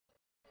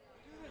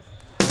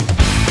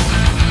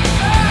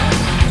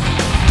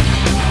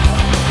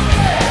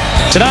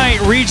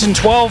Tonight, Region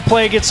 12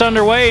 play gets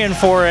underway in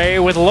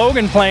 4A with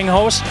Logan playing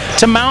host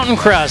to Mountain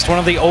Crest, one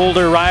of the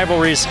older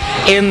rivalries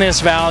in this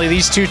valley.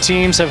 These two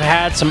teams have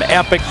had some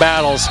epic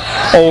battles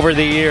over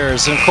the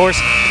years. And of course,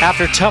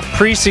 after tough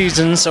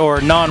preseasons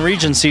or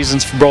non-region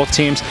seasons for both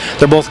teams,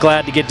 they're both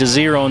glad to get to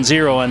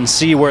 0-0 and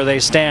see where they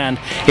stand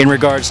in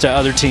regards to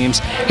other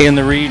teams in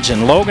the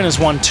region. Logan has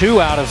won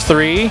 2 out of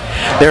 3.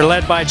 They're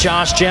led by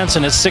Josh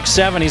Jensen at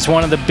 6'7". He's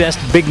one of the best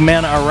big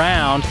men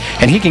around,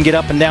 and he can get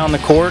up and down the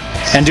court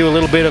and do a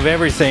little bit of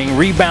everything.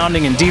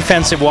 Rebounding and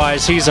defensive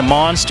wise, he's a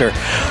monster.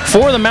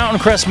 For the Mountain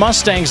Crest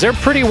Mustangs, they're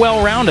pretty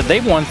well rounded.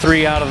 They've won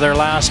 3 out of their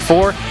last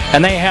 4,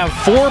 and they have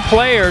 4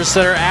 players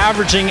that are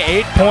averaging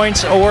 8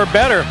 points or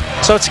better.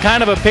 So it's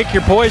kind of a pick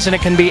your poison.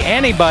 It can be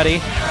anybody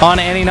on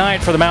any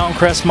night for the Mountain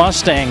Crest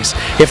Mustangs.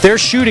 If they're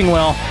shooting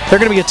well, they're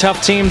going to be a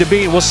tough team to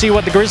beat. We'll see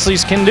what the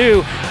Grizzlies can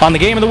do on the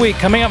Game of the Week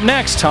coming up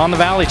next on the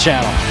Valley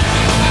Channel.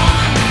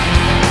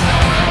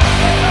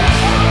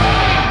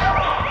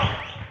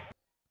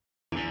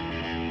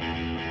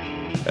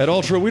 At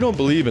Ultra, we don't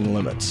believe in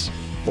limits,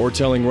 or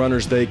telling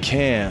runners they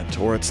can't,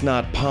 or it's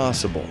not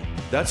possible.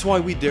 That's why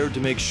we dared to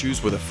make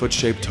shoes with a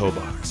foot-shaped toe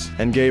box,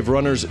 and gave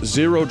runners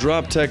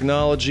zero-drop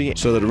technology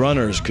so that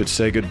runners could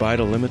say goodbye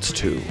to limits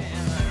too.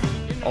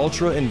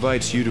 Ultra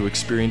invites you to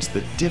experience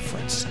the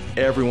difference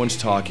everyone's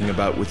talking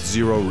about with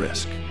zero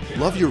risk.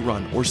 Love your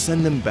run or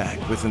send them back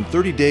within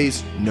 30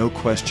 days, no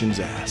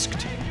questions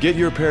asked. Get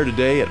your pair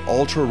today at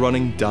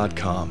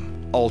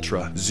ultrarunning.com.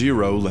 Ultra,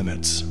 zero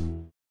limits.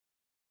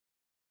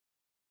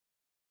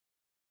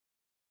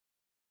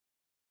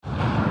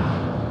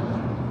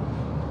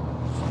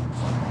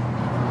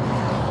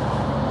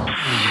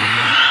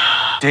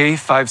 Day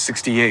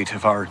 568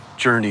 of our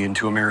journey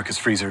into America's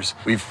freezers.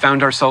 We've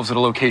found ourselves at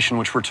a location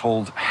which we're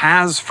told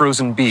has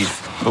frozen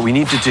beef, but we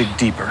need to dig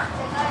deeper.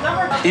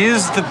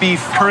 Is the beef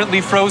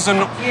currently frozen?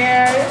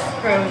 Yeah,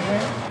 it's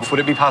frozen. Would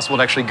it be possible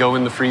to actually go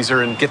in the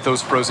freezer and get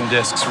those frozen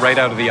discs right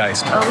out of the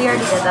ice? Oh, we already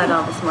did that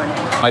all this morning.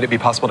 Might it be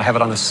possible to have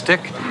it on a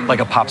stick,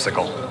 like a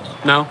popsicle?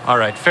 No? All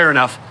right, fair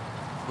enough.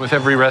 With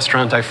every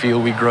restaurant, I feel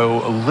we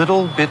grow a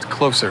little bit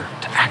closer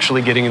to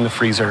actually getting in the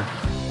freezer.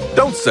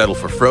 Don't settle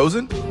for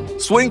frozen.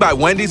 Swing by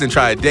Wendy's and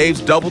try a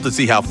Dave's Double to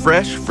see how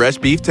fresh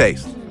beef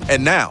tastes.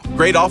 And now,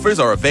 great offers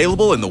are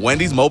available in the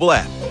Wendy's mobile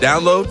app.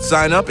 Download,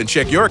 sign up, and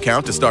check your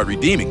account to start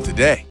redeeming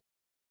today.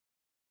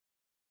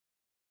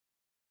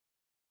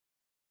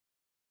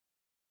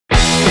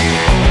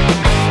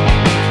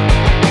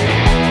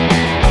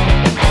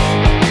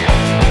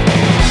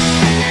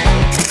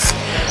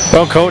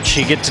 Well, Coach,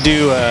 you get to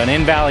do an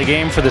in-valley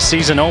game for the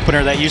season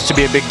opener. That used to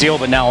be a big deal,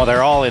 but now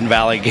they're all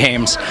in-valley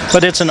games.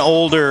 But it's one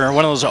of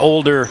those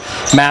older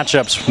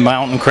matchups,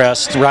 Mountain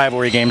Crest,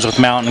 rivalry games with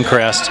Mountain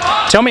Crest.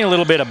 Tell me a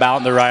little bit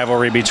about the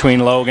rivalry between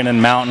Logan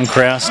and Mountain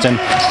Crest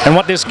and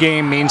what this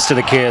game means to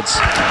the kids.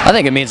 I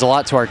think it means a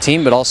lot to our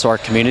team, but also our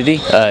community.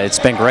 It's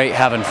been great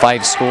having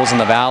 5 schools in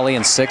the valley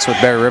and 6 with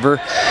Bear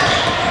River.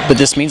 But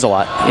this means a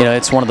lot. You know,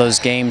 it's one of those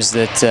games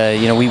that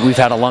we've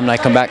had alumni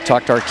come back,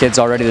 talk to our kids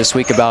already this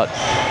week about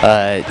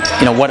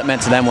what it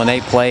meant to them when they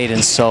played,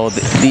 and so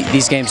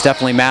these games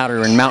definitely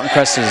matter. And Mountain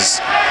Crest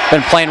has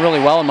been playing really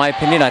well, in my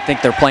opinion. I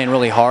think they're playing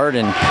really hard,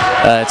 and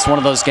it's one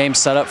of those games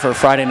set up for a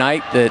Friday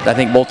night that I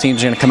think both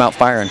teams are going to come out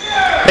firing.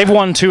 They've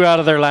won 2 out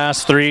of their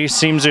last 3.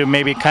 Seems to have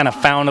maybe kind of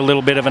found a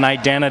little bit of an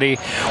identity.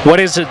 What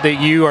is it that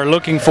you are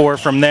looking for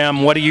from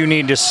them? What do you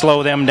need to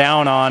slow them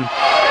down on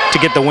to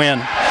get the win?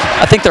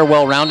 I think they're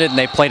well-rounded and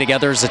they play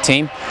together as a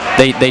team.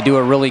 They do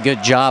a really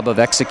good job of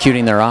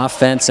executing their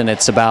offense, and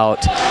it's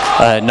about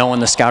knowing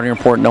the scouting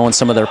report, knowing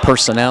some of their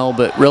personnel,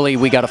 but really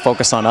we got to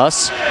focus on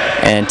us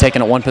and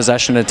taking it one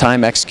possession at a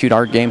time, execute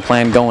our game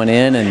plan going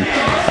in,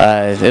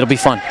 and it'll be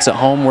fun. It's at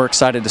home. We're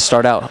excited to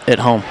start out at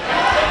home.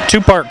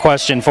 2-part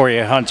question for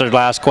you, Hunter,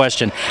 last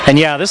question. And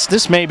yeah,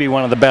 this may be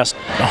one of the best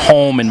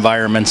home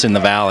environments in the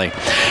valley.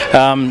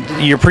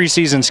 Your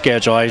preseason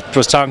schedule, I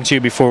was talking to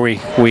you before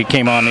we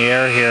came on the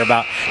air here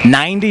about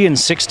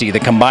 90-60, the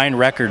combined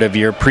record of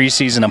your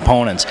preseason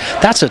opponents.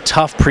 That's a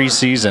tough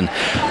preseason.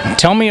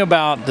 Tell me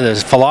about the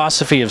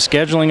philosophy of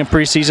scheduling a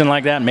preseason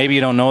like that. Maybe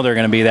you don't know they're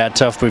going to be that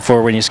tough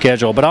before when you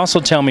schedule, but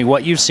also tell me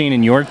what you've seen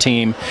in your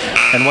team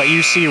and what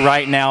you see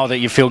right now that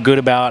you feel good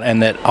about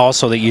and that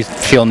also that you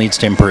feel needs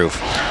to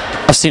improve.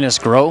 I've seen us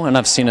grow and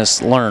I've seen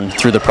us learn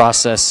through the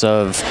process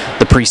of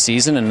the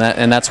preseason,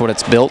 and that's what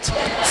it's built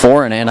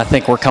for. And I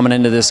think we're coming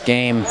into this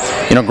game,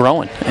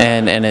 growing,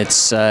 and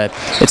it's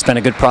been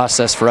a good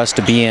process for us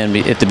to be in.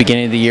 At the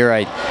beginning of the year,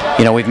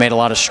 we've made a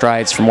lot of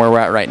strides from where we're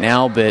at right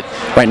now, but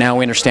right now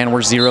we understand we're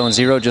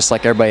 0-0 just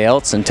like everybody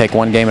else, and take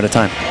one game at a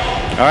time.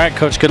 All right,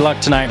 Coach. Good luck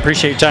tonight.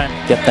 Appreciate your time.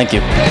 Yep. Thank you.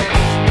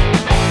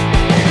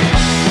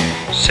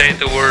 Say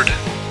the word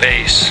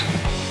base.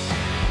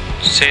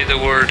 Say the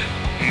word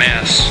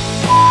mess.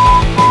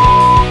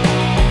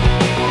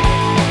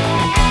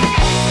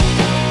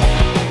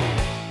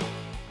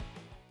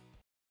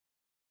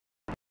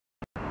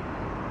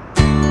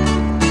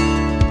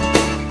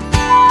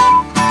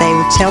 They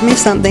would tell me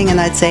something and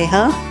I'd say,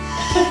 huh?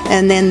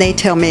 And then they'd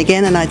tell me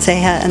again and I'd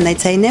say, huh? And they'd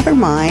say, never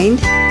mind.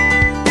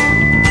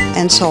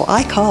 And so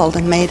I called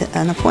and made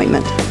an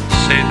appointment.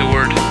 Say the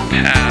word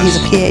pass. He's a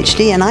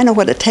PhD, and I know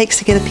what it takes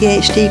to get a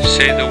PhD.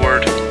 Say the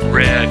word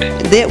red.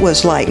 It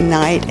was like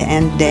night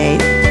and day.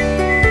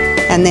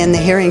 And then the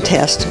hearing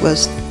test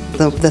was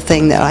the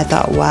thing that I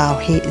thought, wow,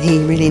 he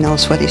really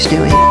knows what he's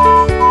doing.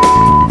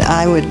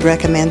 I would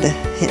recommend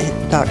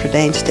Dr.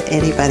 Daines to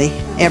anybody,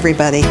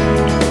 everybody.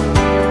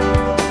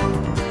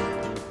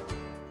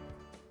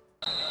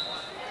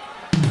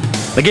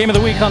 The Game of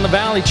the Week on the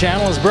Valley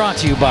Channel is brought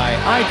to you by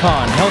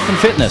Icon Health and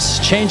Fitness,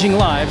 changing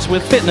lives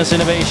with fitness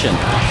innovation.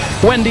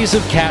 Wendy's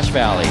of Cache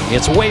Valley.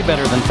 It's way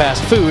better than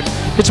fast food.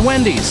 It's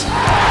Wendy's.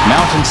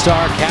 Mountain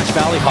Star Cache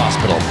Valley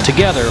Hospital.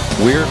 Together,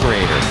 we're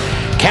greater.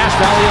 Cache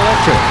Valley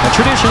Electric, a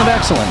tradition of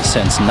excellence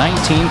since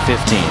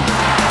 1915.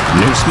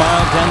 New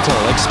Smile Dental,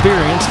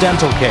 experience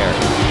dental care.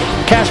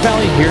 Cache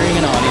Valley Hearing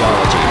and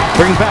Audiology.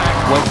 Bring back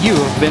what you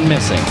have been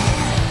missing.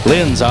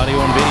 Lynn's Audio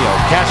and Video,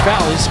 Cache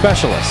Valley's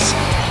specialists.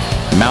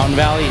 Mountain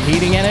Valley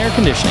Heating and Air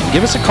Conditioning.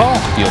 Give us a call.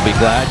 You'll be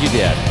glad you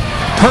did.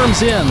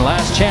 Herm's Inn,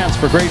 last chance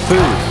for great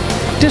food.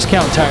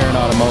 Discount Tire and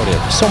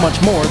Automotive, so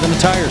much more than a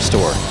tire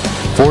store.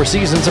 Four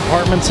Seasons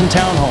Apartments and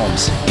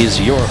Townhomes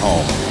is your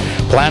home.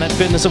 Planet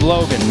Fitness of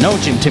Logan, no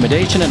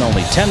intimidation and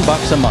only $10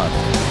 a month.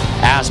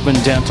 Aspen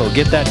Dental,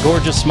 get that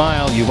gorgeous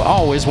smile you've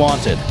always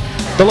wanted.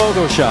 The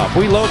Logo Shop,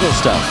 we logo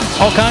stuff,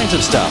 all kinds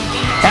of stuff.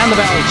 And the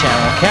Valley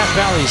Channel, Cache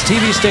Valley's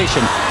TV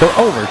station for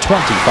over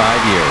 25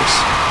 years.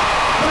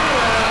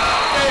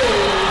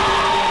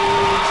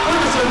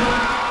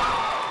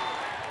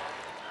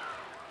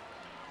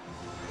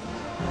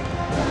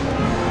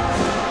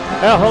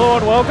 Well, hello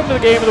and welcome to the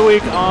Game of the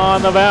Week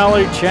on the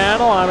Valley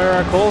Channel. I'm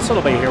Eric Olson.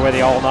 I'll be here with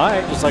you all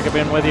night, just like I've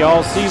been with you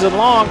all season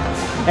long,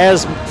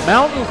 as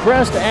Mountain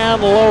Crest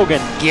and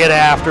Logan get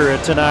after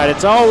it tonight.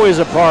 It's always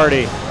a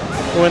party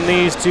when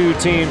these two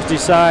teams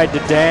decide to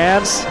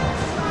dance,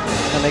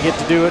 and they get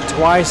to do it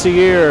twice a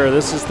year.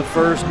 This is the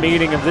first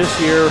meeting of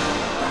this year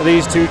for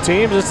these two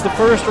teams. It's the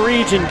first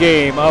region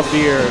game of the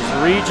year.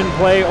 Region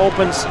play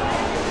opens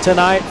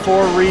tonight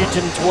for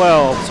Region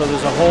 12, so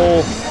there's a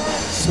whole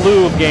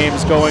slew of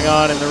games going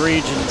on in the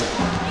region.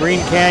 Green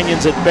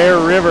Canyon's at Bear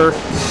River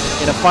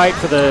in a fight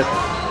for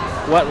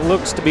what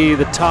looks to be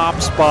the top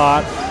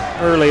spot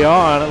early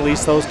on. At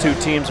least those two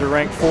teams are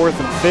ranked 4th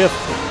and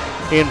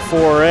 5th in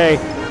 4A.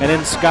 And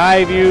then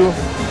Skyview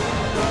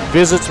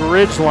visits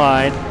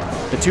Ridgeline,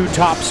 the two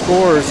top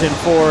scorers in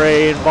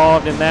 4A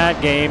involved in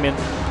that game in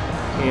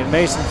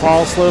Mason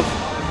Falslove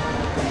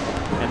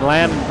and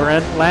Landon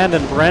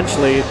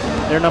Brenchley.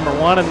 They're number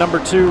 1 and number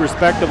 2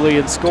 respectively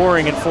in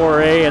scoring in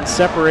 4A, and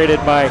separated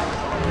by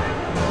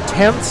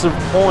tenths of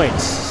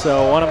points.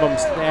 So one of them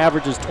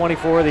averages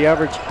 24, the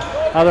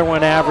other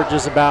one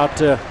averages about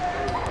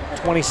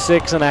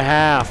 26 and a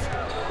half.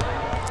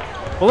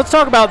 Well, let's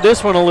talk about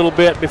this one a little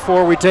bit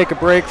before we take a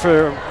break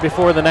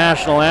before the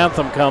national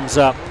anthem comes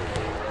up.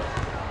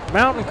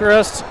 Mountain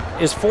Crest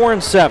is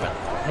 4-7.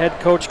 Head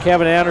coach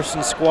Kevin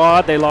Anderson's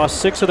squad, they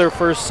lost 6 of their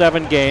first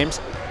 7 games.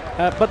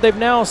 But they've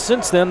now,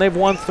 since then, they've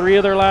won 3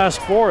 of their last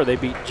 4. They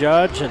beat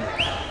Judge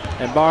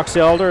and Box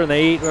Elder, and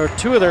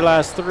 2 of their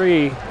last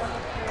 3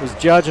 was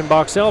Judge and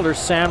Box Elder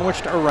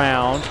sandwiched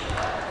around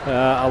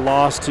a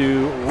loss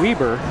to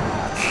Weber,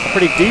 a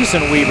pretty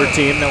decent Weber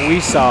team that we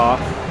saw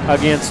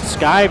against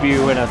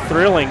Skyview in a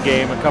thrilling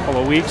game a couple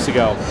of weeks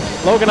ago.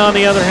 Logan, on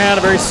the other hand,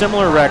 a very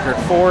similar record,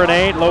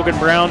 4-8. Logan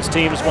Brown's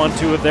teams won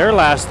 2 of their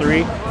last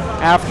 3.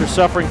 After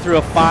suffering through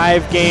a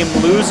 5-game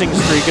losing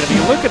streak. And if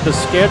you look at the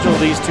schedule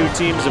these two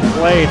teams have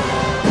played,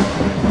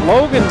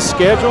 Logan's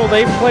schedule,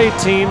 they've played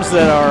teams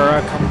that are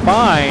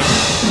combined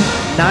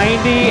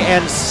 90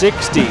 and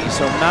 60.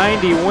 So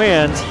 90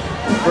 wins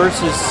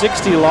versus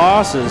 60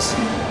 losses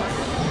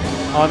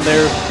on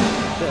their,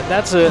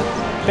 that's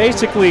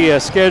basically a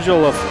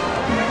schedule of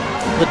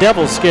the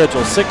Devils'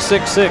 schedule,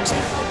 666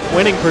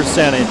 winning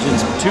percentage.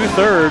 It's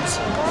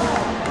 2/3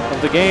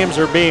 the games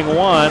are being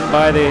won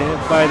by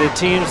the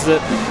teams that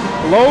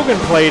Logan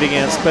played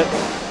against. But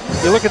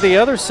you look at the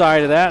other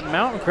side of that,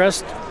 Mountain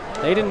Crest,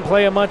 they didn't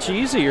play a much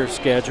easier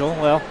schedule.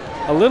 Well,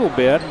 a little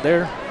bit.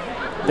 Their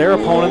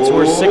opponents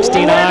were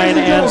 69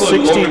 and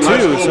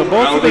 62. So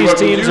both of these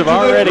teams have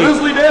already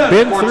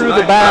been through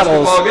the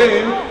battles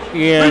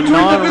in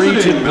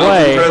non-region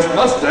play,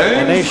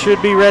 and they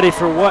should be ready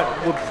for what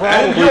would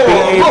probably be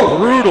a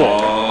brutal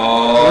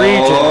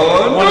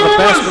region, one of the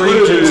best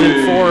regions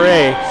in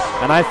 4A.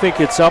 And I think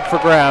it's up for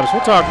grabs.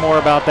 We'll talk more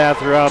about that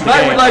throughout the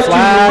game. Like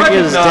flag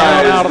is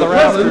down out of the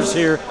rafters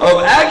here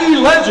of Aggie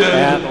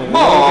legend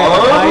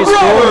Logan High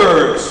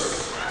School.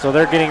 So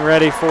they're getting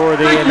ready for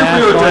the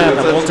national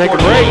anthem. We'll take a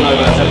break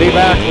and be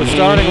back with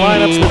starting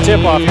lineups, the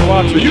tip-off. You're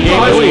watching the Game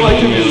of the Week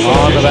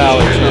on the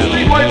Valley Channel. The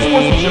statewide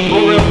sponsorship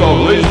program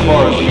called Race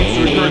Bars seeks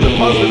to encourage a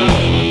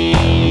positive.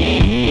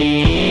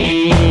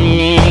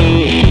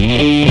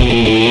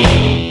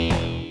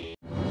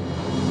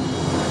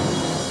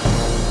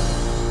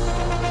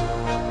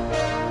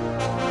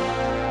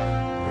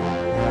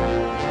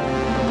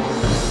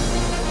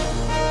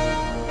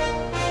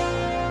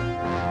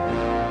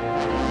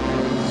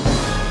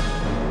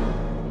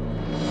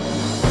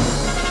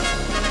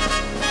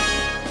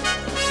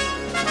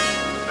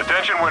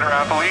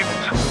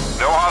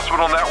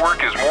 Hospital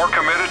network is more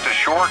committed to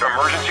short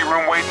emergency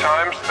room wait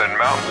times than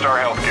Mountain Star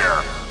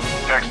Healthcare.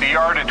 Text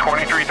ER to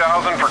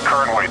 23,000 for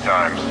current wait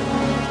times.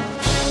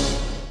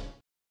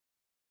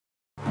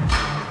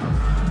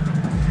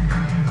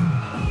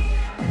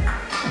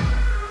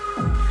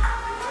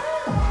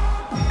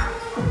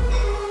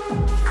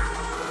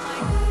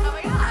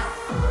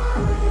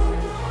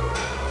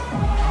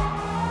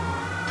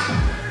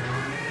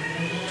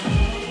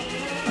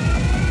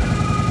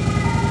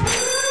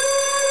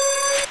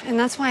 And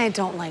that's why I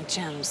don't like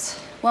gyms.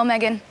 Well,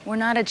 Megan, we're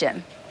not a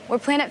gym. We're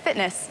Planet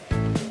Fitness.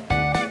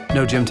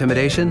 No gym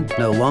intimidation,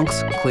 no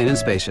lunks, clean and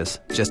spacious.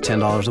 Just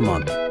 $10 a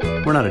month.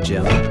 We're not a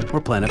gym, we're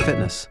Planet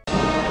Fitness.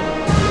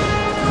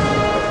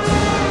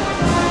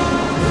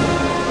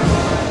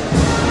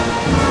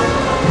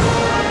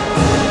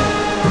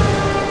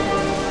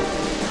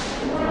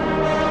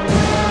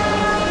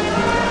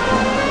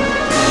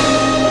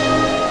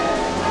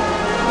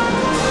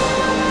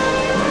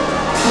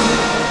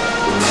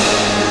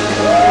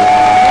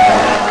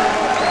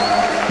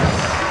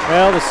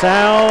 Well, the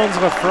sounds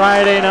of a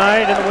Friday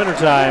night in the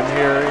wintertime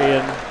here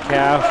in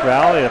Cache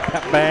Valley. A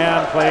pep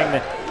band playing the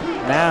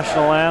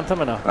national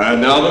anthem and a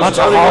bunch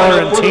of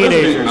hollering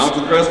teenagers.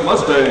 Mountain Crest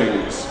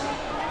Mustangs.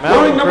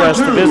 Mountain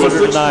Crest, the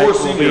visitor tonight,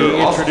 will be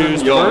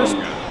introduced first.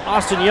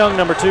 Austin Young,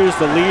 number 2, is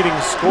the leading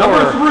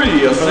scorer for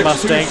the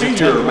Mustangs at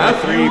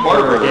 10.3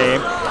 per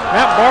game.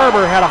 Matt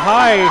Barber had a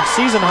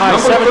season-high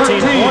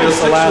 17 points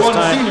the last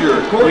time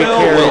we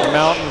carried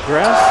Mountain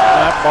Crest.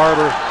 Matt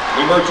Barber,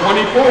 number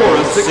 24,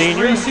 a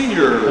 6'3"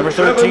 senior. Number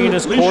 13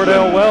 is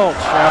Cordell Welch,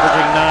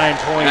 averaging 9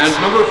 points and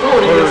number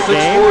 40, per a 6'4"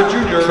 game.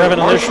 junior. Trevin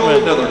Marshall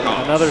Lishman,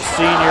 another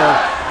senior,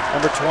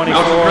 number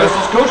 24.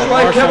 coached And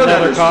by Marshall Kevin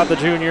Nethercott, the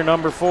junior,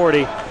 number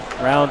 40,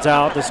 rounds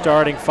out the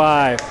starting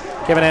 5.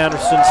 Kevin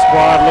Anderson's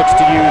squad looks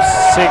to use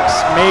 6,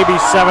 maybe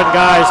 7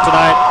 guys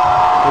tonight.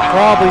 We'll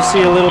probably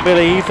see a little bit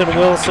of Ethan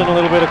Wilson, a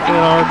little bit of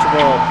Clint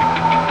Archibald.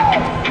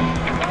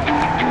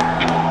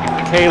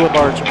 Caleb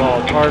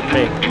Archibald, pardon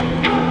me.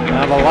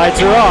 Now the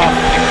lights are off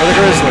for the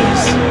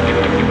Grizzlies.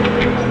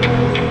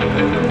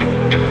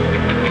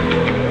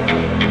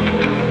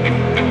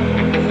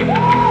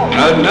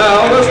 And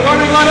now the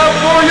starting lineup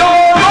for your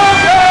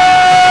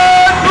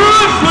Logan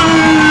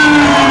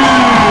Grizzlies!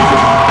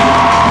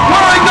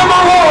 Wearing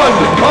number 1,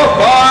 a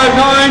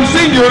 5'9"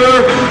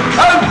 senior,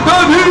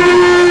 Anthony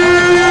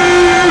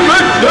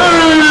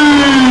McDade!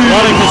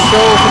 Running the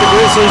show for the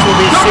Grizzlies will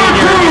be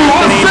senior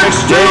Anthony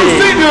McDade.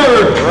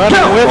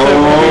 Running with him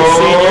will be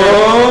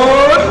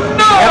senior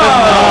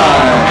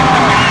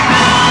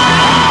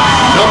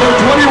Number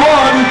 21,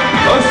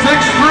 a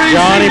 6'3"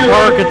 Johnny senior,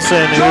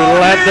 Parkinson, who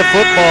led the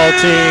football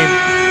team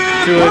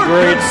to a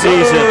great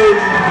season.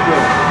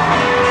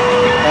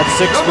 At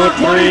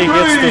 6'3"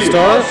 gets the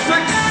start.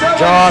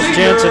 Josh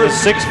Jensen is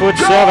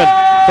 6'7",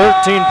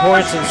 13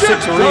 points and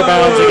 6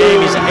 rebounds a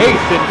game. He's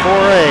 8th in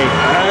 4A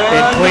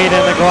in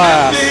cleaning the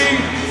glass.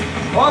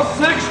 A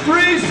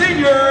 6'3"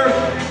 senior,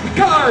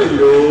 Kyle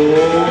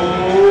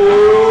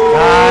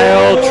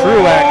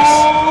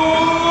Truex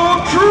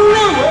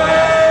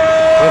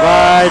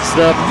provides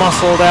the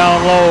muscle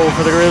down low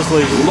for the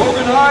Grizzlies.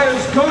 Logan High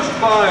is coached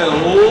by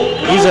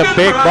He's a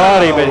big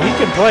body, but he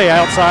can play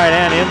outside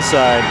and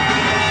inside.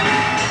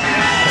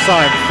 I saw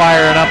him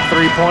firing up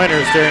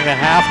 3-pointers during the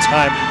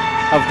halftime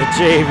of the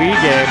JV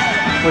game,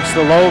 which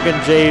the Logan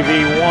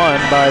JV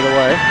won, by the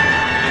way.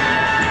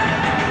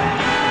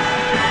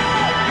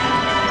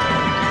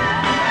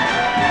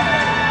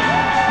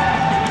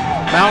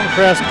 Mountain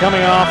Crest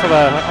coming off of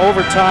an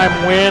overtime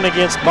win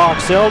against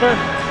Box Elder.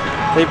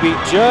 They beat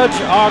Judge,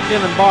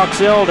 Ogden, and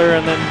Box Elder,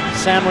 and then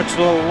sandwiched a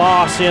little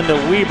loss into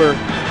Weber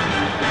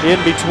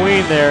in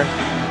between there.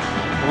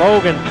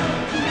 Logan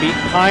beat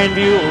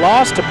Pineview,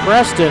 lost to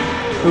Preston,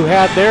 who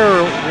had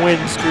their win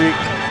streak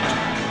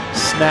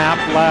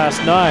snapped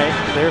last night.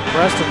 They're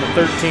Preston the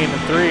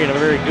 13-3 and a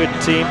very good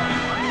team.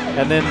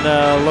 And then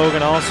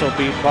Logan also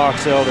beat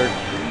Box Elder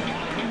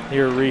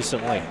here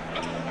recently.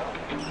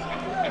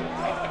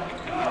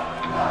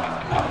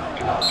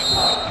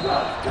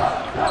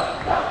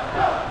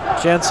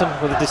 Jensen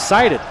with a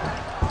decided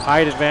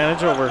height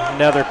advantage over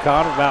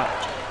Nethercott of about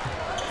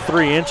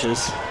 3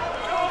 inches.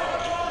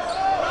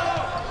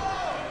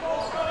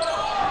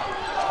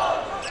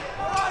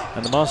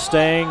 And the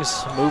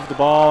Mustangs move the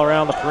ball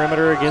around the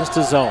perimeter against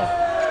a zone.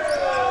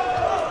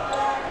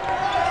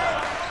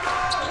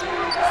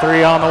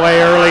 3 on the way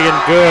early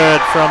and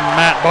good from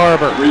Matt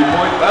Barber.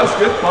 3-point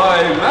basket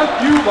by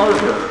Matthew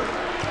Barber.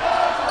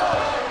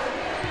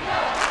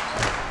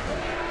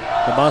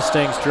 The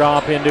Mustangs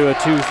drop into a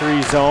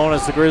 2-3 zone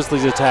as the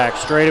Grizzlies attack.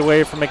 Straight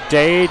away from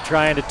McDade,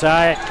 trying to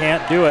tie it,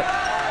 can't do it.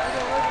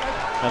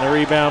 And the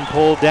rebound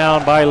pulled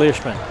down by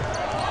Lishman.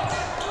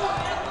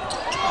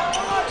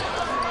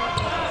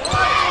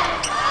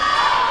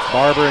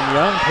 Barber and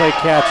Young play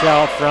catch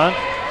out front.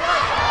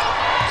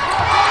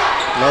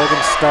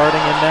 Logan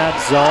starting in that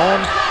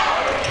zone.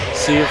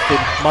 See if the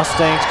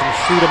Mustangs can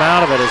shoot him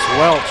out of it as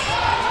Welch.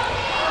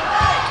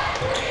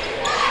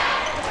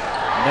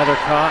 Another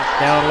caught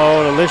down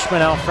low to Lishman,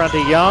 out front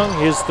to Young.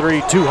 His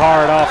three too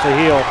hard off the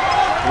heel.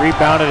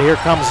 Rebounded, here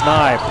comes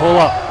Nye. Pull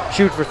up,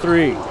 shoot for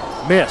three.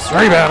 Miss,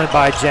 rebounded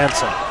by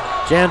Jensen.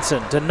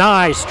 Jensen to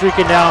Nye,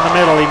 streaking down the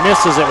middle. He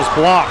misses, it was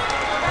blocked.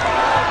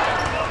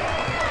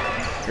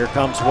 Here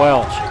comes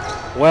Welch.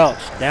 Welch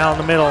down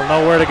the middle,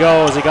 nowhere to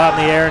go as he got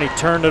in the air and he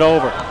turned it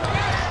over.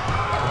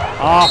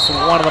 Off of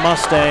one of the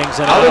Mustangs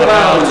and out of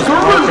bounds.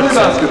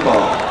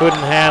 Basketball.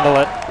 Couldn't handle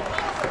it.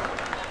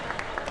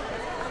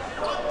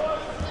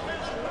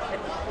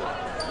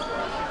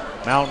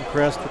 Mountain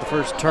Crest with the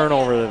first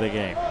turnover of the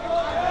game.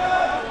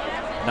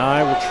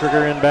 Nye will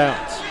trigger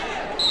inbounds.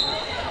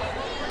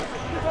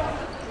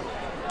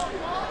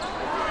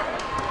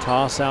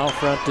 Toss out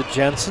front to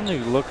Jensen,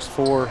 who looks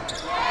for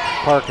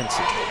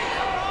Parkinson.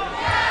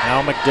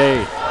 Now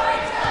McDade.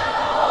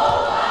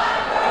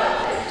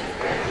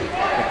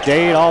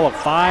 McDade all of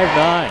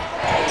 5'9",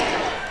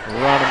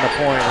 running the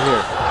point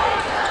here.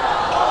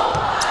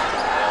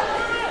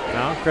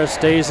 Mountain Crest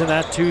stays in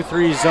that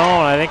 2-3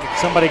 zone. I think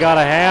somebody got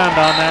a hand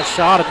on that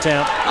shot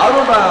attempt. Out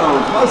of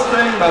bounds,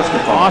 Mustang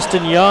basketball.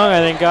 Austin Young, I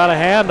think, got a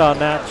hand on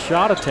that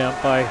shot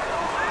attempt by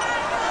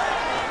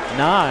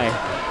Nye.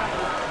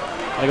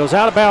 It goes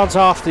out of bounds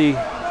off the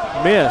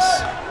miss.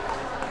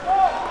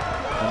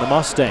 And the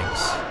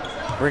Mustangs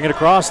bring it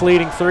across,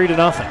 leading 3-0.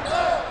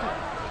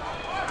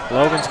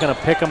 Logan's going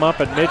to pick him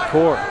up at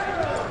midcourt.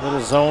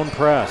 Little zone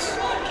press.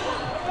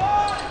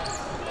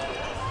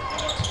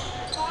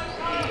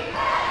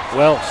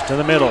 Welch to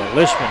the middle.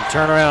 Lishman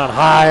turn around,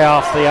 high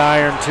off the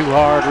iron, too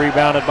hard,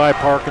 rebounded by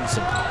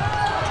Parkinson.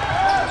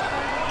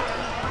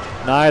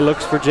 Nye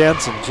looks for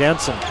Jensen.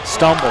 Jensen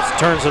stumbles,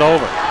 turns it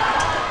over.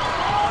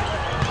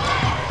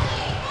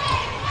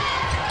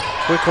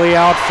 Quickly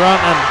out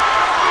front, and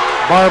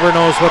Barber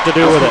knows what to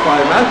do with it.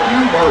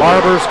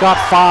 Barber's got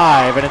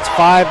 5, and it's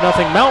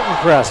 5-0 Mountain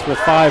Crest with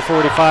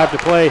 5:45 to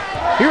play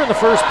here in the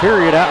first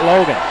period at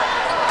Logan.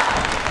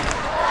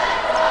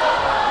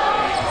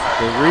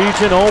 The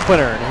region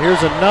opener, and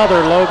here's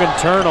another Logan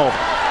turnover.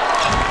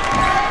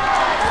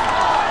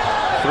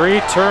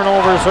 3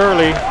 turnovers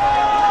early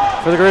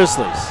for the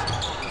Grizzlies.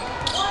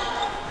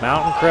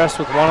 Mountain Crest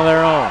with one of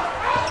their own.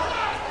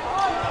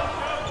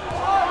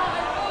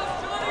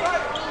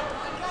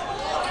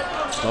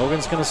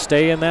 Logan's going to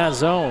stay in that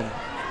zone.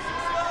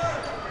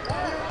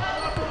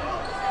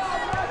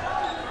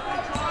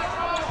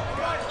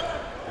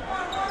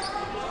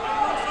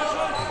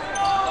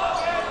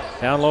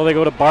 Down low they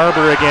go to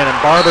Barber again,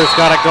 and Barber's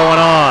got it going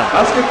on.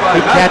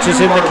 He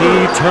catches in the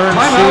key, turns,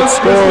 shoots,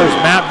 scores.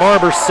 Matt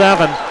Barber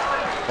 7,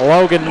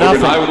 Logan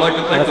nothing.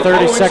 And a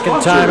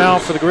 30-second timeout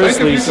for the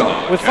Grizzlies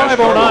with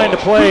 5:09 to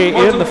play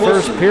in the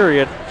first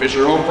period.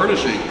 Fisher Home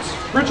Furnishings,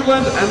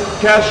 Bridgeland and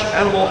Cash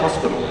Animal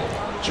Hospital.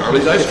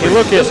 Charlie's Ice Cream,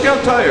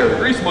 Discount Tire,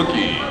 Grease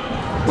Monkey,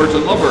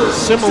 Burton Lumber,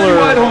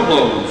 similar Home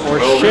Loans, or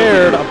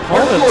shared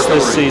opponents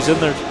this season.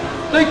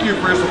 Thank you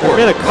for your support.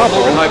 There have been a couple.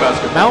 Logan High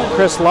Basketball. Mountain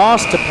Crest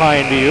lost to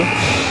Pineview.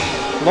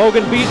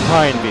 Logan beat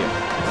Pineview.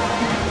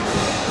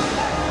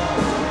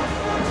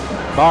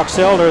 Box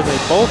Elder, they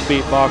both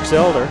beat Box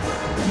Elder.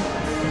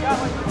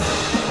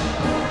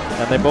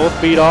 And they both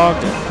beat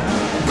Ogden.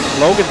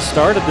 Logan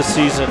started the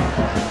season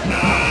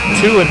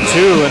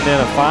 2-2 and then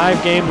a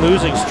 5-game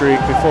losing streak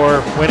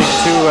before winning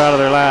 2 out of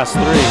their last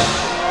 3.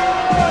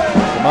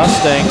 The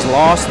Mustangs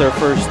lost their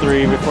first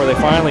 3 before they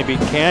finally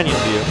beat Canyon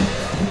View.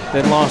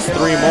 Then lost 3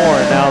 more,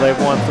 and now they've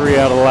won 3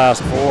 out of the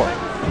last 4.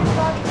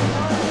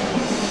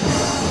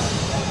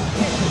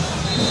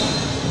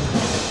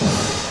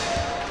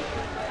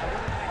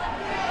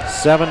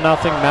 $7-0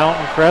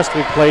 Mountain Crest.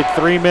 We've played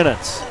 3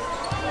 minutes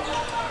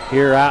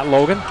here at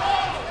Logan.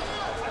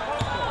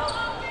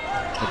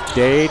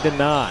 McDade to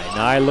Nye.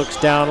 Nye looks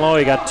down low.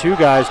 He got 2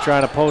 guys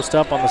trying to post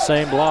up on the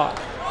same block.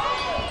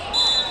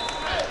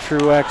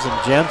 Truex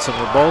and Jensen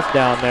were both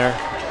down there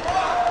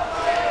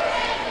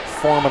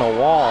forming a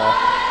wall.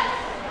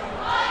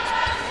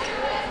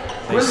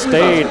 They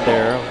stayed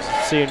there,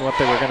 seeing what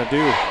they were going to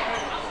do.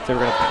 If they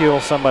were going to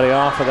peel somebody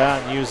off of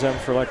that and use them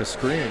for like a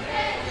screen.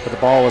 But the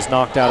ball was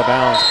knocked out of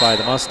bounds by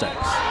the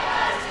Mustangs.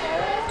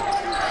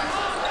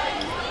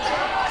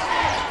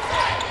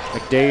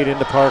 McDade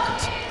into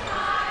Parkinson.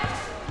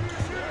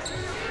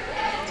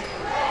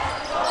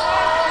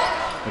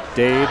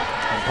 McDade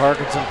and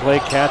Parkinson play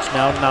catch,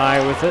 now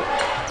Nye with it.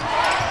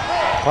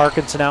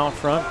 Parkinson out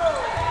front.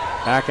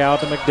 Back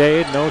out to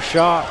McDade, no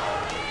shot.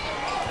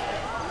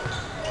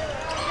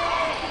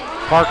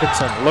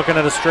 Parkinson looking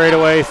at a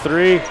straightaway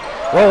 3,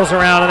 rolls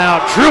around and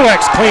out.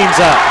 Truex cleans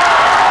up.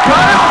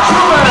 Kyle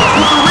Truex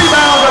with the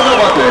rebound and the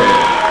bucket.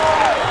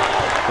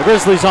 The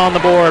Grizzlies on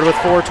the board with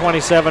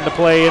 4:27 to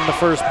play in the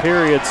first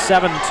period.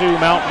 7-2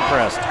 Mountain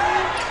Crest.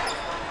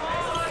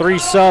 3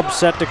 subs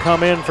set to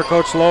come in for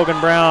Coach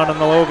Logan Brown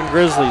and the Logan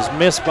Grizzlies.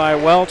 Missed by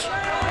Welch.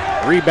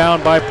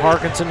 Rebound by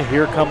Parkinson.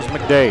 Here comes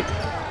McDade.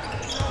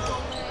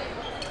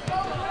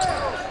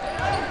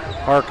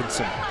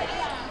 Parkinson.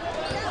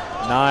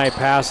 Nye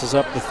passes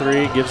up the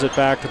 3, gives it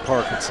back to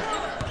Parkinson.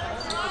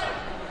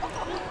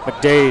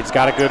 McDade's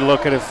got a good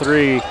look at a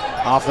three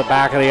off the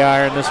back of the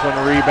iron. This one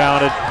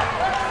rebounded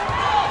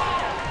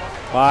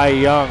by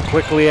Young.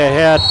 Quickly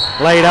ahead,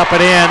 laid up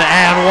and in,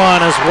 and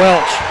one as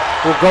Welch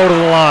will go to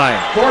the line.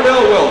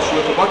 Cordell Welch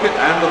with the bucket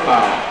and the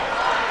foul.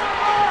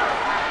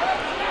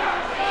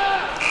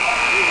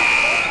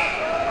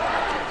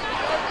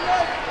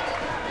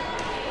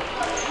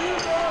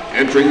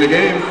 Entering the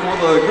game for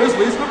the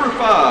Grizzlies, number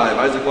 5,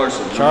 Isaac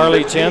Larson.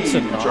 Charlie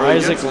Jensen,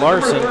 Isaac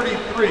Larson. Number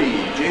 33,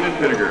 Jaden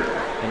Pinniger.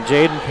 And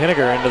Jaden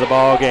Pinniger into the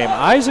ball game.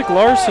 Isaac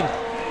Larson,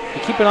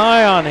 you keep an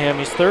eye on him.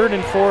 He's third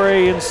in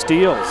 4A in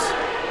steals.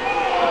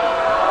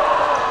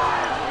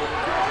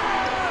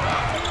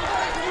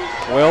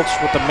 Welch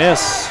with the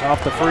miss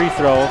off the free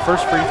throw.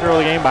 First free throw of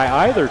the game by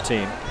either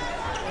team.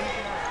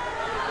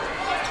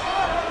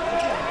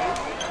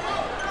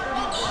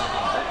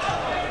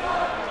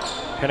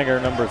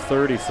 Pinniger, number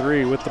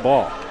 33, with the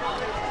ball.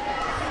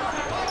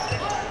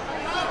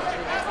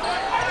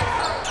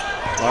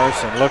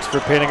 Larson looks for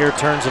Pinniger,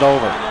 turns it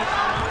over.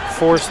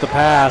 Forced the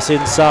pass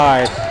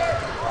inside.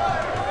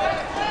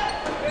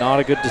 Not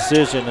a good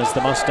decision as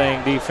the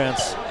Mustang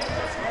defense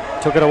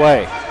took it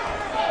away.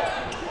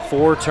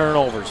 4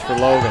 turnovers for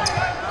Logan.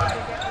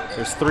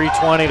 There's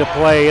 3:20 to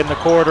play in the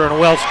quarter, and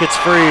Welch gets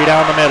free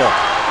down the middle.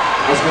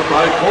 Basket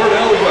by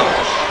Cordell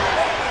Welch.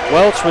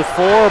 Welch with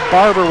 4,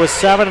 Barber with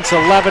 7. It's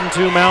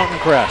 11-2 Mountain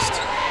Crest.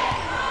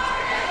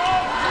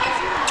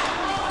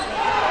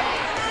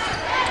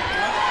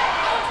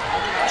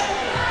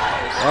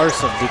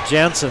 Larson to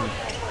Jensen.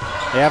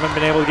 They haven't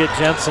been able to get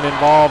Jensen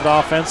involved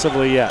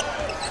offensively yet.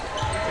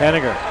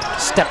 Pinniger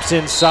steps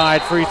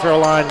inside, free throw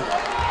line,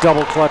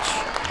 double clutch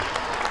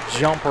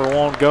jumper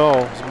won't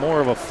go. It's more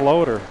of a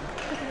floater.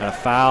 And a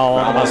foul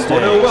on the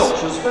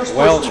Mustangs.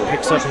 Welch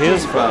picks up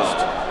his first.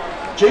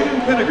 Jaden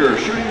Pinniger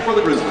shooting for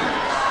the Grizzlies.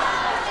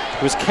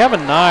 It was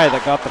Kevin Nye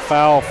that got the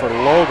foul for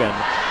Logan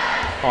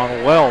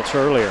on Welch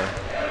earlier.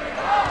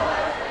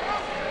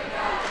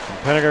 And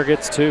Pinniger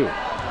gets 2.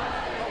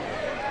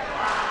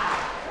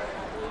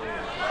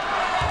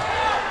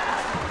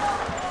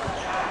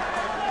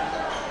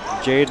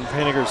 Jaden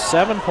Pinniger,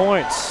 7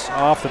 points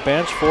off the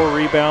bench, 4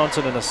 rebounds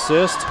and an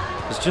assist.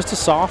 He's just a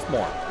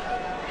sophomore.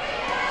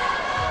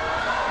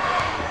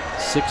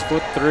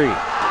 6'3".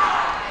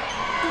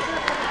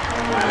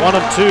 1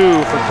 of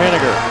 2 for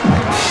Pinniger.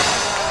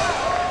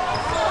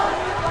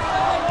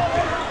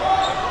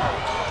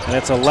 And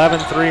it's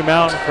 11-3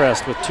 Mountain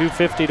Crest with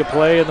 2:50 to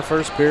play in the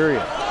first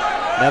period.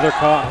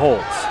 Nethercott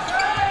holds.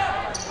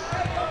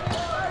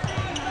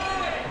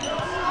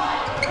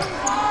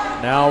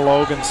 Now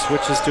Logan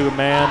switches to a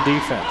man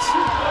defense.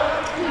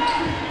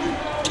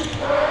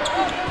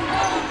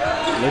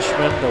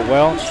 Lishman to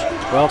Welch.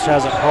 Welch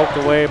has it poked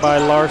away by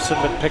Larson,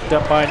 but picked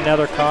up by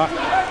Nethercott.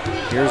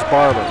 Here's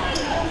Barber.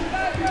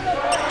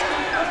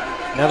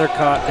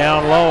 Nethercott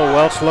down low.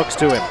 Welch looks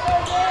to him.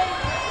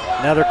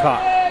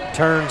 Nethercott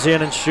turns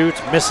in and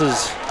shoots,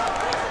 misses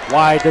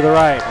wide to the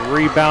right,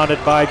 rebounded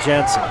by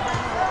Jensen.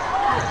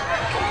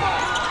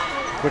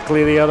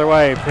 Quickly the other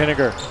way,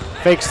 Pinniger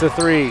fakes the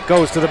 3,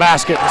 goes to the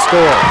basket and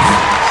scores.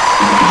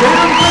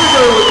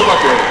 Pinniger with the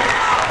bucket.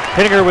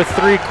 Pinniger with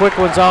 3 quick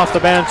ones off the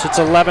bench. It's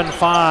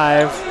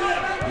 11-5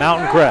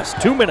 Mountain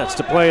Crest. 2 minutes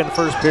to play in the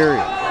first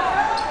period.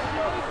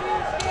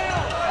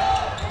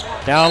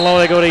 Down low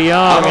they go to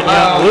Young, and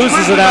Young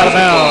loses it out of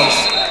bounds.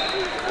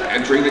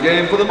 Entering the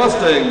game for the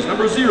Mustangs,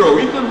 number 0,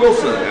 Ethan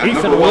Wilson. And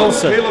Ethan number 1,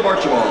 Wilson. Caleb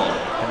Archibald.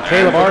 And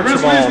Caleb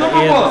Archibald in for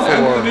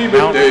Anthony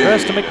Mountain McDade.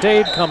 Crest. And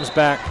McDade comes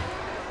back,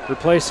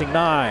 replacing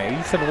Nye.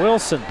 Ethan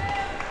Wilson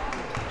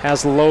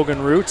has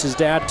Logan roots. His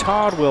dad,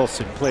 Todd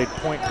Wilson, played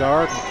point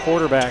guard and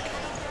quarterback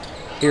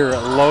here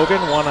at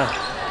Logan. Won a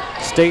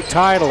state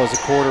title as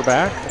a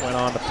quarterback. Went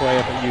on to play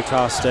up at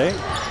Utah State.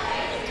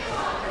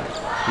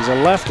 He's a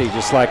lefty,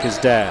 just like his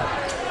dad.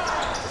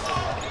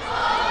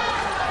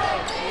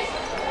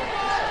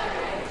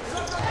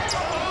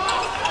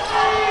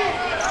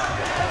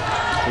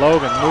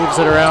 Logan moves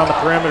it around the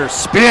perimeter.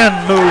 Spin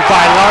move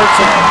by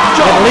Larson.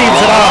 And leaves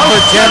it off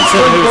for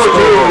Jensen, who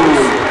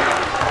scores.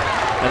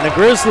 And the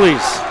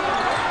Grizzlies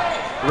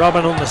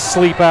rubbing the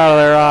sleep out of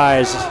their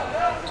eyes.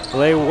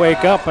 They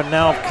wake up and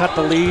now have cut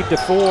the lead to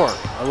 4.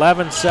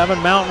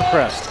 11-7 Mountain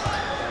Crest.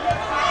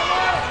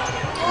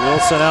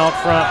 Wilson out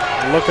front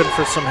looking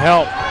for some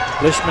help.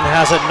 Lishman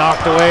has it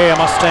knocked away. A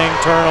Mustang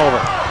turnover.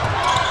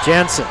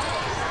 Jensen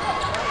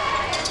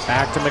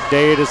back to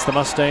McDade as the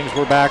Mustangs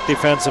were back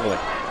defensively.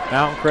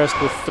 Mountain Crest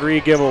with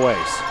 3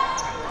 giveaways.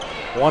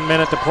 1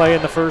 minute to play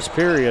in the first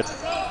period.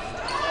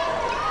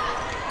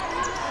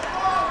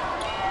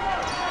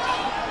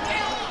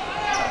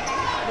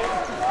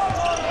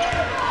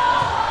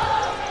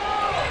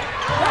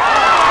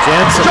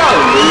 Jensen.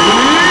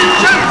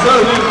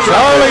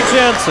 Charlie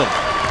Jensen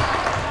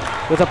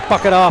with a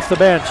bucket off the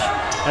bench.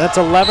 And it's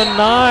 11-9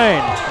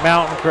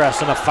 Mountain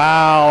Crest and a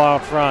foul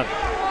out front.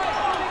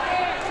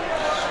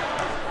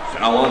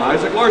 Foul on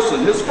Isaac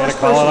Larson, his first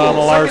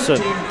personal,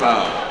 second team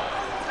foul.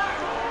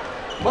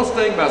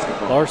 Mustang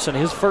basketball. Larson,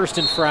 his first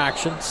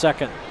infraction,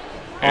 second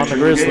on the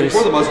Grizzlies.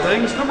 For the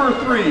Mustangs, number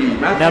 3,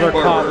 Matthew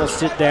Nethercott Barber. will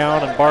sit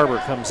down and Barber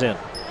comes in.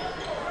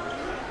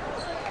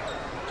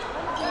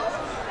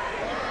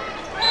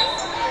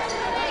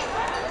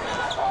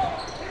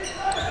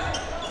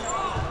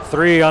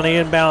 Three on the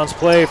inbounds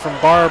play from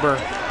Barber.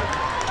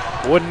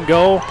 Wouldn't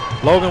go.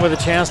 Logan with a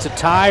chance to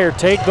tie or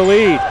take the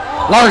lead.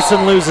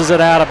 Larson loses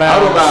it out of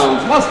bounds. Out of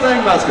bounds,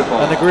 Mustang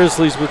basketball. And the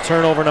Grizzlies with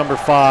turnover number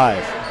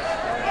 5.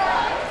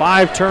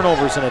 5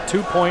 turnovers in a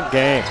 2-point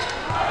game.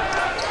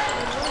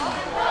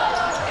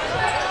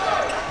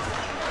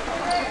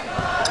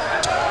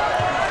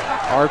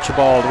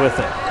 Archibald with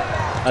it.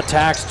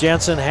 Attacks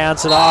Jensen,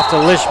 hands it off to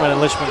Lishman,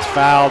 and Lishman's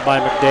fouled by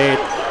McDade.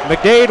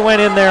 McDade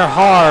went in there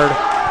hard,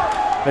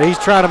 but he's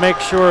trying to make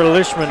sure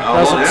Lishman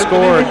doesn't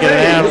score and get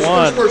an and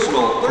one.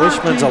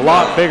 Lishman's a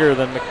lot bigger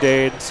than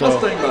McDade,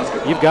 so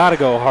you've got to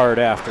go hard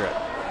after it.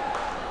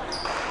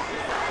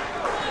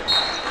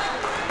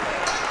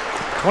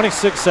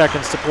 26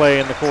 seconds to play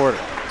in the quarter.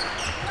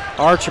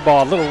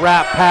 Archibald, little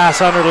wrap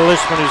pass under to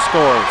Lishman, who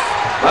scores.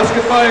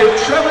 Basket by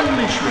Trevin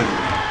Leishman.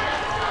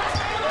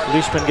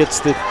 Leishman gets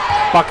the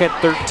bucket,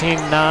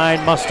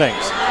 13-9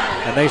 Mustangs,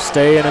 and they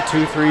stay in a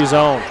 2-3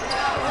 zone.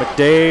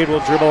 McDade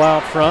will dribble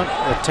out front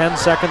with 10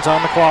 seconds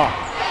on the clock.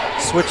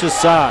 Switches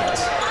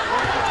sides.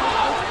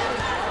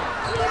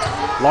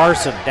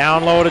 Larson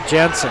down low to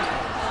Jensen.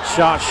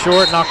 Shot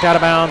short, knocked out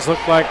of bounds.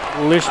 Looked like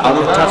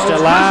Lishman had touched it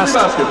last.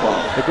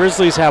 The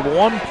Grizzlies have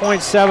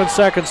 1.7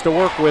 seconds to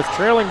work with,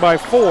 trailing by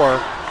 4.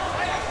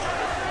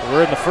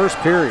 We're in the first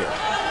period.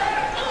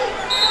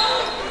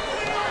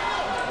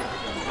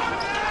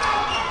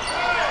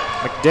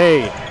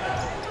 McDade,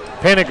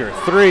 Pinniger,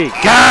 3,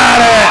 got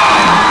it!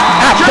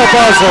 At the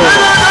buzzer.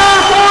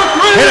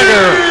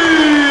 Pinniger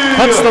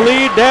cuts the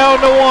lead down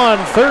to 1,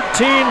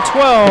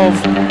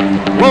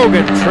 13-12.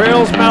 Logan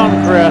trails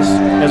Mountain Crest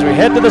as we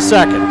head to the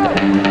second.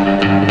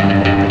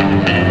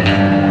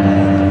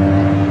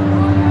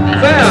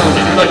 Fans, would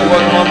you like to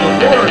welcome on the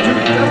floor to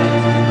contestants?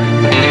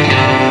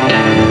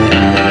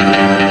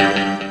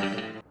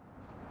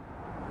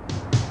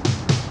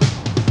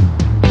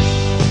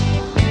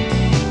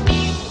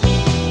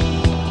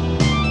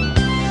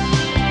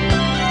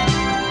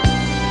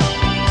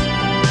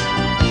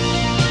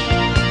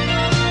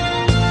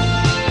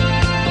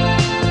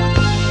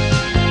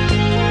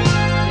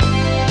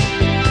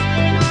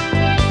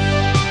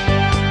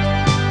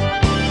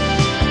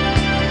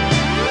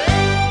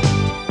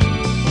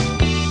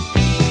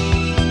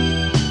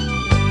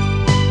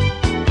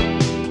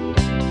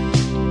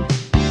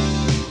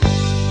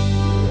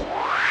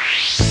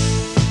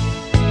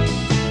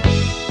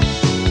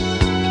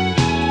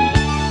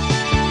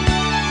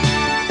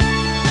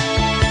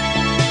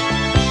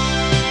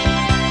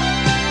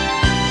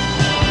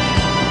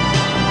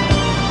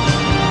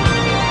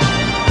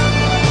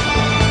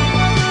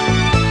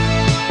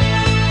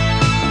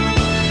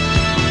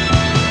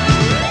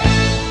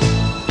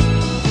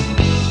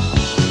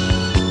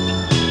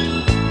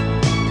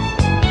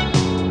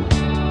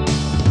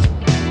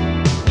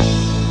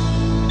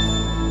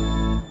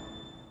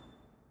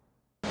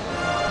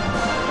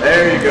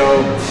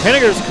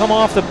 Pinniger's come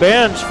off the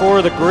bench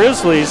for the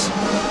Grizzlies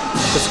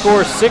to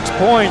score 6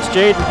 points.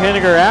 Jaden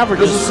Pinniger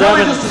averages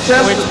 7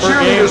 points per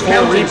game,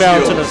 4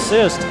 rebounds and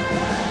assists.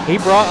 He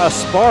brought a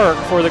spark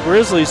for the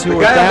Grizzlies, who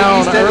were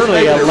down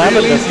early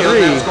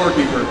 11-3.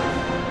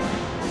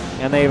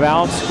 And they've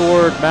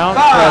outscored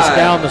Mountain Crest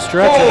down the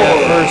stretch in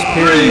that first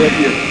period.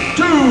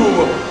 2,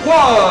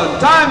 1,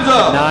 time's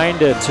up.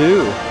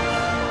 9-2.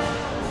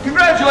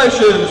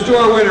 Congratulations to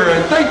our winner,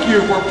 and thank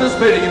you for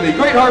participating in the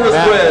Great Harvest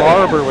Bread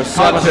Barber with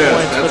 7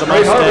 points for the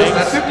Mustangs.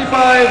 At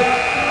 55,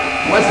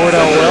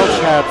 Cordell Welch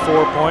had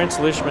 4 points.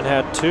 Lishman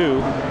had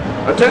 2.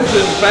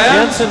 Attention,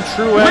 fans. Jensen,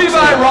 Truex,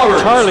 Levi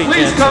Roberts, Charlie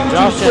please Jensen, come to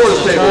Josh the scores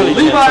Jensen, table. Charlie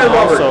Levi Jensen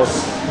Roberts, also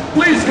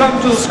please come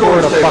to the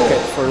scored scores a table.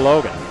 bucket for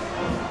Logan.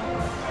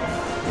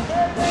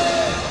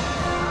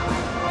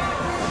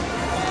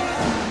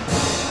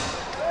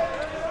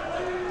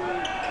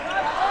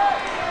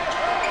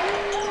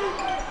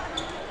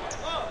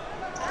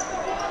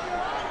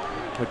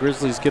 The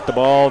Grizzlies get the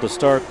ball to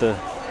start the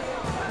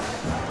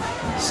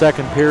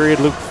second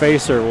period. Luke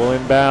Facer will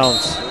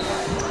inbounds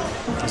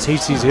as he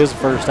sees his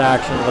first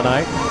action of the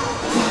night.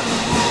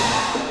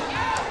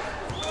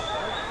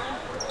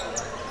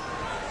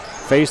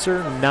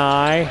 Facer,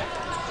 Nye,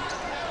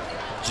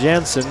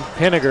 Jensen,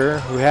 Pinniger,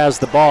 who has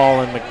the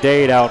ball, and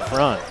McDade out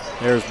front.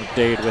 There's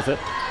McDade with it.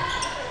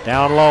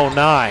 Down low,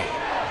 Nye.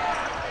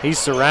 He's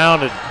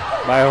surrounded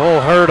by a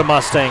whole herd of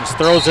Mustangs.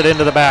 Throws it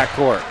into the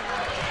backcourt.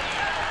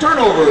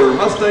 Turnover,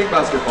 Mustang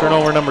basketball.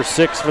 Turnover number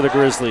 6 for the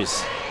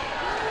Grizzlies.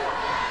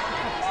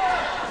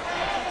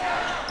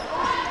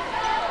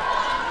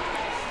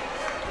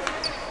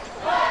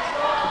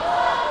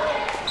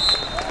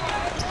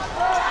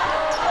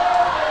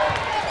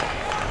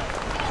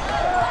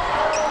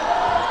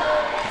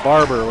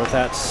 Barber with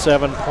that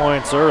 7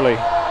 points early.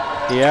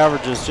 He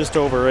averages just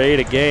over 8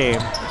 a game.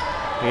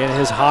 And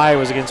his high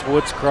was against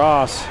Woods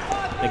Cross,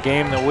 the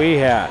game that we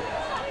had.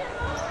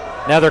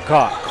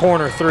 Nethercott,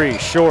 corner 3,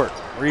 short.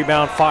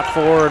 Rebound fought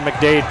for, and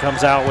McDade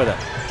comes out with it.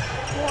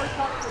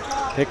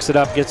 Picks it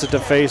up, gets it to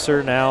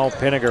Facer. Now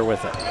Pinniger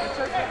with it.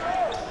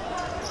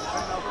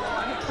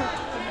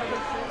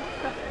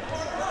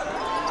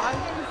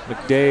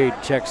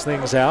 McDade checks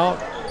things out.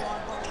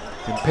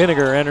 And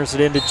Pinniger enters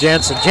it into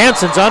Jensen.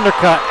 Jensen's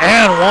undercut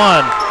and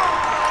one.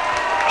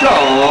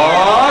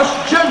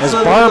 Josh Jensen.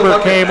 As Barber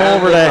came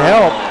over to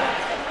help,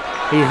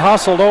 he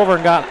hustled over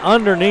and got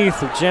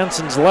underneath of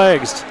Jensen's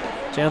legs.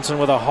 Jensen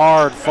with a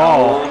hard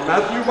fall.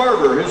 Matthew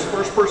Barber, his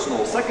first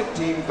personal, second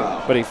team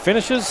foul. But he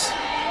finishes,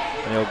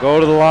 and he'll go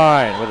to the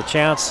line with a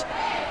chance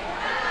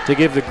to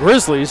give the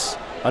Grizzlies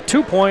a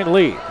 2-point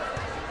lead.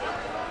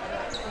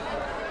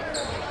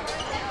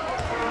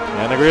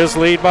 And the Grizz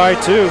lead by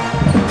 2.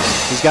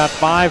 He's got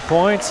 5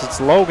 points.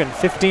 It's Logan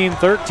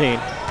 15-13.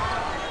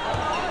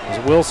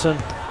 As Wilson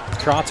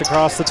trots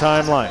across the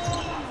timeline.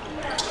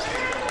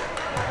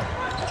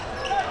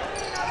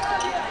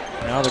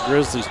 Now the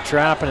Grizzlies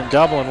trapping and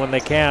doubling when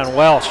they can.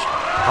 Welch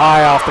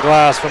high off the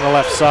glass from the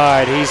left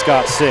side. He's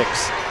got 6.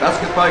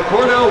 Basket by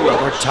Cornell Welch.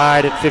 We're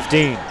tied at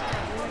 15.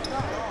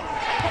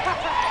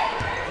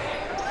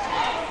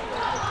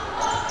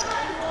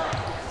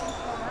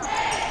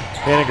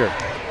 Pinniger.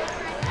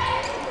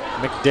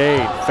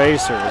 McDade,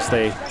 Facer as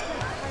they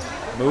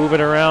move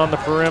it around the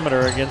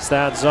perimeter against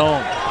that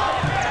zone.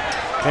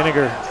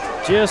 Pinniger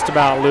just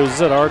about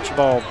loses it.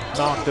 Archibald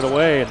knocked it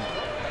away, and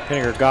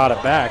Pinniger got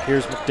it back.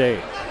 Here's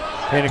McDade.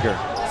 Pinniger,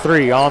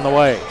 3 on the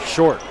way.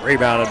 Short,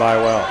 rebounded by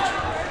Welch.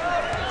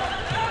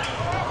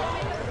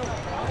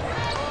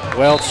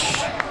 Welch,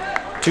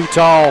 too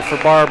tall for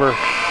Barber.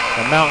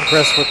 And Mountain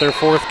Crest with their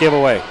 4th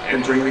giveaway.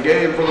 Entering the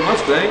game for the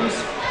Mustangs,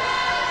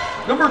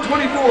 number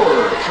 24.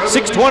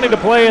 6:20 to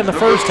play in the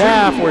first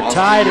half. We're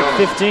tied at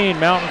 15.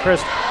 Mountain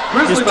Crest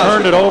just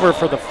turned it over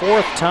for the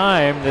 4th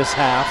time this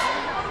half.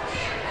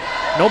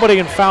 Nobody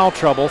in foul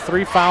trouble.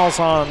 3 fouls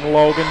on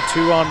Logan,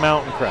 2 on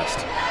Mountain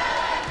Crest.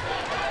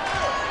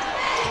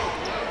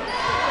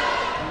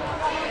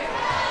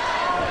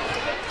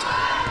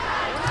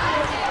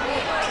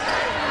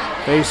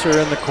 Facer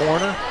in the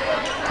corner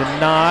to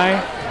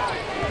Nye.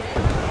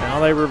 Now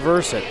they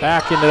reverse it.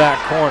 Back into that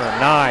corner.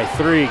 Nye,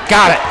 3.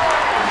 Got it!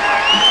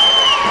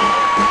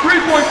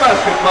 3-point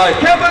basket by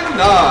Kevin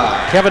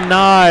Nye. Kevin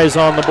Nye's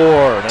on the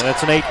board, and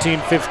it's an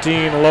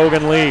 18-15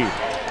 Logan lead.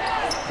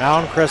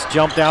 Mountain Crest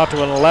jumped out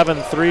to an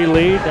 11-3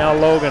 lead. Now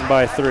Logan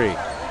by 3.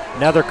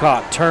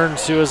 Nethercott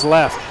turns to his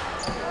left.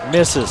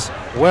 Misses.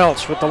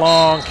 Welch with the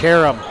long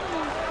carom.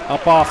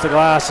 Up off the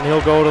glass, and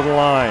he'll go to the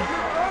line.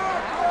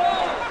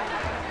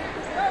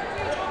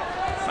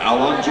 Foul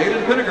on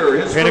Jaden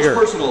Pinniger, his first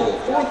personal,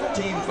 4th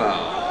team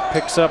foul.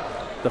 Picks up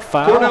the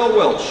foul. Cornell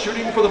Welch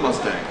shooting for the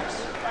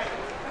Mustangs.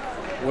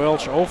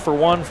 Welch 0 for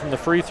 1 from the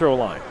free throw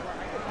line.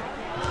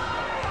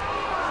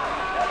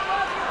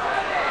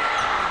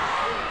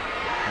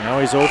 Now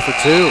he's 0 for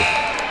 2.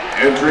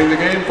 Entering the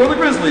game for the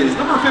Grizzlies,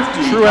 number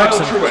 15, Truex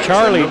and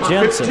Charlie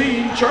Jensen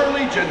 15,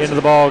 Charlie Jensen into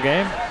the ball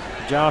game.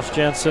 Josh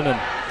Jensen and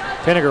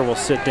Pinniger will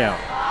sit down.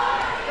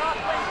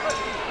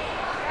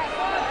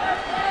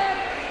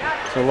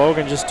 So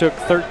Logan just took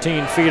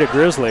 13 feet of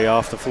Grizzly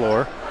off the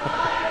floor.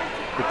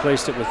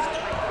 Replaced it with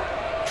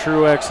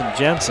Truex and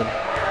Jensen.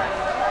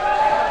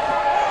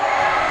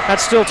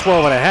 That's still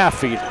 12.5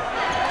 feet.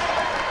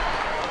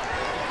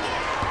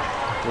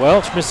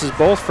 Welch misses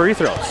both free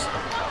throws.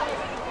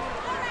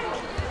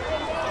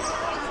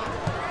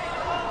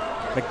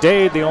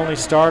 McDade, the only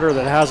starter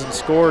that hasn't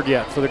scored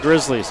yet for the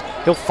Grizzlies.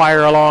 He'll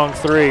fire a long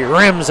 3,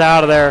 rims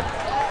out of there,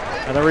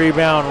 and the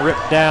rebound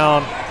ripped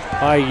down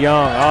by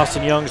Young.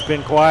 Austin Young's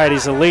been quiet.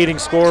 He's the leading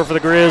scorer for the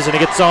Grizz, and he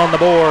gets on the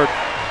board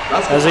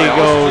as he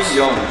goes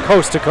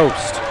coast to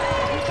coast.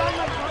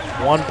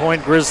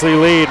 1-point Grizzly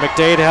lead.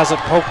 McDade has it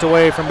poked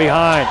away from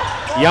behind.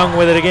 Young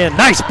with it again.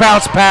 Nice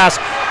bounce pass,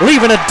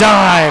 leaving a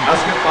dime.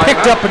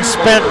 Picked up and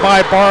spent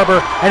by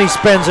Barber, and he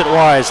spends it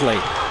wisely.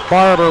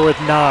 Barber with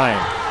 9.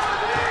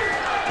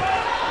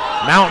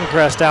 Mountain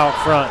Crest out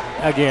front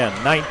again,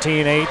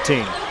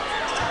 19-18.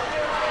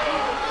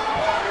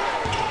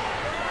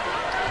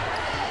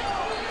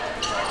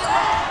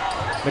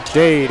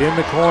 McDade in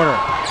the corner,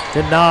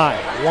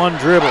 denied, 1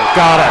 dribble,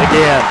 got it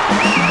again.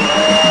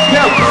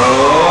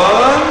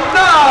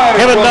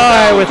 Kevin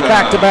Nye with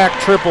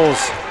back-to-back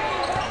triples.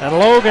 And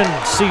Logan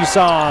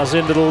seesaws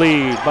into the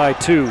lead by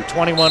 2,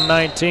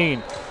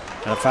 21-19. And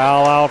a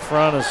foul out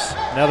front as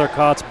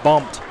Nethercott's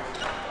bumped.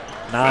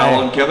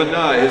 Foul on Kevin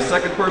Nye, his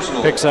second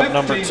personal. Picks up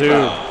number 2.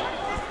 Foul.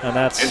 And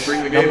that's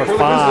number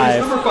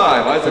 5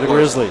 for the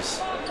Grizzlies.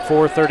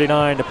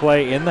 4:39 to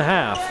play in the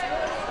half.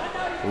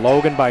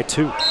 Logan by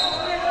 2.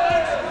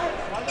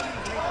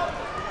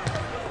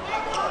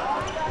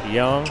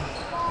 Young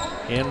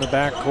in the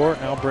backcourt,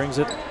 now brings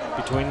it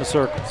between the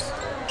circles.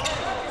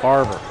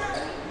 Barber.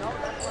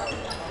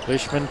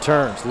 Fishman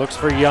turns, looks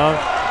for Young.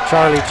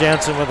 Charlie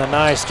Jensen with a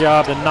nice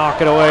job to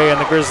knock it away, and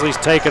the Grizzlies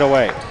take it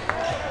away.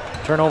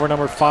 Turnover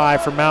number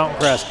 5 for Mountain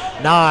Crest.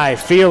 Nye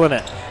feeling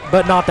it,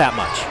 but not that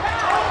much.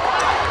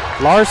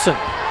 Larson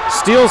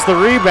steals the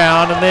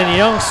rebound, and then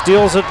Young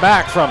steals it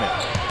back from him.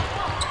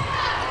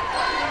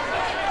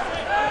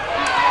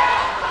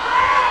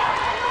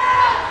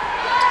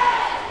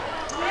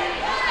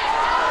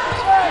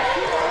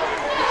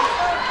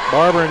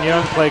 Barber and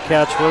Young play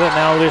catch with it.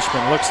 Now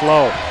Lishman looks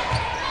low.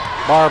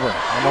 Barber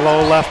on the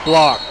low left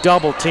block.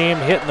 Double team,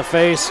 hit in the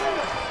face,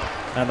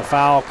 and the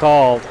foul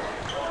called.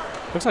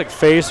 Looks like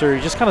Facer,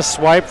 he just kind of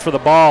swiped for the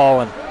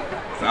ball and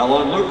foul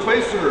on Luke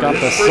Facer. Got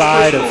the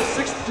side of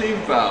 16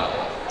 foul.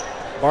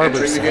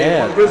 Barber's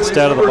head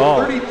instead of the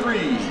ball. 33,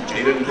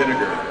 Jaden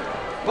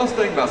Pinniger,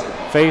 Mustang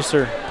basketball.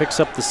 Facer picks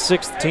up the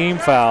 6th team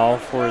foul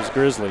for his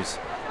Grizzlies,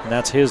 and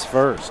that's his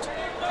first.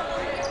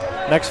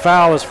 Next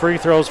foul is free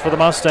throws for the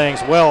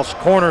Mustangs. Welch,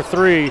 corner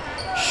 3,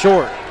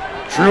 short.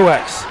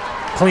 Truex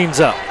cleans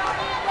up.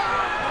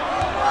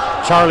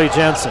 Charlie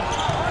Jensen,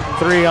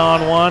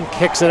 3-on-1,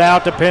 kicks it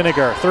out to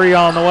Pinniger. 3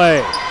 on the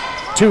way,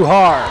 too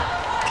hard.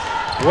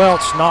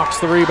 Welch knocks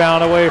the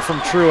rebound away from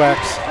Truex.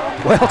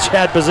 Welch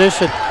had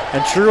position,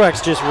 and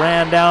Truex just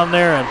ran down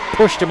there and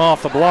pushed him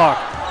off the block.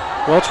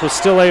 Welch was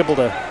still able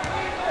to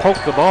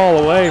poke the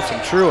ball away from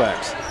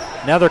Truex.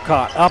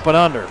 Nethercott up and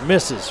under,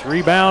 misses.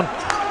 Rebound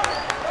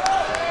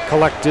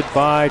collected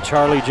by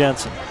Charlie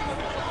Jensen.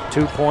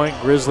 2-point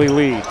Grizzly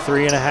lead.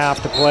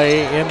 3.5 to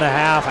play in the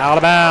half. Out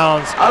of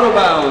bounds. Out of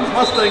bounds.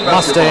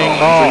 Mustang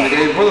ball.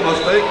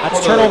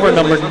 That's turnover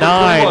number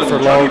 9 for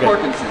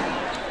Logan.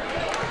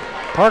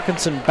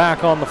 Parkinson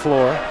back on the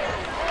floor.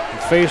 And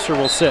Facer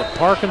will sit.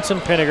 Parkinson,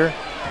 Pinniger,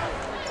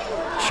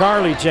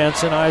 Charlie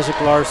Jensen, Isaac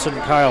Larson,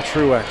 Kyle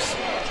Truex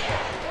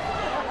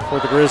for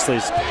the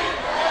Grizzlies.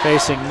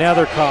 Facing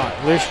Nethercott,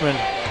 Lishman,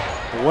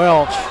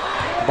 Welch,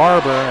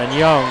 Barber, and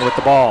Young with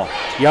the ball.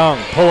 Young,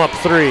 pull up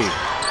 3.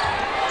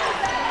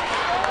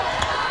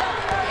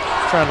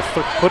 Trying to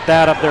put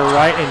that up there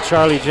right in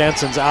Charlie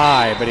Jensen's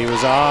eye, but he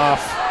was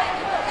off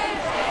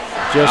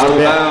just a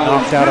bit,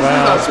 knocked out of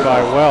bounds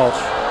by Welch.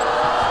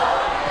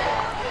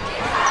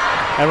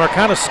 And we're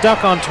kind of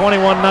stuck on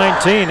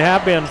 21-19,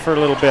 have been for a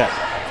little bit.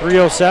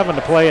 3:07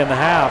 to play in the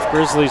half.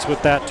 Grizzlies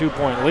with that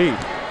 2-point lead.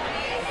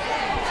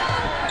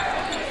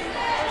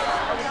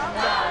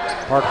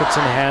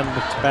 Parkinson hands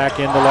back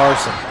into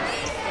Larson.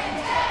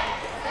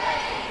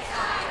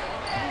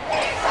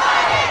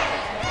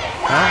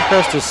 Mountain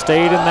Crest has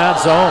stayed in that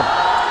zone.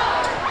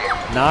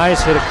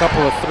 Nyes hit a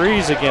couple of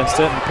 3s against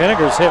it, and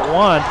Pinniger's hit 1.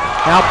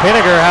 Now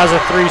Pinniger has a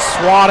 3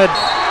 swatted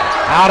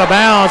out of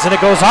bounds, and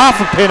it goes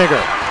off of Pinniger.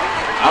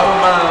 Out of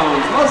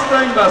bounds,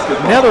 Mustang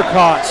basketball.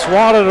 Nethercott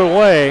swatted it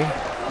away.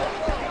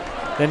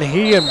 Then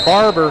he and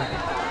Barber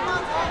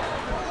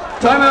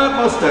timeout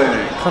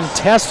Mustang.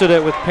 Contested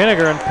it with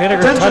Pinniger, and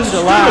Pinniger touched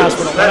it last,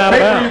 but it went out of bounds.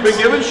 That paper you've been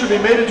given should be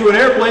made into an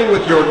airplane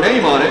with your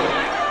name on it.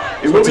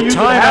 So it's a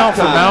timeout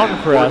for Mountain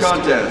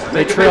Crest.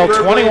 They trail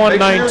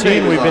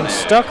 21-19. We've been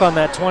stuck on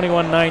that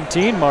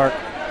 21-19 mark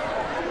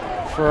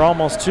for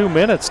almost 2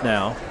 minutes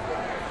now.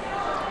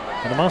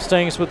 And the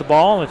Mustangs with the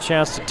ball and a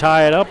chance to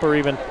tie it up or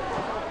even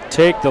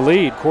take the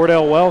lead.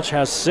 Cordell Welch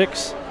has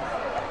 6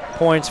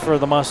 points for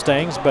the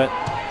Mustangs, but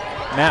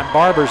Matt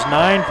Barber's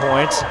 9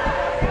 points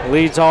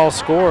leads all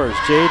scorers.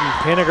 Jaden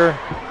Pinniger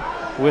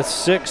with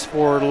 6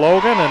 for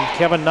Logan, and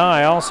Kevin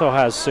Nye also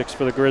has 6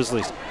 for the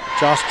Grizzlies.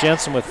 Josh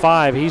Jensen with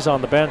 5. He's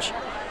on the bench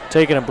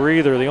taking a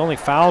breather. The only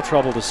foul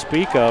trouble to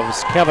speak of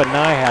is Kevin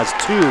Nye has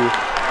 2.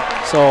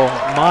 So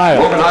Miles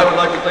Logan High would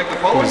like to thank the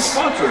following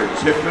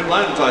sponsors. Hickman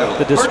Land Title,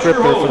 the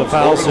descriptor for the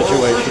foul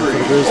situation for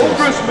the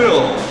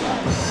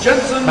Grizzlies.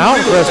 Jensen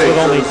Mountain Crest with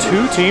only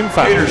 2 team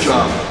fouls.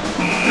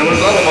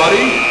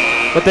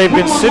 But they've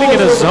been sitting in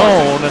a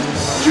zone, and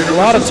a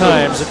lot of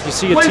times if you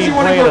see a team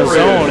play in a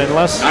zone,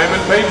 unless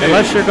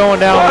you're going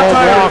down low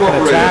block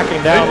and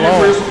attacking down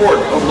low,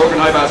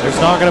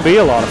 there's not going to be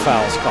a lot of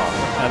fouls called.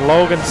 And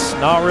Logan's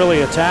not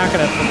really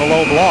attacking it from the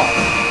low block.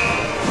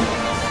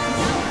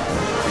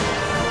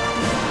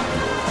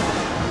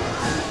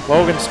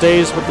 Logan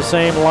stays with the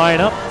same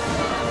lineup.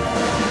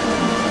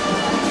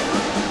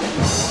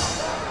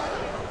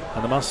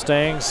 And the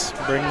Mustangs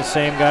bring the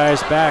same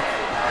guys back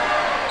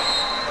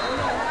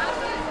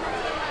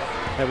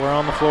that were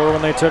on the floor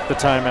when they took the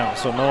timeout.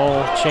 So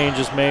no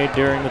changes made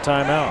during the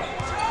timeout.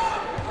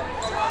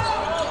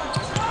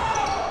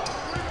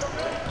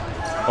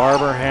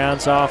 Barber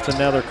hands off to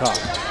Nethercott.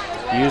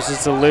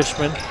 Uses the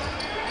Lishman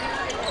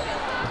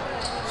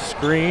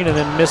screen and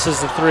then misses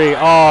the 3.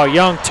 Oh,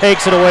 Young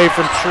takes it away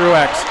from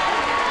Truex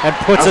and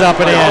puts it up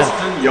and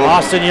in.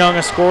 Austin Young, a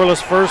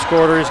scoreless first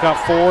quarter. He's got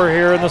 4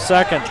 here in the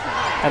second.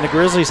 And the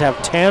Grizzlies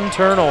have 10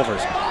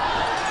 turnovers.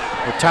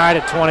 We're tied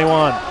at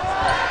 21.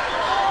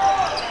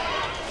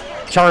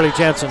 Charlie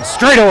Jensen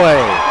straight away.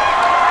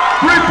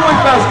 3-point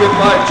basket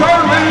by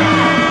Charlie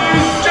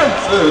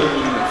Jensen.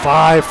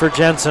 5 for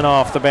Jensen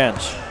off the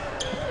bench.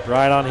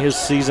 Right on his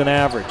season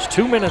average.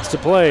 2 minutes to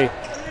play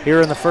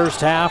here in the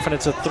first half, and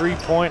it's a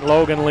 3-point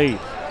Logan lead.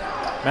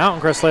 Mountain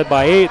Crest led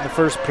by 8 in the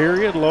first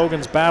period.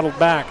 Logan's battled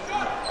back.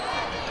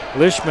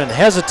 Lishman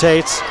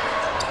hesitates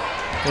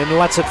and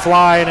lets it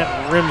fly, and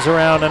it rims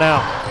around and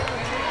out.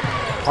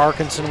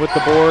 Parkinson with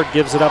the board,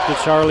 gives it up to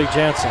Charlie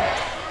Jensen.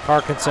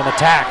 Parkinson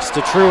attacks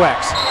to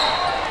Truex.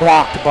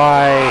 Blocked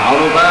by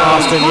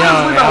Austin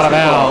Young, out of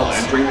bounds.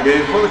 Entering the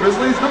game for the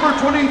Grizzlies, number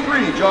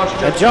 23, Josh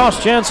Jensen. And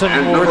Josh Jensen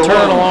will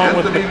return along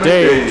with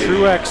McDade.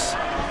 Truex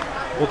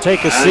will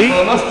take a And seat. for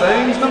the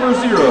Mustangs, number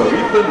 0,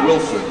 Ethan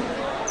Wilson.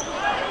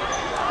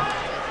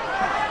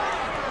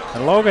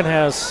 And Logan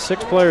has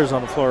 6 players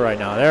on the floor right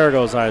now. There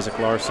goes Isaac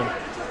Larson.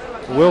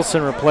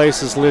 Wilson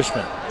replaces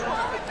Lishman.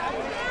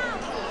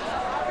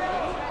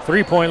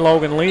 3-point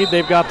Logan lead.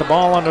 They've got the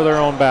ball under their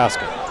own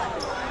basket.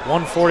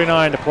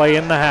 1:49 to play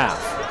in the half.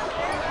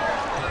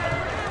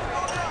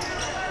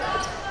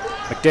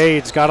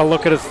 McDade's got to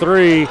look at a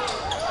 3.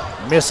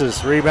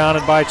 Misses.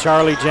 Rebounded by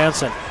Charlie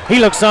Jensen. He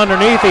looks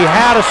underneath. He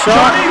had a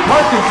shot.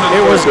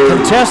 It was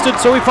contested,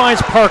 so he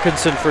finds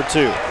Parkinson for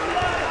 2.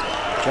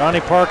 Johnny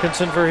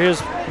Parkinson for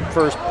his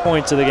first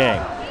points of the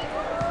game.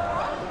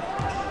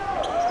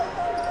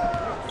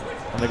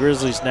 And the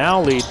Grizzlies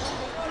now lead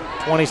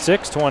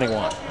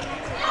 26-21.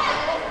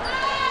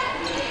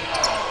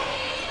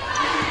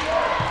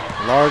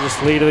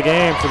 Largest lead of the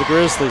game for the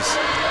Grizzlies.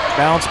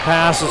 Bounce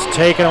pass is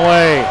taken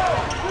away.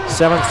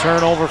 7th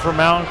turnover for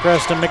Mountain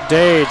Crest, and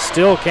McDade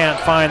still can't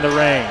find the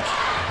range.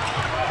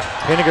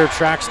 Pinniger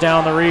tracks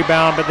down the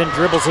rebound, but then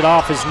dribbles it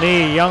off his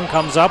knee. Young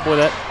comes up with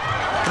it,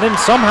 and then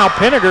somehow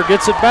Pinniger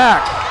gets it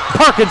back.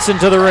 Parkinson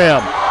to the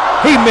rim.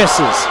 He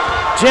misses.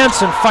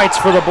 Jensen fights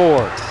for the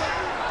board.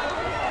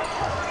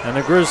 And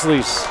the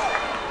Grizzlies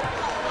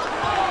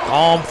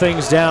calm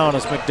things down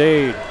as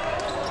McDade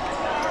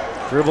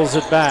dribbles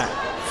it back.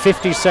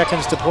 50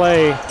 seconds to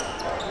play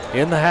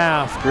in the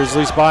half.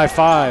 Grizzlies by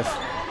 5.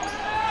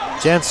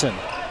 Jensen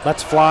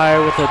lets fly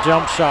with a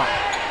jump shot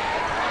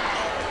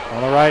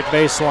on the right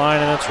baseline,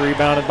 and it's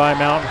rebounded by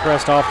Mountain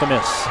Crest off the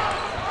miss.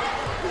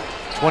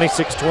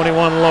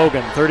 26-21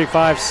 Logan,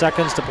 35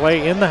 seconds to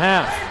play in the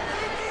half.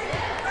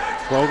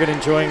 Logan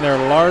enjoying their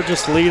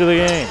largest lead of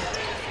the game.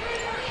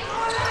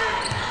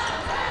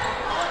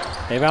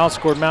 They've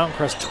outscored Mountain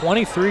Crest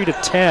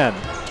 23-10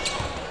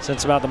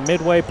 since about the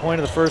midway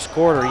point of the first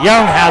quarter.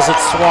 Young has it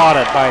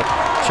swatted by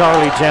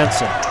Charlie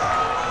Jensen.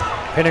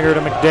 Pinniger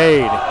to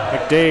McDade.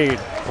 McDade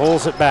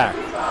pulls it back.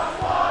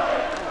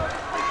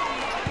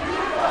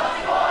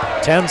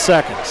 10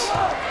 seconds.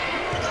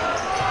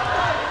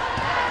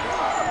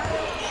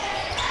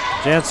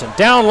 Jensen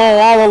down low,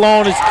 all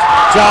alone is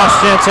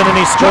Josh Jensen, and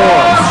he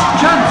scores.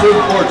 Jensen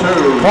for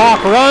 2.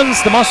 Clock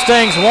runs. The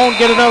Mustangs won't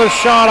get another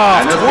shot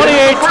off.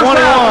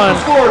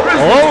 28-21.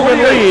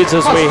 Logan leads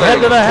as we head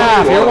to the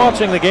half. You're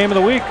watching the Game of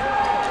the Week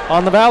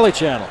on the Valley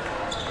Channel.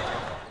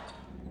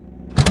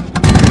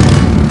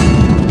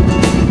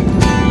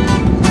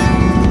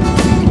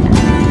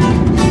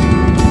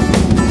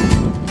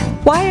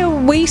 Why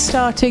are we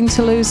starting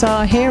to lose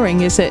our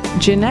hearing? Is it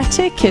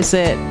genetic? Is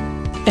it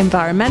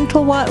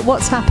environmental?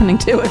 What's happening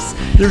to us?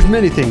 There's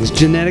many things.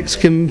 Genetics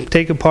can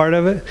take a part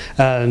of it.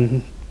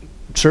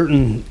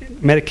 Certain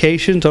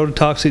medications,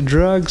 ototoxic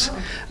drugs,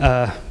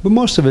 but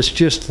most of it's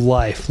just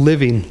life,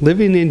 living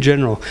in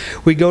general.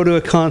 We go to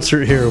a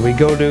concert here, we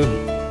go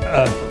to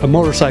a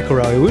motorcycle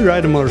rally, we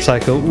ride a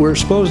motorcycle, we're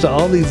exposed to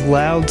all these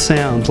loud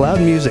sounds, loud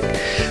music,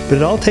 but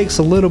it all takes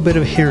a little bit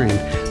of hearing.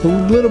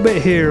 A little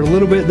bit here, a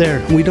little bit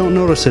there. We don't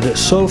notice it. It's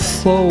so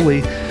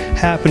slowly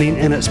happening,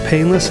 and it's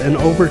painless, and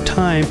over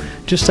time,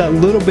 just that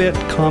little bit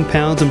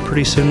compounds, and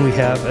pretty soon we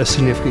have a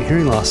significant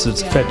hearing loss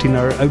that's affecting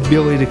our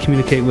ability to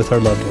communicate with our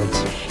loved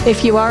ones.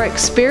 If you are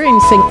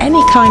experiencing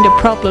any kind of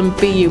problem,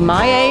 be you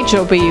my age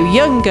or be you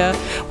younger,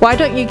 why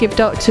don't you give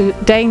Dr.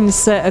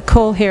 Daines a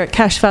call here at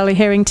Cache Valley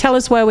Hearing. Tell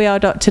us where we are,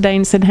 Dr.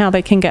 Daines, and how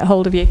they can get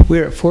hold of you.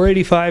 We're at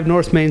 485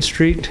 North Main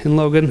Street in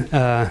Logan,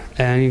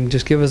 and you can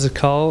just give us a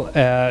call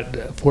at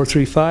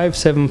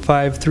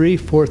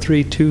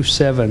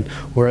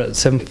 435-753-4327. We're at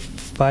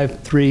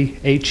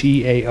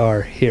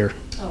 753-HEAR here.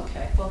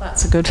 Okay, well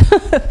that's a good,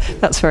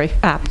 that's very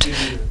apt.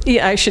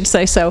 Yeah, I should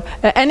say so.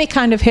 Any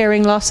kind of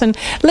hearing loss, and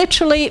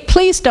literally,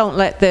 please don't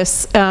let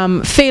this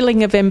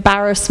feeling of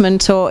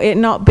embarrassment or it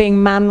not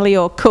being manly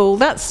or cool,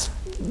 that's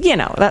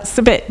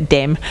a bit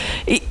dim.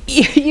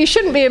 You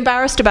shouldn't be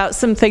embarrassed about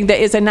something that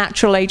is a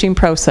natural aging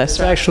process.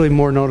 It's actually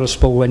more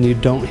noticeable when you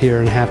don't hear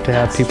and have to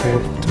have people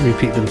to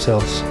repeat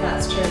themselves.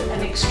 That's true.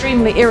 And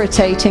extremely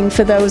irritating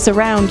for those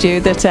around you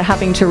that are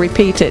having to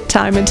repeat it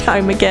time and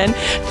time again.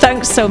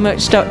 Thanks so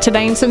much, Dr.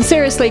 Daines. And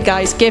seriously,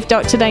 guys, give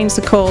Dr. Daines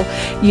a call.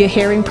 Your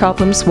hearing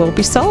problems will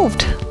be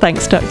solved.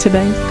 Thanks, Dr.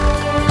 Daines.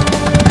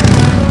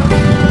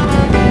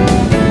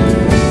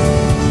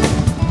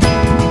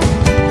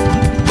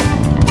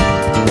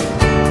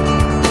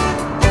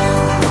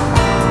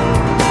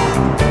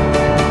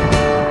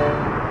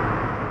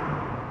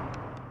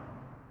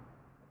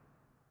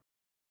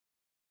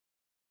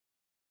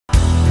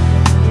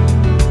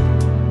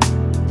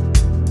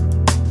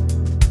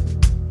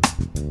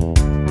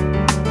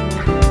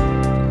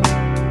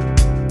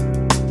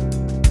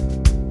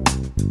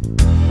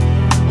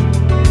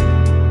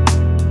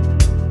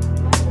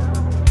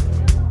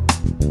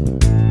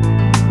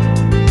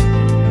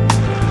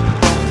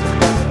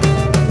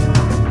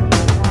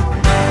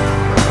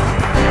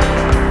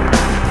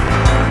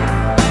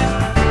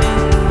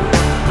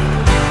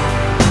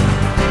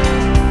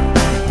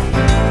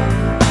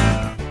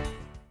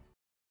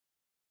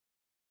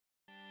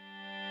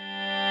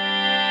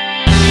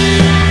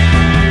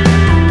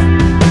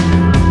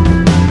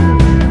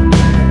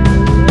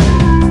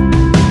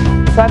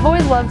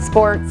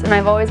 sports, and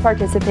I've always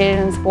participated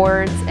in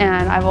sports,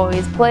 and I've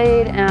always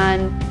played,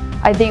 and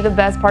I think the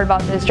best part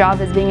about this job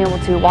is being able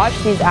to watch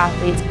these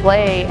athletes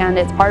play, and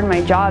it's part of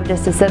my job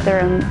just to sit there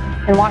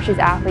and watch these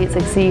athletes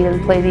succeed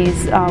and play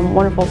these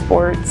wonderful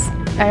sports.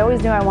 I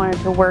always knew I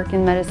wanted to work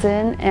in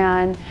medicine,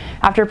 and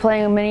after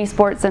playing many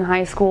sports in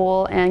high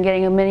school and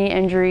getting many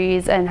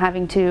injuries and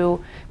having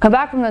to come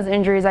back from those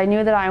injuries, I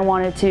knew that I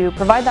wanted to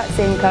provide that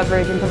same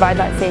coverage and provide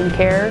that same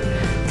care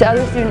to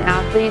other student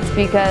athletes,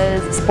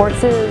 because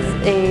sports is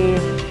a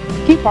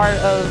key part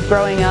of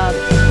growing up.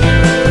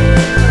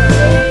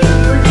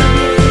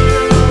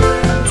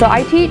 So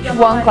I teach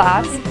one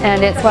class,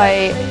 and it's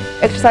my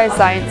exercise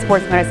science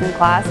sports medicine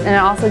class, and it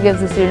also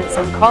gives the students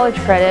some college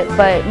credit,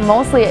 but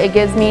mostly it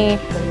gives me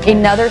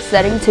another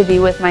setting to be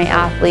with my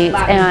athletes,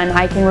 and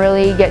I can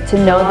really get to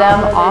know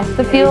them off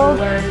the field,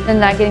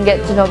 and I can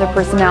get to know their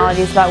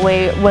personalities. That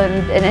way when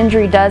an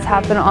injury does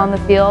happen on the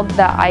field,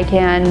 that I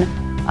can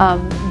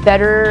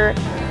better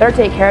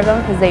take care of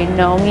them because they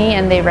know me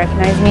and they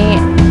recognize me.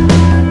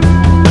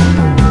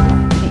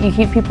 You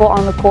keep people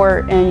on the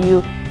court and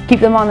you keep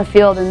them on the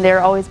field, and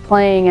they're always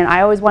playing, and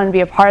I always wanted to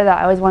be a part of that.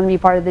 I always wanted to be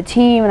part of the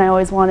team, and I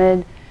always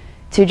wanted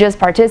to just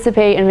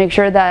participate and make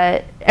sure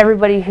that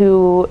everybody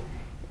who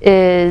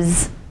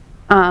is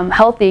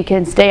healthy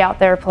can stay out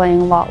there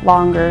playing a lot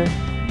longer.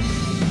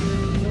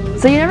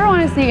 So you never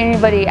want to see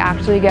anybody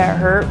actually get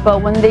hurt,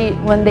 but when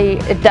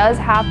it does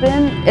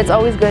happen, it's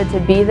always good to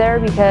be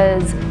there,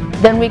 because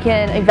then we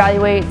can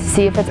evaluate to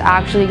see if it's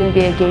actually going to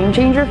be a game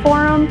changer for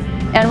them.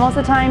 And most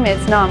of the time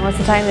it's not. Most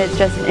of the time it's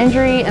just an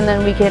injury, and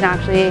then we can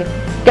actually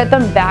get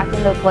them back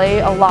into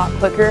play a lot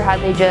quicker had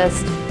they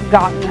just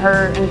gotten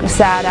hurt and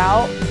sat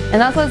out. And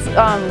that's what's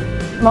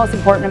most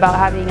important about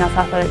having us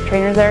athletic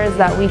trainers there, is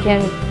that we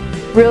can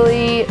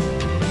really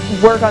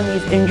work on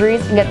these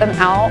injuries and get them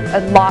out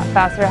a lot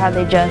faster had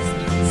they just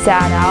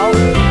sat out.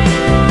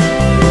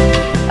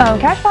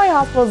 Cache Valley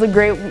Hospital is a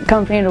great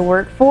company to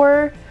work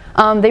for.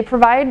 They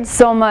provide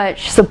so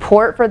much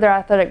support for their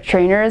athletic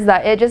trainers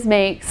that it just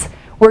makes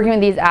working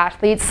with these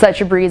athletes such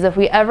a breeze. If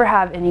we ever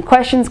have any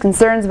questions,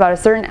 concerns about a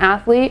certain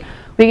athlete,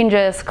 we can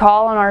just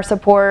call on our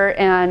support,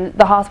 and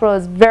the hospital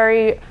is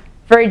very,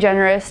 very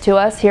generous to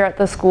us here at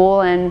the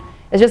school, and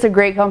it's just a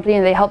great company,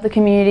 and they help the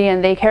community,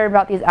 and they care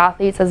about these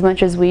athletes as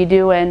much as we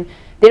do, and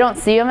they don't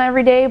see them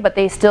every day, but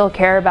they still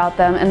care about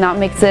them, and that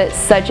makes it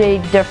such a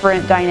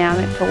different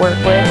dynamic to work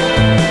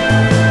with.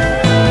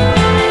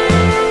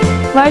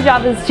 My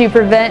job is to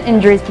prevent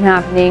injuries from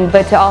happening,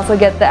 but to also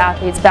get the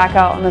athletes back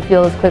out on the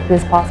field as quickly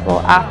as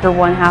possible after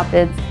one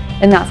happens,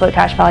 and that's what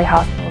Cache Valley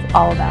Hospital is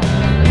all about.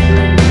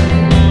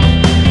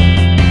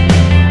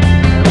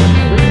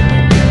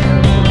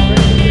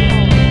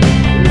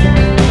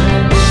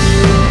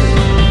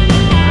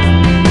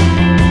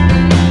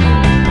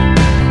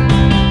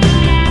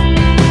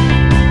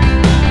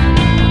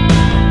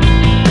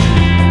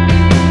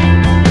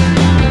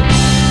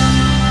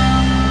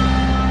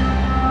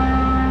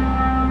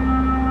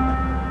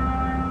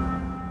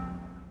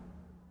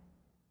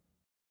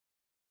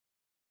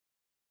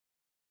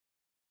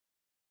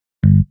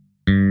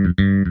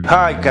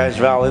 Hi Cache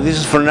Valley, this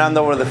is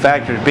Fernando over the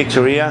Factory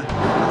Pizzeria.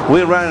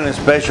 We're running a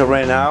special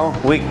right now.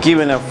 We're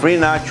giving a free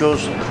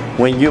nachos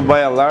when you buy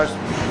a large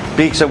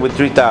pizza with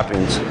 3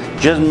 toppings.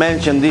 Just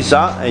mention this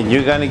out and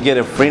you're gonna get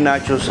a free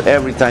nachos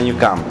every time you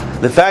come.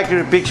 The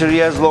Factory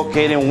Pizzeria is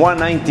located in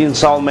 119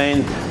 South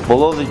Main,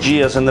 below the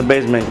Gias in the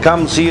basement.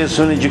 Come see as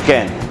soon as you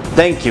can.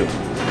 Thank you.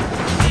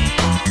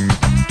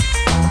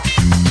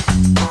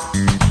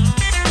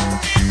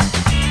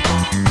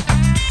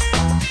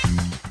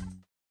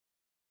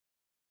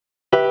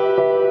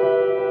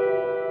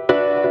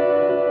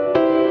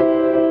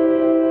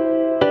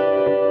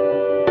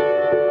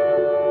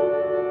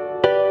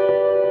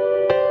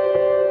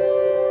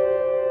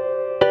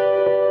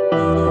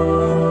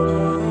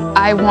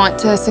 I want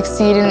to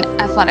succeed in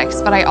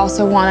athletics, but I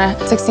also want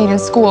to succeed in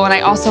school, and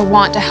I also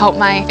want to help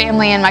my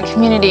family and my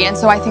community. And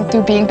so I think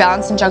through being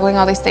balanced and juggling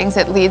all these things,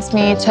 it leads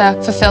me to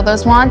fulfill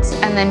those wants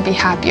and then be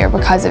happier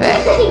because of it.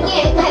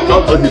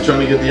 You're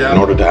trying to get the out. In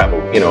order to have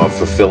a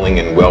fulfilling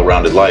and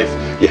well-rounded life,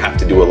 you have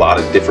to do a lot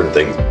of different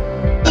things.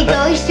 She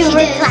goes to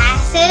her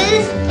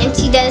classes and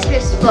she does her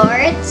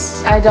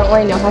sports. I don't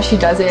really know how she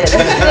does it.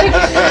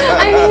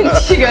 I mean,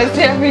 she goes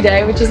there every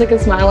day with just like a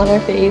smile on her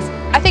face.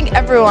 I think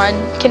everyone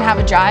can have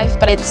a drive,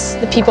 but it's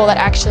the people that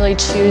actually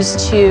choose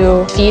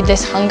to feed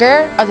this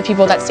hunger are the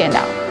people that stand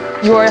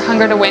out. Your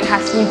hunger to win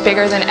has to be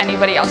bigger than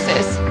anybody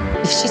else's.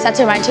 If she sets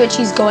her mind to it,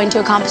 she's going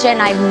to accomplish it,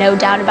 and I have no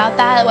doubt about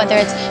that. Whether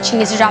it's she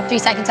needs to drop 3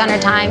 seconds on her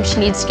time, she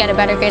needs to get a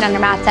better grade on her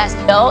math test.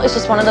 Bill is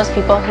just one of those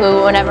people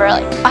who, whenever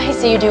I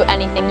see you do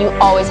anything, you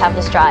always have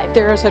this drive.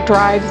 There's a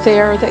drive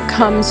there that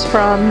comes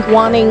from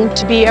wanting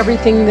to be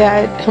everything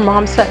that her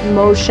mom set in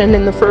motion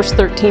in the first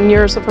 13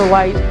 years of her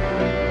life.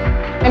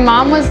 My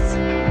mom was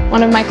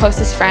one of my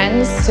closest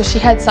friends, so she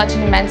had such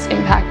an immense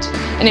impact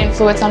and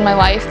influence on my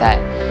life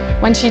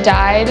that when she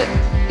died,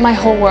 my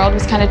whole world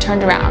was kind of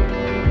turned around.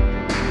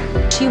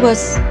 She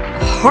was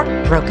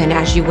heartbroken,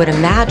 as you would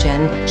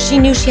imagine. She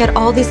knew she had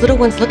all these little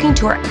ones looking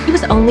to her. He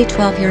was only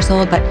 12 years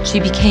old, but she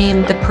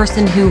became the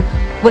person who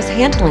was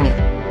handling it.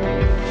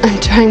 I'm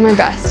trying my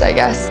best, I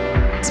guess.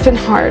 It's been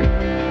hard.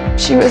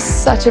 She was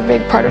such a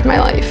big part of my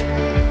life,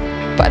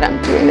 but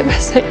I'm doing the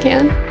best I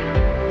can.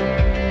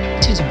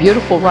 She's a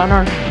beautiful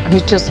runner. I mean,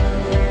 it's just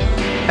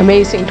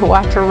amazing to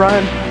watch her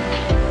run.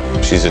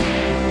 She's a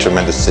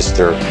tremendous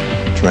sister,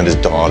 tremendous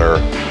daughter,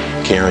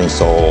 caring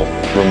soul,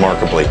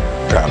 remarkably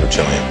proud of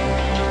Jillian.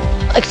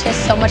 Like, she has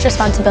so much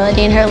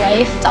responsibility in her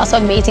life. It's also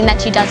amazing that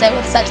she does it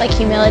with such like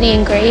humility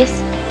and grace.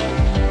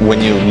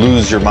 When you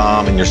lose your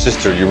mom and your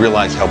sister, you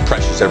realize how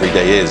precious every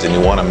day is, and you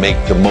want to make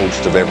the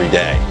most of every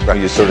day.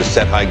 You sort of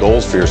set high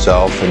goals for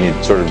yourself, and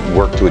you sort of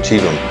work to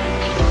achieve them.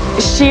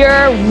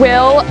 Sheer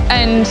will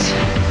and,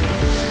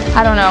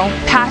 I don't know,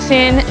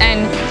 passion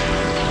and,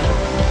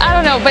 I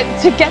don't know, but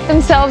to get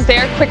themselves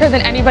there quicker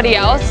than anybody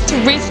else, to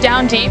reach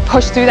down deep,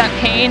 push through that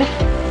pain,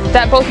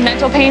 that both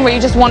mental pain where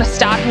you just want to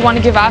stop, you want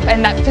to give up,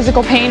 and that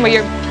physical pain where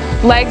your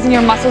legs and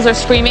your muscles are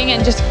screaming,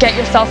 and just get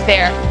yourself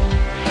there.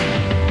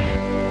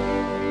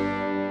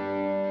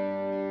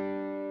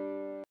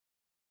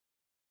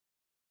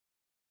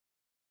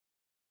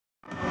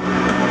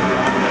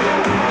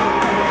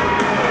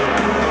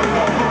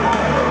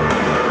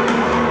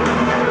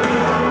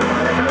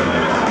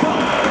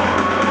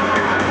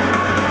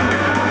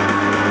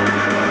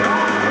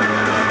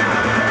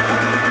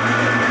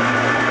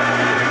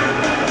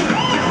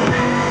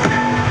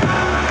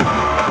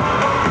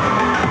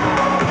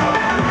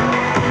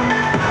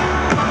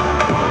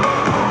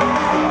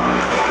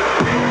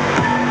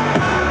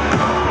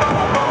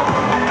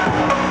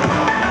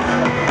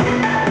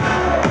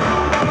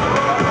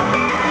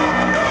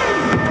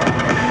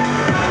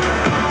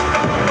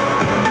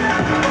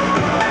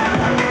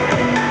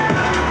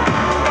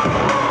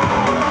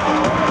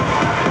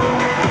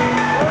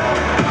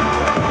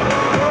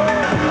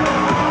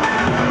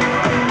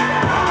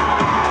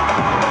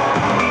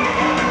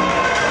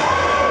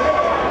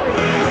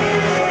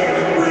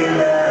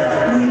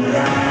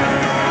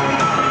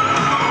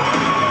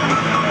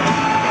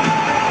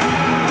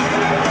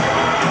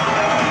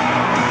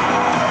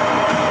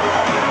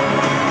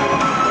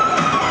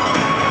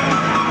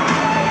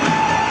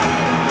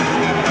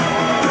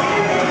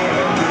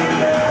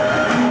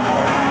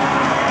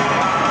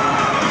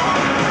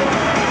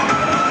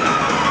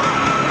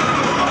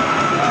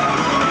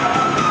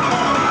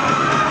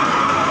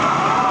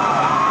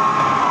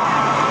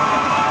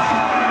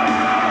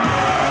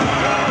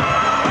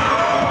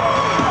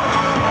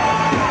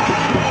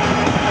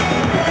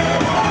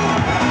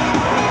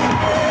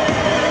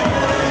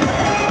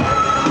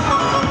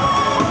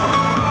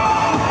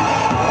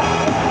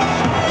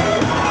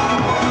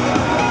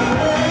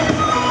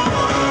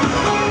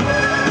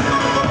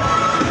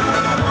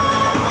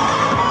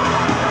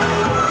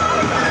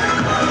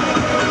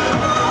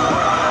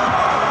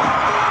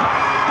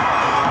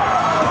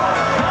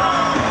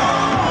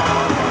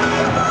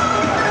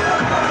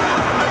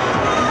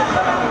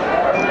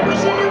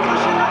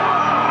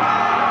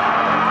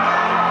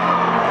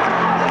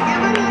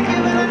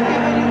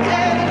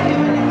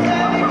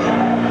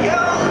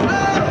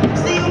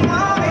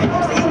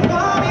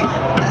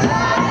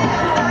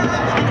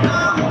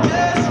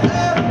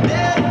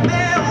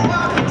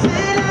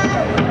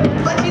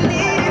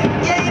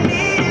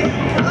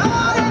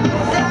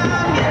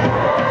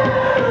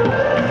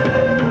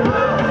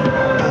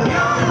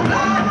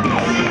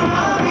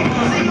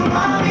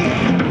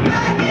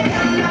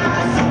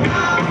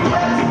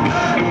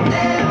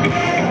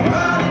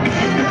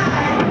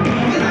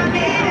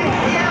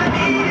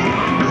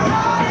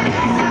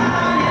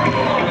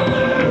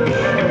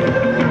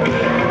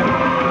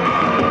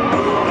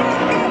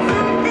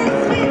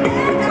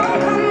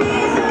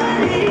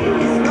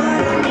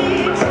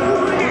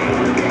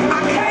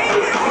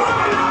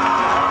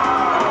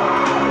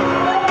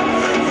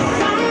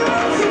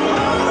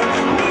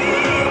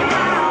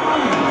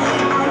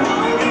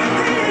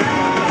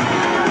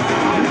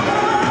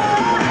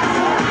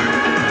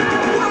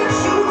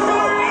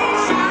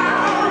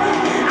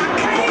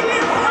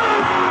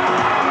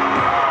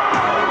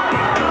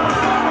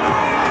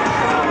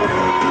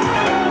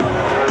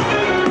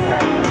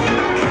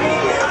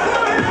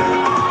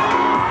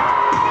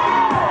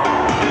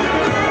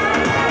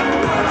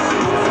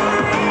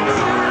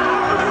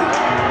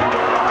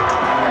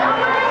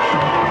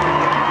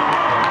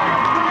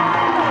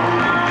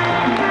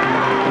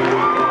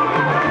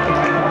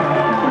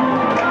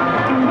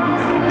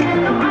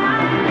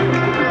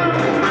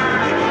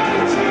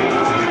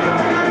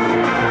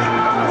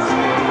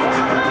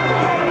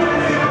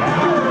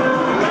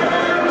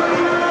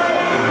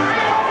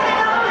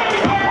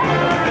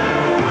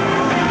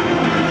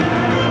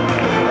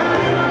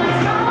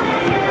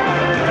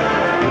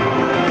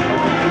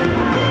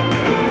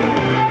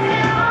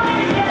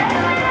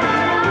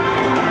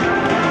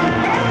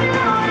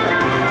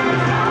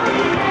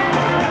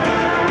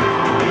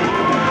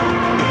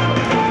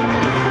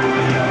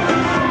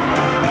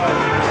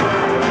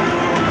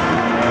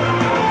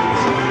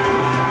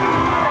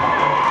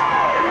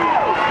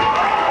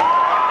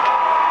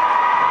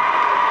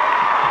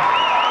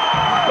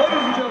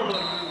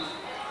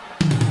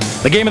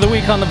 Game of the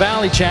Week on the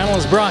Valley Channel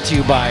is brought to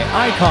you by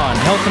Icon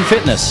Health and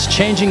Fitness,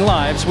 changing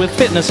lives with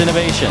fitness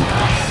innovation.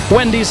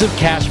 Wendy's of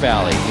Cache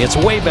Valley. It's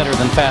way better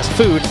than fast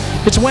food.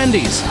 It's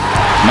Wendy's.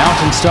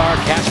 Mountain Star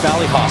Cache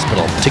Valley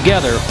Hospital.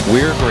 Together,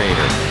 we're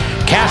greater.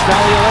 Cache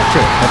Valley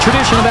Electric, a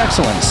tradition of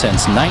excellence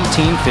since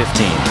 1915.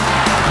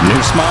 New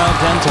Smile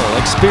Dental,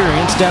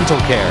 experience dental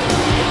care.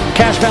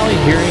 Cache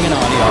Valley Hearing and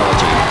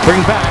Audiology.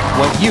 Bring back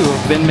what you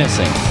have been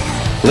missing.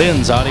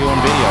 Lynn's Audio and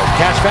Video,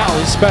 Cache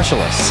Valley's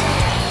specialists.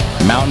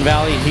 Mountain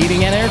Valley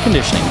Heating and Air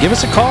Conditioning. Give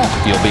us a call.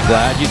 You'll be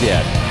glad you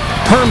did.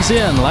 Herm's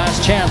Inn,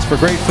 last chance for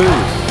great food.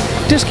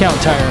 Discount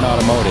Tire and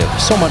Automotive,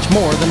 so much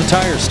more than a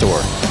tire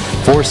store.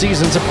 Four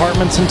Seasons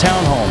Apartments and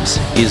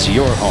Townhomes is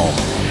your home.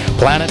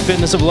 Planet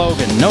Fitness of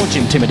Logan, no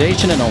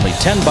intimidation and only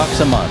 $10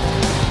 a month.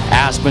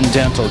 Aspen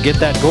Dental, get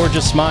that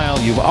gorgeous smile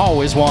you've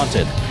always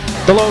wanted.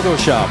 The Logo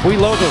Shop, we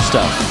logo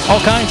stuff,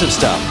 all kinds of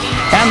stuff.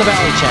 And the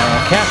Valley Channel,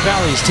 Cache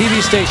Valley's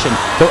TV station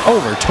for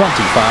over 25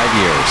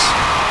 years.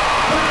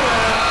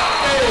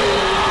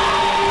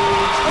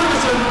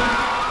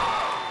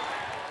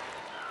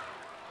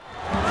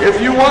 If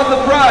you want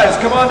the prize,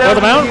 come on down. Well,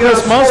 the Mountain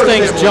Crest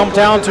Mustangs jumped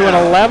down to an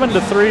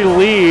 11-3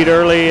 lead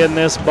early in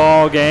this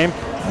ball game.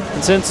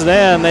 And since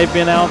then, they've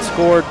been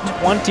outscored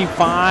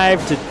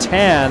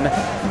 25-10.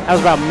 That was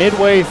about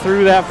midway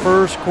through that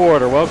first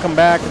quarter. Welcome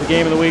back to the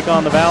Game of the Week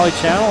on the Valley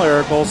Channel.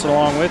 Eric Olson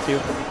along with you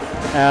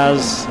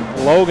as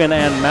Logan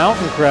and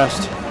Mountain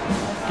Crest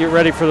get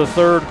ready for the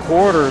third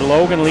quarter.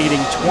 Logan leading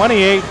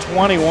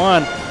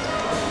 28-21.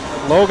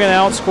 Logan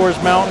outscores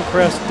Mountain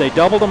Crest. They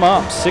doubled them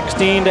up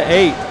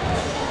 16-8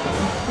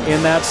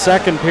 in that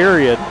second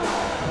period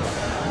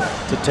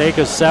to take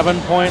a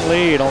 7-point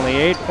lead. Only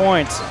 8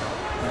 points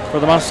for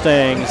the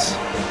Mustangs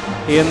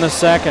in the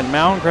second.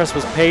 Mountain Crest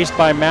was paced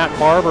by Matt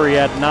Barber. He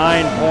had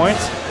 9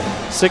 points.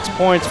 6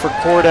 points for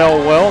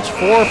Cordell Welch,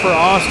 4 for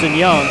Austin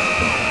Young,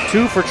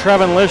 2 for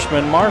Trevin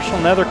Lishman. Marshall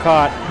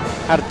Nethercott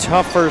had a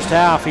tough first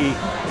half. He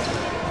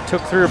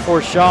took 3 or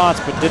 4 shots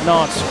but did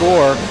not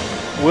score.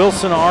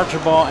 Wilson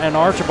and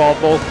Archibald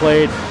both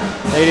played.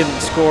 They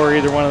didn't score,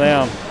 either one of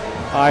them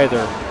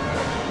either.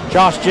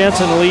 Josh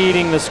Jensen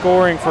leading the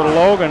scoring for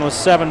Logan with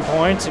 7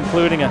 points,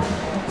 including a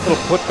little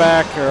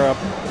putback or a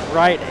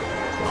right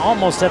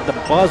almost at the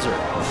buzzer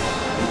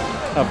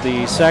of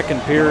the second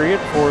period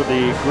for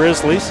the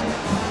Grizzlies.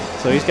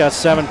 So he's got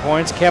 7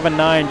 points. Kevin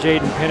Nye and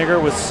Jaden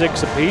Pinniger with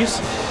 6 apiece.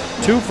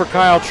 2 for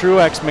Kyle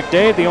Truex.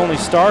 McDade, the only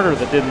starter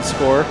that didn't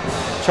score.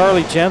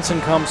 Charlie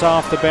Jensen comes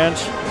off the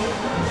bench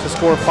to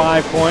score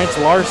 5 points.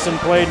 Larson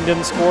played and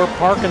didn't score.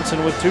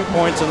 Parkinson with 2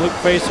 points, and Luke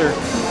Facer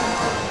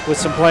with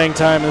some playing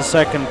time in the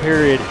second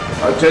period.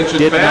 Attention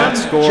did fans,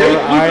 not score Jake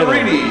either.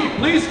 Lucarini,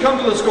 please come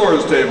to the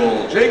scorer's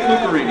table. Jake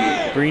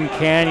Lucarini. Green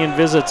Canyon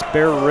visits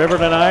Bear River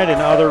tonight in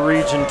other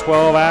Region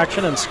 12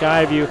 action, and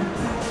Skyview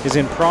is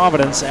in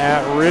Providence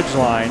at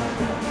Ridgeline.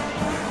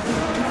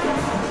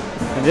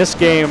 In this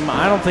game,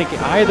 I don't think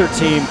either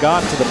team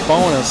got to the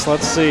bonus.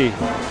 Let's see.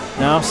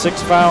 Now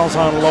 6 fouls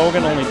on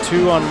Logan, only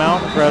 2 on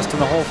Mountain Crest in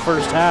the whole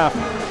first half.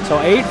 So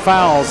 8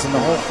 fouls in the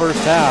whole first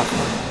half.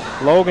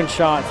 Logan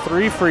shot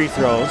 3 free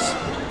throws.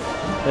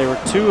 They were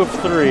 2 of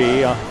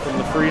 3 from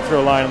the free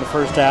throw line in the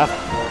first half.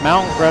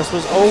 Mountain Crest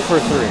was 0 for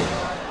 3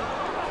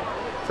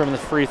 from the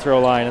free throw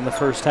line in the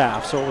first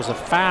half. So it was a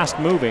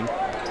fast-moving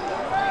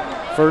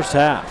first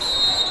half.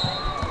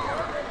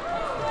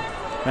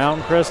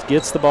 Mountain Crest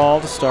gets the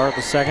ball to start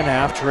the second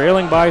half,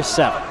 trailing by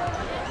 7.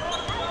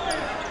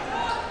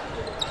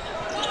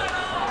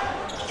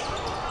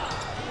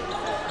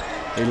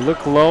 They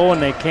look low and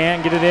they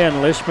can't get it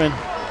in. Lishman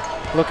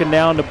looking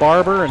down to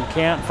Barber and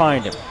can't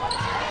find him.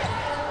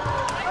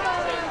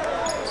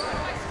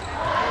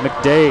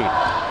 McDade,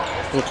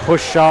 the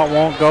push shot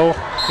won't go.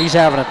 He's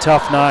having a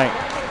tough night.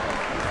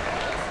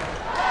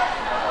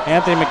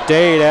 Anthony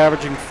McDade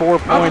averaging 4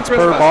 points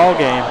per ball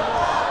game.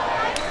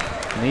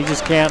 And he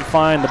just can't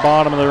find the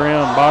bottom of the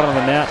rim, bottom of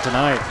the net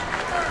tonight.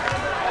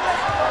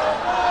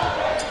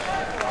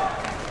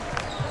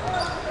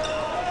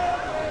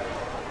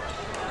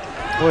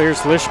 Well, here's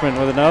Lishman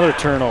with another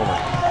turnover.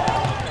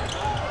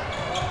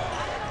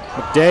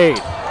 McDade,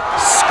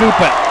 scoop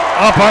it,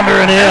 up under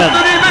and in.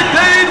 Anthony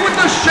McDade with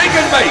the shake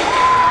and bake.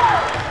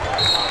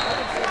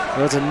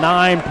 That's a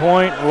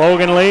 9-point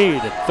Logan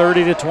lead at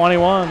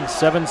 30-21,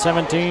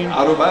 7:17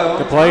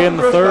 to play in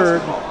the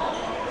third.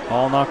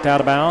 All knocked out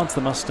of bounds.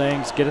 The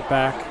Mustangs get it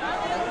back.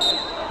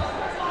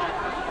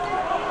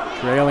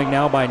 Trailing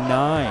now by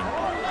 9.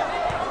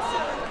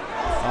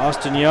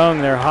 Austin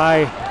Young, their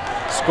high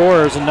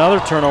scorers,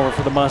 another turnover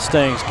for the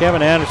Mustangs.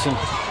 Kevin Anderson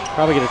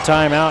probably get a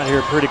timeout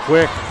here pretty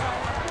quick.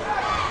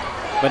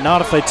 But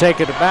not if they take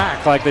it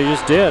back like they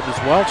just did, as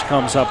Welch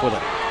comes up with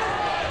it.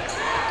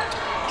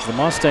 As the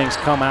Mustangs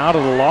come out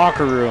of the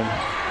locker room,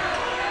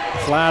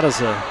 flat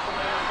as a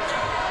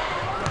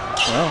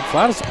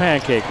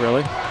pancake,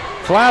 really.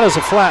 Flat as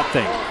a flat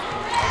thing.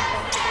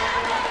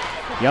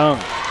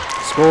 Young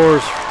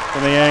scores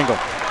from the angle.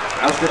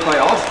 Basket by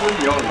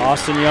Austin Young.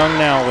 Austin Young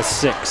now with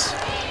 6.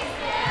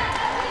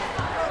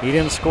 He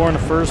didn't score in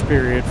the first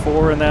period,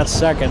 4 in that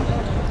second.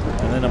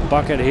 And then a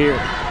bucket here.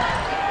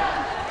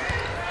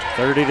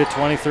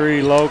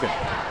 30-23, Logan.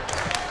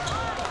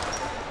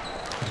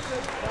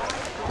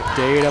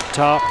 McDade up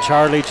top,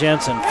 Charlie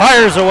Jensen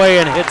fires away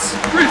and hits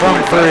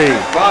from 3.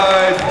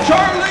 By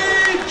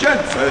Charlie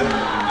Jensen.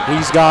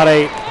 He's got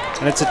 8,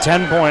 and it's a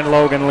 10-point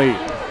Logan lead.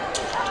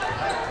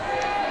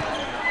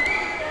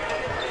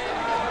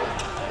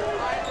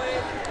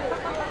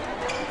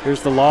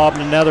 Here's the lob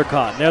to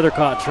Nethercott.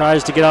 Nethercott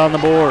tries to get on the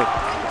board.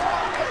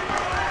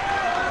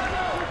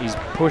 He's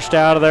pushed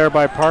out of there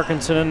by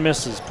Parkinson and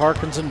misses.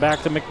 Parkinson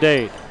back to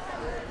McDade.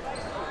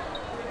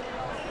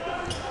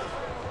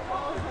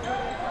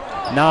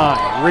 9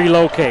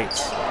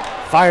 relocates.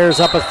 Fires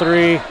up a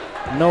 3.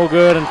 No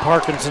good, and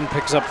Parkinson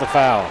picks up the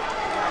foul.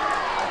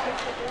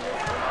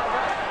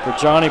 For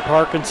Johnny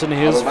Parkinson,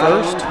 his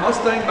first.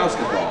 Mustang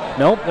basketball.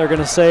 Nope, they're going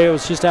to say it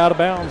was just out of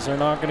bounds. They're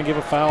not going to give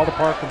a foul to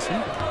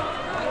Parkinson.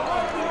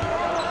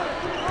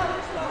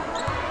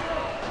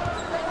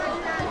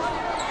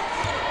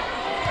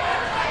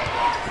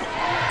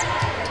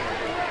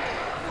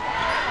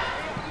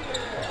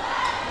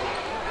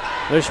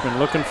 Lishman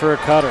looking for a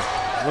cutter,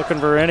 looking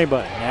for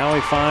anybody. Now he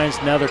finds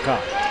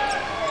Nethercott.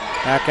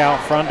 Back out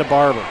front to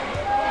Barber.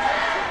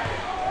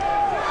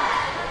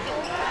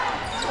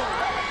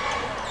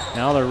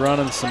 Now they're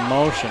running some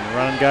motion,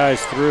 running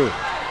guys through.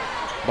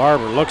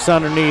 Barber looks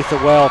underneath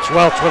at Welch.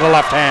 Welch with a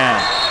left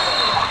hand.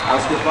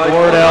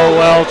 Wardell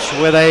Welch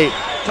with 8.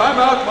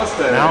 Timeout,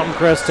 Mustang. Mountain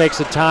Crest takes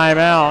a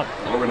timeout.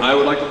 Logan High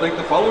would like to thank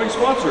the following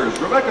sponsors.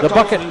 The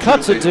bucket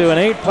cuts it to an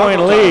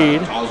 8-point lead.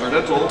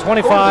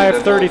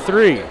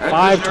 25-33.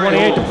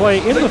 5:28 to play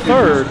in the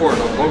third.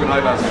 Logan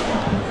High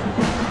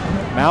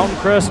basketball. Mountain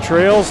Crest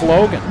trails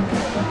Logan.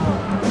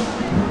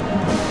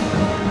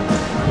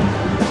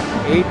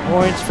 8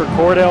 points for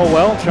Cordell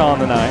Welch on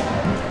the night.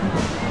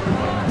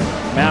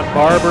 Matt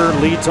Barber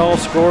leads all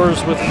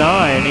scorers with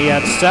 9. He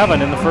had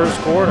 7 in the first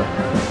quarter.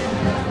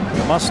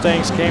 The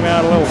Mustangs came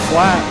out a little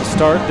flat to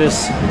start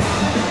this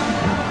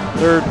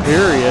third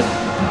period.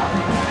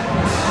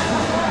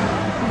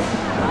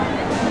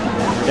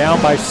 They're down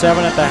by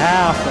 7 at the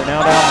half. They're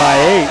now down by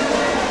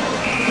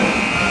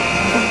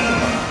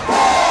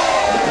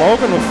 8.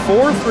 Logan with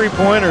 4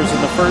 3-pointers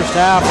in the first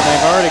half, and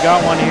they've already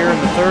got one here in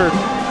the third.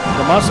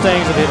 The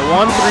Mustangs have hit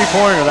 1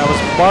 3-pointer. That was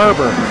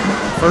Barber.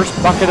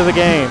 First bucket of the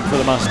game for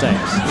the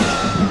Mustangs.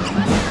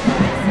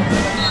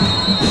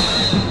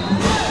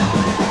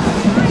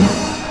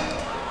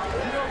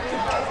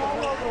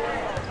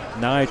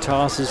 Nye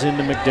tosses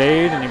into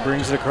McDade, and he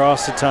brings it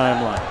across the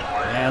timeline.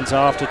 Hands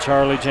off to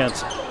Charlie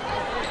Jensen.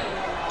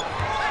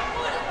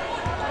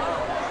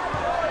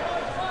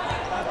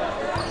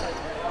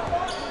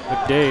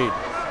 McDade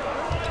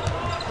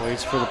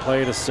waits for the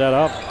play to set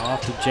up.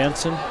 Off to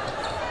Jensen.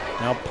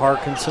 Now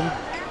Parkinson.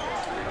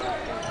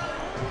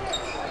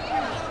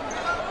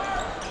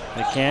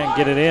 They can't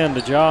get it in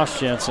to Josh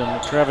Jensen.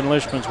 Trevin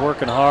Lishman's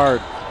working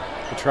hard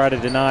to try to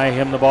deny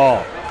him the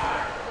ball.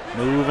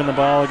 Moving the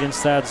ball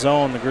against that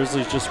zone. The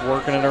Grizzlies just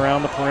working it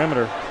around the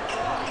perimeter.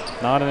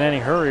 Not in any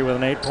hurry with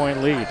an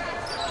 8-point lead.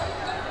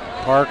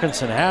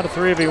 Parkinson had a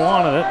 3 if he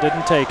wanted it,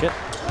 didn't take it.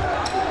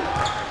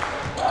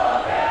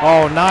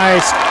 Oh,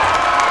 nice.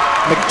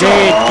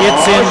 McDade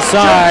gets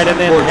inside and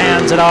then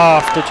hands it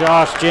off to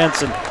Josh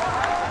Jensen.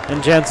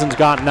 And Jensen's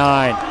got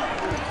 9.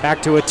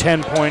 Back to a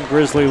 10-point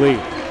Grizzly lead.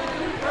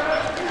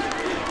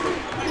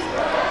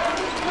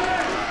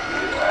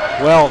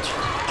 Welch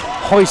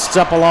hoists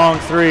up a long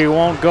 3,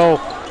 won't go.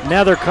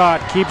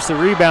 Nethercott keeps the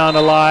rebound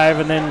alive,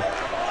 and then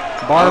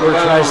Barber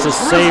tries to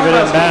save it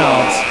in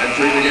bounds.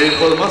 Entering the game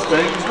for the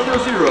Mustangs, number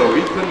 0,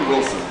 Ethan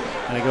Wilson.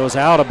 And it goes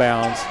out of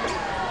bounds.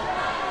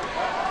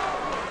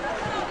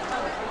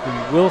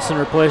 And Wilson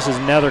replaces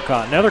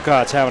Nethercott.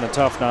 Nethercott's having a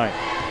tough night.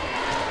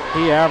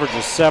 He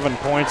averages 7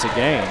 points a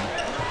game.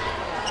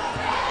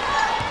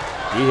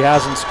 He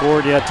hasn't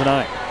scored yet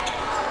tonight.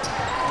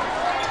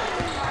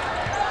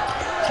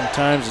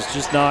 Sometimes it's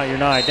just not your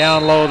night.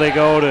 Down low they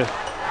go to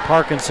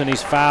Parkinson.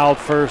 He's fouled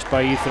first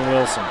by Ethan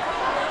Wilson.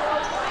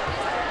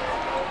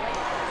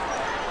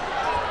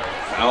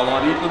 Foul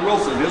on Ethan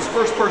Wilson, his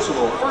first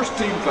personal, first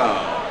team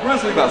foul.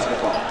 Grizzly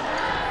basketball.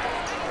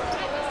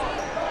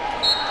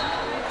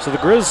 So the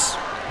Grizz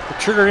will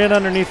trigger in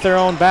underneath their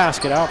own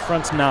basket. Out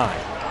front's 9.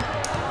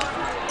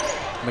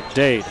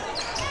 McDade.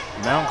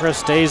 Mount Crest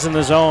stays in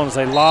the zone as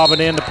they lob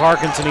it in to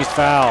Parkinson. He's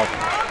fouled.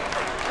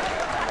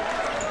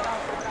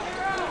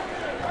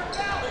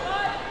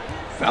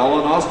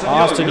 Foul on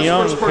Austin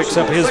Young picks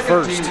up his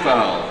first. Team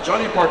foul.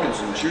 Johnny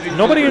Parkinson shooting.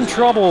 Nobody in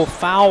trouble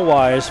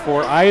foul-wise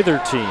for either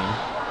team.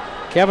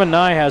 Kevin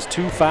Nye has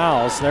 2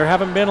 fouls. There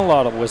haven't been a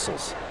lot of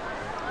whistles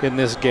in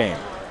this game.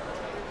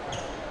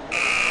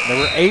 There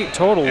were 8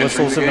 total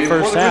whistles in the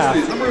first half.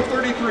 Number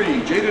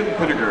 33, Jaden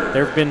Pinniger.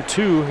 There have been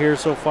 2 here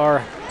so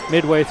far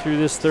midway through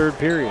this third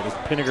period as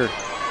Pinniger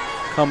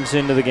comes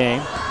into the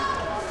game.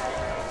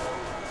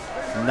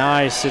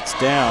 Nye sits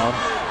down.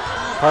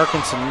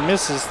 Parkinson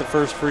misses the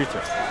first free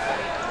throw.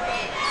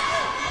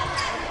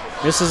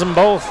 Misses them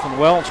both, and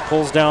Welch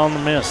pulls down the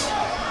miss.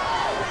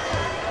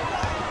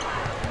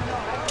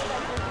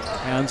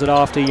 Hands it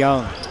off to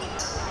Young.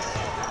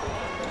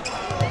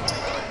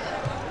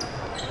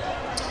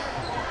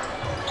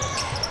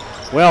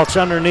 Welch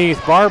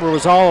underneath. Barber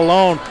was all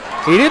alone.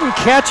 He didn't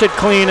catch it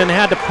clean and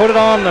had to put it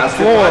on the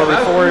floor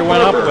before he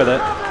went up with it.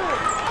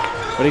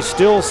 But he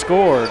still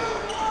scored.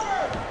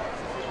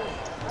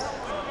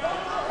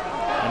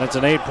 And it's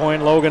an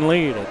 8-point Logan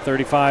lead at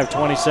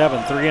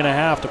 35-27.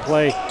 3.5 to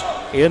play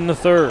in the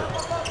third.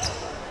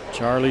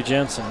 Charlie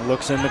Jensen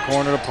looks in the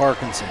corner to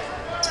Parkinson.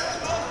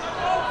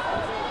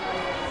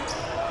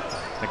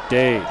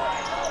 McDade.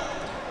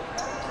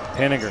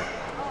 Pinniger.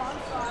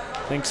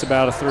 Thinks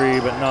about a three,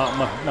 but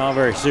not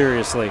very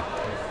seriously.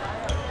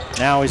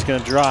 Now he's going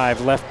to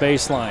drive left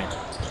baseline.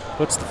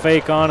 Puts the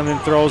fake on and then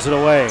throws it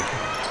away.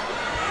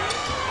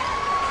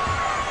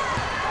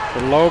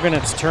 For Logan,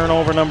 it's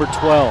turnover number 12.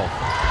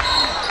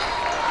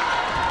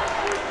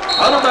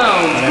 Out of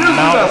bounds. And then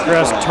Mountain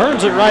Crest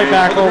turns it right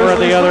back over at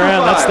the other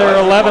end. That's their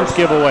 11th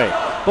giveaway.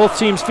 Both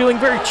teams feeling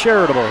very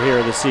charitable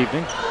here this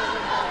evening.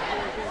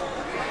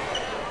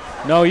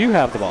 No, you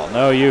have the ball.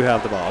 No, you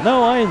have the ball.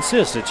 No, I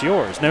insist, it's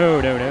yours.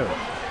 No, no, no.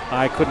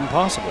 I couldn't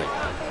possibly.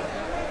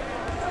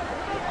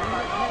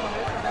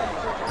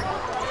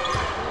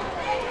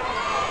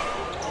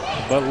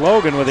 But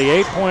Logan with the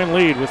 8-point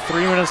lead with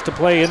 3 minutes to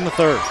play in the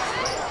third.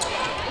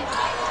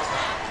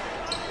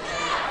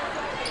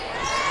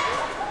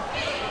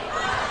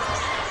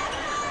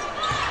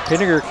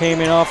 Pinniger came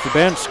in off the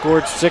bench,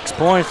 scored 6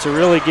 points to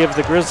really give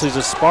the Grizzlies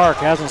a spark.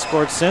 Hasn't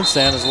scored since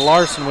then as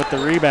Larson with the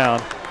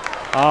rebound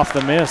off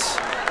the miss.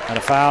 And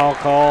a foul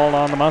called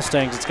on the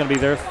Mustangs. It's going to be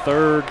their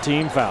third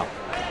team foul.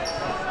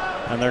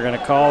 And they're going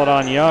to call it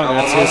on Young.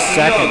 That's his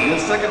second. Young,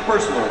 his second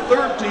personal,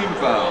 third team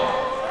foul.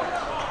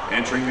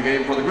 Entering the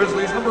game for the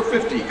Grizzlies, number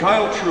 50,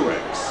 Kyle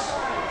Truex.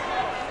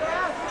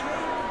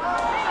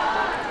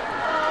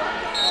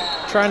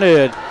 Trying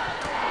to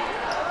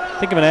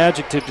think of an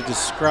adjective to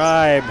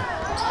describe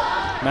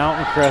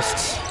Mountain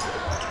Crest's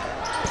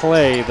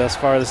play thus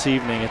far this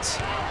evening.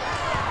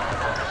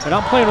 They're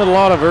not playing with a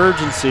lot of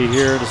urgency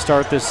here to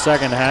start this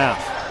second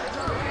half.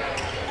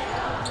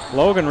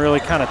 Logan really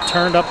kind of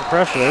turned up the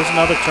pressure. There's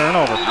another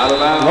turnover.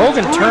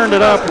 Logan turned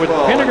it up when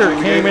Pinniger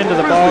came into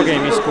the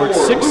ballgame. He scored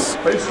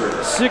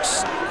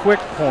six quick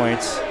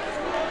points.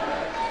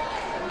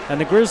 And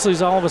the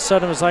Grizzlies all of a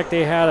sudden, it was like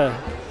they had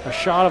a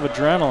shot of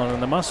adrenaline.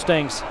 And the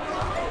Mustangs,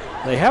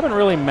 they haven't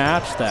really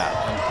matched that.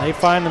 And they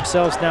find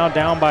themselves now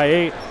down by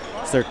 8.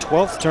 It's their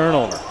 12th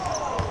turnover.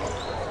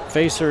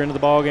 Facer into the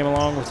ballgame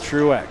along with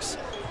Truex.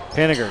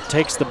 Pinniger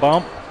takes the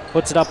bump,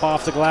 puts it up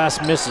off the glass,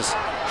 misses.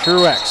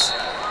 Truex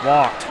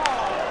walked.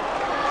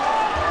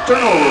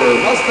 Turnover,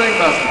 Mustang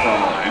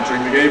basketball.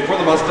 Entering the game for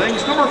the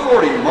Mustangs, number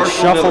 40, Marshall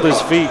Shuffled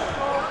his feet.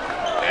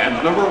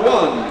 And number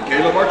 1,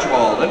 Caleb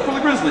Archibald. And for the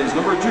Grizzlies,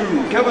 number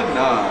 2, Kevin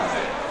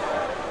Nye.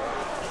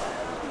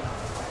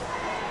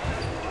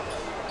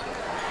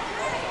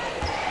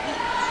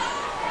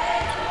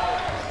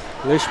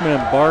 Lishman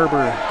and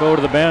Barber go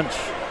to the bench.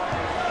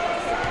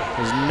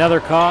 There's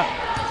Nethercott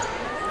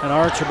and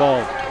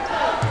Archibald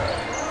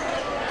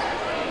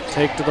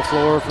take to the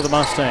floor for the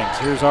Mustangs.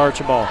 Here's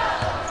Archibald.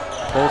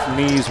 Both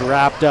knees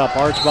wrapped up.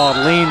 Archibald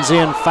leans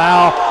in,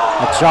 foul,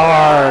 a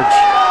charge.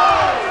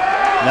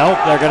 Nope,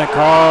 they're going to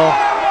call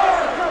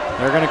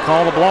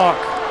the block.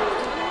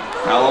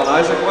 Foul on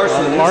Isaac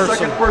Larson, his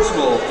second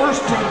personal,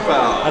 first team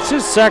foul. That's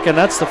his second.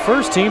 That's the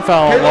first team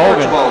foul on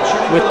Logan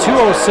with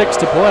 2:06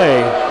 to play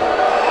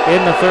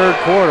in the third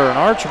quarter. And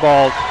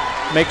Archibald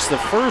makes the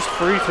first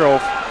free throw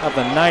of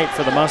the night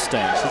for the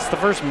Mustangs. It's the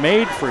first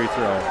made free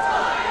throw.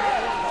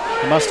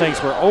 The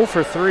Mustangs were 0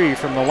 for 3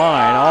 from the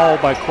line, all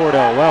by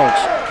Cordell Welch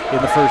in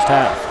the first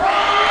half.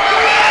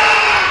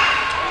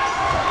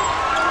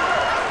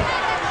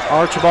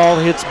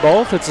 Archibald hits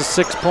both. It's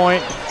a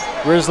 6-point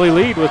Grizzly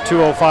lead with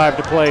 2:05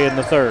 to play in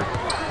the third.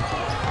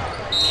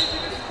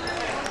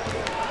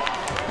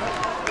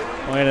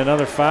 And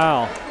another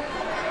foul.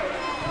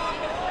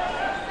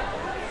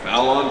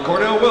 Foul on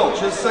Cordell Welch,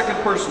 his second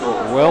personal.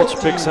 Welch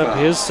picks up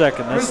his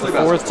second. That's the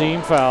fourth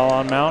team foul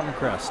on Mountain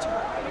Crest.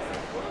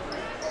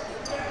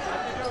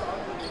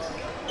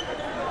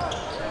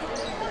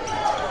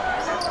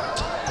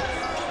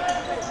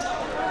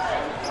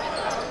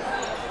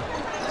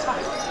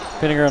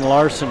 Pinniger and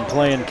Larson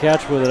playing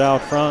catch with it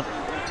out front.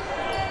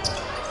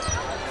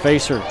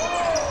 Facer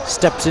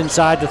steps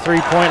inside the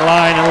three-point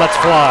line and lets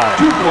fly.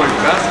 2-point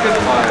basket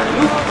by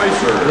Luke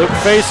Facer. Luke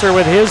Facer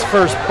with his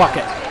first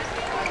bucket.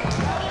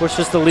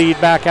 Pushes the lead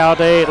back out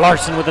to 8.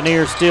 Larson with the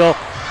near steal.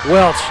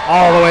 Welch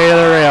all the way to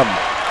the rim.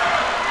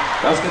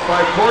 Basket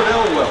by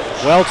Cordell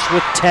Welch. Welch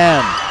with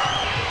 10.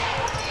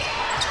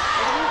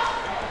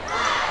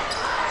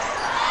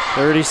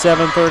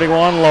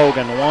 37-31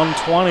 Logan.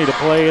 1:20 to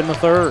play in the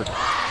third.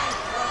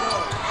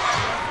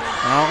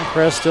 Mountain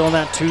Crest still in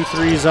that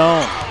 2-3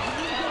 zone.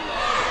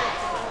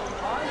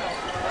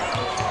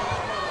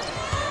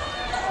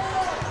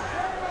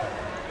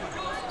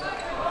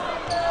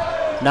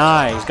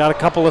 Nye, he's got a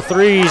couple of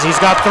threes. He's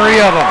got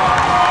 3 of them.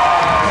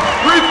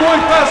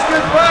 3-point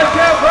basket by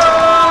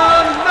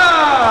Kevin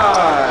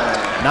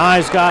Nye.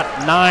 Nye's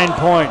got 9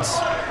 points,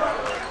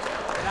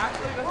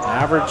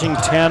 averaging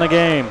 10 a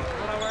game.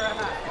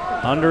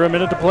 Under a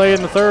minute to play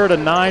in the third, a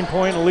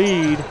 9-point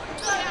lead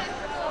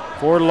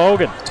for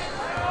Logan.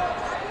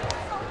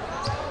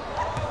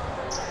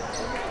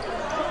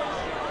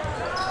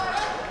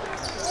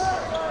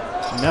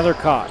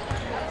 Nethercott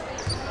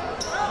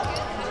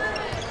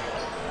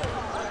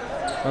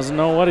doesn't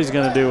know what he's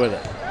going to do with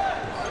it.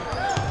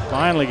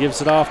 Finally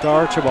gives it off to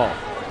Archibald.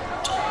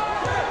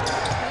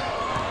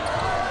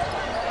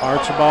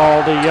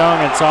 Archibald to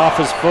Young, it's off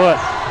his foot.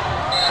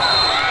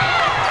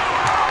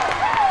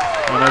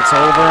 And it's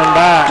over and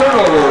back.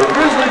 Turnover,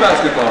 Grizzly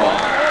basketball.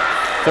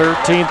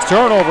 13th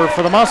turnover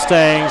for the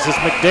Mustangs as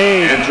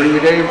McDade. Entering the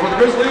game for the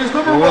Grizzlies,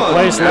 number 1,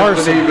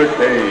 Anthony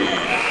McDade.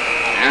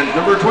 And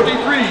number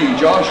 23,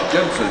 Josh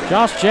Jensen.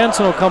 Josh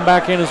Jensen will come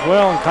back in as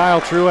well, and Kyle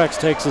Truex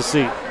takes a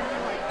seat.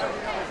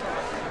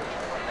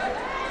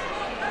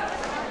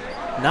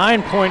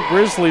 9-point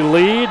Grizzly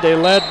lead. They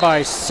led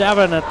by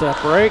 7 at the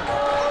break.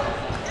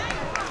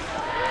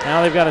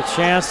 Now they've got a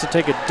chance to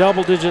take a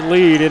double-digit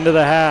lead into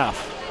the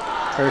half.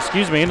 Or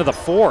excuse me, into the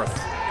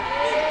fourth.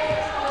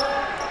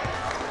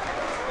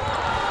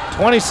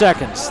 20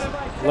 seconds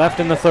left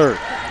in the third.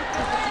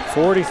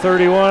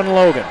 40-31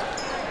 Logan.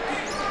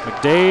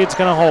 McDade's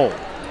gonna hold.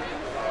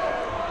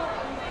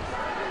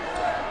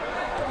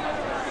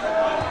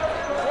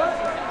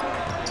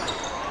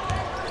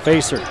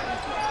 Facer.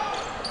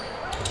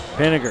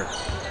 Pinniger.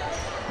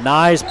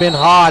 Nye's been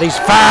hot. He's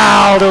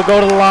fouled. He'll go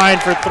to the line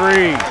for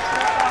 3.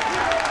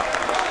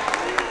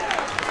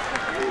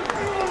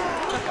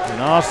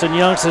 And Austin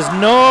Young says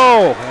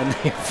no. And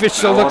the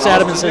official looks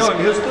at him and says,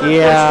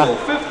 yeah.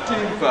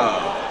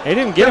 They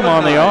didn't get him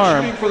on the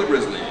arm,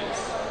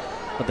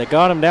 but they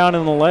got him down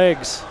in the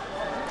legs.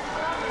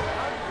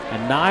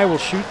 And Nye will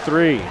shoot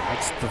 3.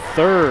 That's the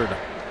third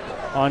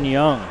on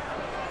Young.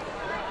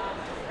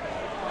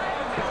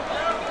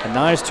 And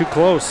Nye's too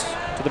close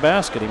to the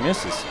basket. He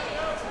misses.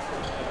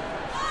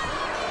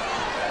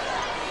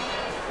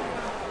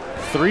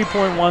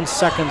 3.1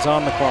 seconds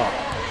on the clock.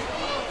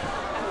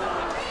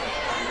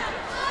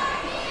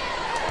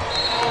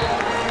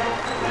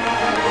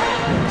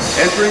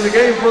 Entering the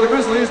game for the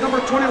Grizzlies, number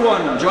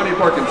 21, Johnny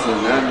Parkinson,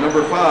 and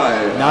number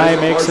 5, Nye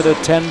makes it a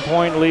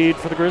 10-point lead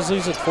for the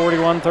Grizzlies at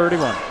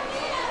 41-31.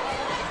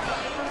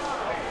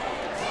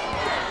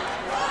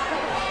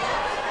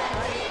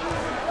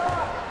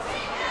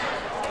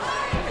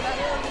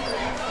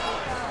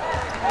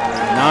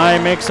 Nye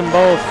makes them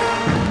both.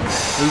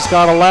 He's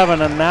got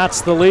 11, and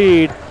that's the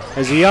lead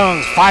as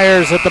Young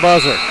fires at the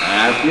buzzer.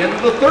 At the end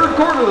of the third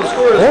quarter, the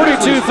score is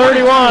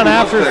 42-31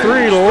 after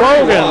 3.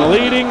 Logan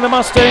leading the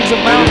Mustangs of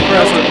Mountain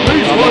Crest on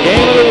the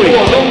game of the week.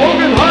 For the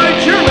Logan High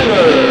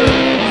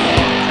cheerleaders.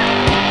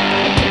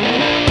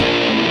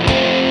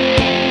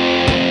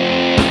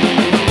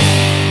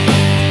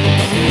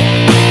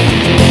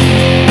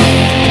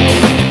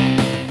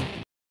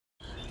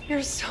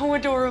 You're so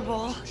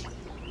adorable.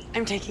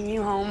 I'm taking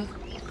you home.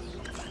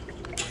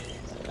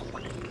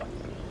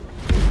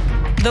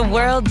 The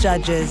world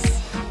judges.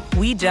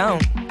 We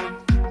don't.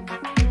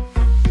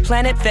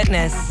 Planet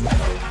Fitness.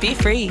 Be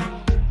free.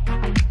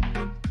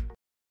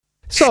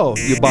 So,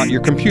 you bought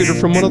your computer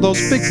from one of those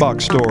big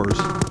box stores,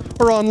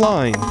 or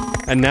online,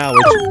 and now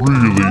it's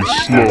really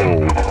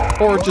slow,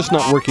 or just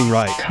not working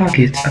right.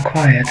 Target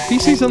acquired.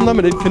 PCs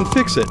Unlimited can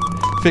fix it.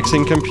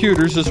 Fixing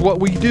computers is what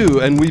we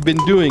do, and we've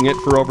been doing it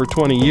for over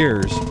 20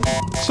 years.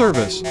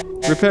 Service,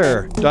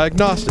 repair,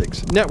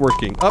 diagnostics,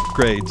 networking,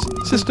 upgrades,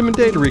 system and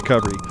data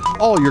recovery,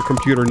 all your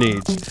computer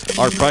needs.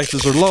 Our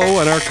prices are low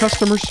and our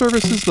customer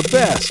service is the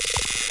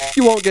best.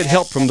 You won't get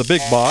help from the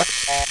big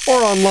box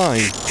or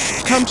online.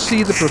 Come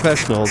see the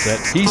professionals at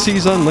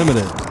PCs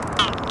Unlimited.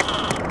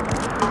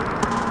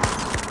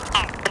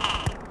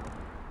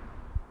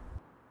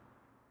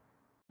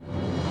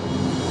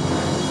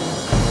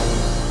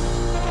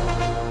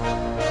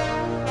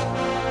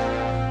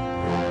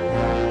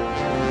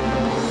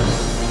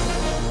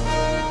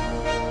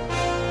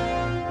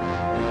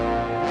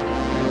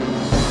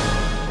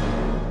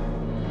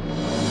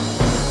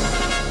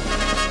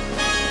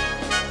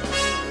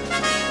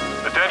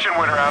 Attention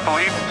winter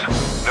athletes.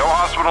 No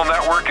hospital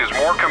network is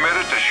more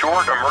committed to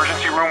short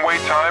emergency room wait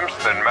times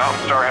than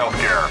Mountain Star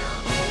Healthcare.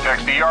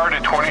 Text ER to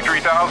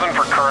 23,000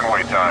 for current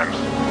wait times.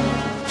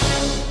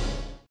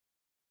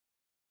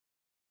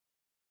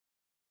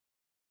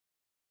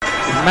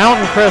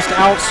 Mountain Crest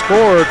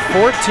outscored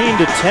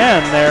 14-10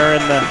 there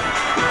in the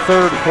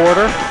third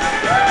quarter.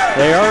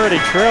 They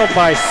already trailed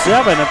by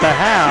 7 at the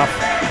half.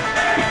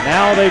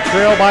 Now they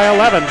trail by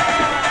 11.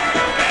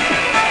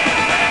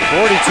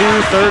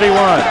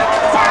 42-31.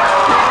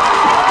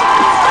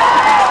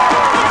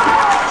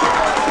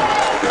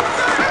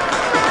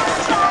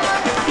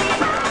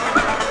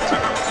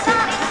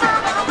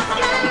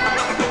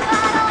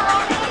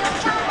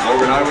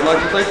 I would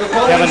like to thank the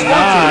following Kevin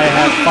Nye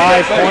had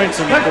 5 points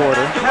in the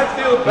quarter.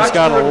 He's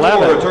got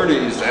 11.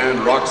 Attorneys and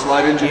Rock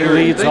Slide He Engineering.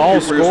 leads Thank all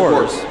you for your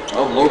scorers. support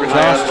of Logan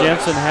High Josh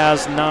Jensen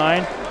has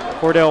 9.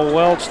 Cordell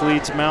Welch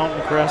leads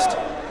Mountain Crest.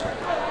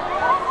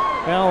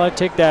 Well, I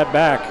take that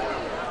back.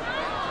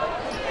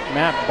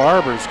 Matt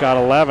Barber's got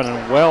 11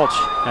 and Welch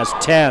has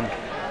 10.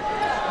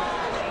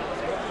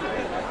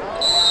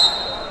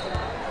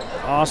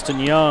 Austin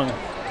Young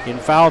in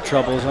foul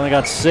trouble. He's only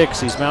got 6.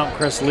 He's Mountain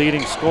Crest's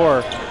leading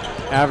scorer,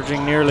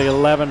 averaging nearly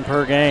 11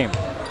 per game.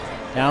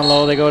 Down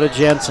low they go to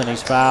Jensen.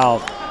 He's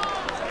fouled.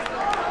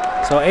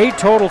 So 8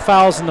 total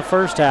fouls in the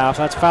first half.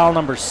 That's foul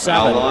number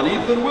 7. Foul on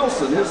Ethan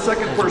Wilson, his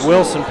second personal.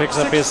 Wilson picks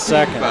up his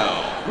second.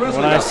 Foul.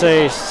 When I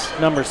say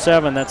number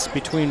 7, that's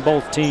between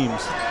both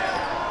teams.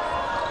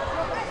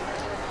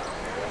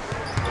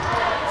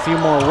 A few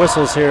more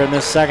whistles here in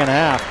this second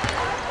half.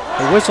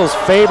 The whistles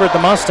favored the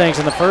Mustangs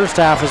in the first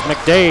half as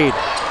McDade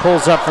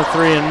pulls up for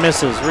 3 and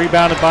misses.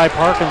 Rebounded by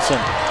Parkinson.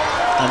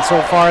 And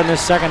so far in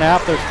this second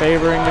half, they're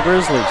favoring the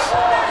Grizzlies.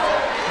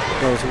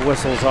 Those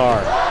whistles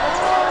are.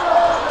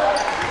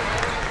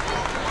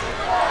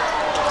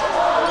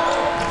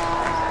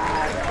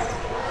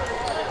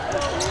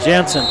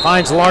 Jensen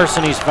finds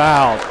Larson, he's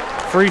fouled.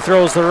 Free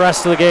throws the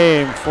rest of the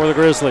game for the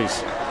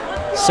Grizzlies.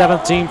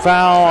 7th team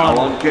foul on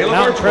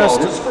Mountain Crest.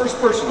 His first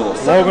personal.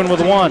 Logan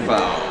with 1.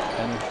 Foul.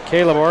 And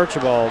Caleb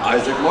Archibald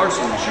Isaac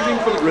Larson shooting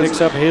for the Grizzlies.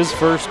 picks up his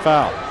first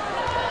foul.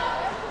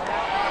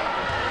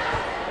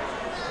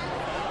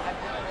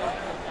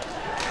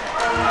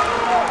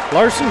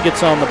 Larson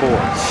gets on the board.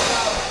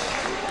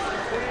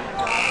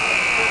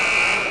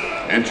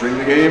 Entering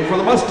the game for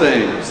the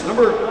Mustangs,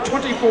 number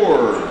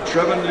 24,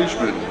 Trevin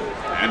Leishman,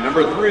 and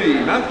number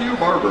 3, Matthew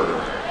Barber.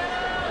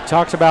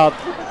 Talked about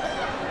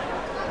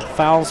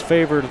fouls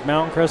favored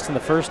Mountain Crest in the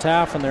first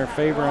half and they're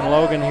favoring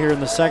Logan here in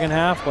the second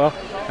half. Well,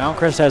 Mountain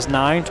Crest has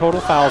 9 total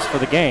fouls for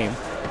the game.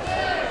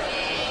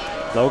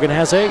 Logan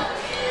has 8.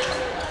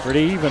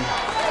 Pretty even.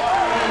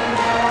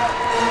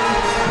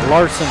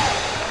 Larson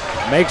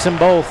makes them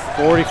both.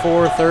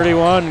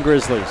 44-31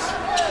 Grizzlies.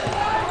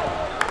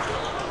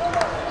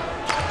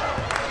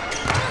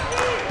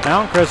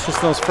 Mountain Crest just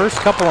in those first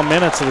couple of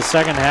minutes of the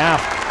second half,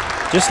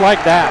 just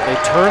like that, they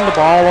turn the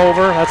ball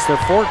over. That's their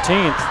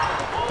 14th.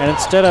 And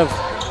instead of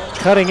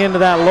cutting into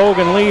that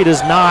Logan lead,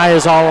 as Nye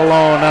is all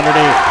alone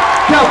underneath.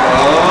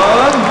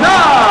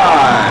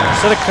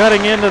 Instead of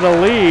cutting into the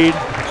lead,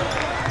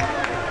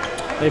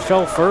 they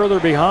fell further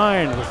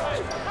behind with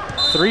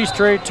 3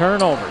 straight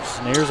turnovers.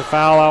 And here's a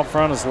foul out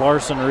front as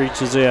Larson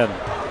reaches in.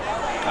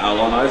 Foul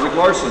on Isaac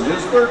Larson,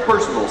 his 3rd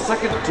personal,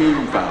 2nd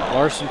team foul.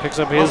 Larson picks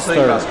up his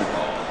 3rd.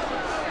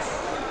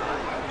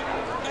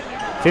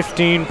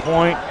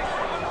 15-point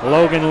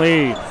Logan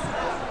lead.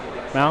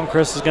 Mountain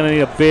Crest is going to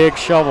need a big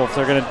shovel if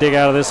they're going to dig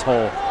out of this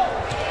hole.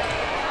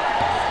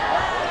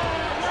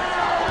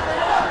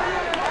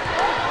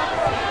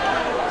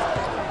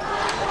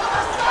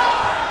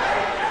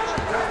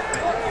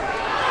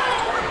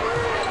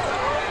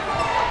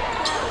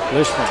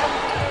 Lishman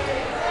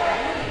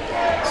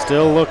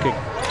still looking.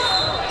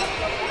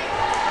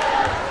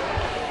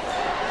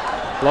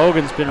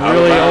 Logan's been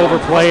really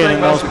overplaying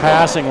in those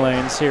passing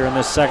lanes here in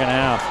this second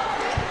half.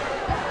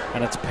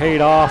 And it's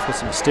paid off with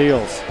some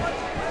steals.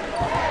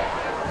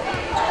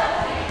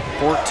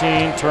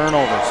 14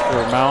 turnovers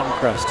for Mountain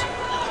Crest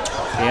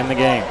in the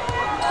game.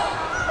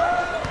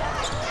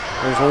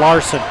 There's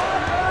Larson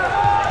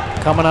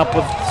coming up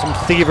with some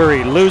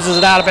thievery. Loses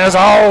it out of his.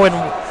 Oh, and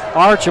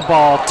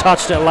Archibald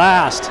touched it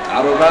last.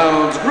 Out of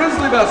bounds,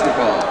 Grizzly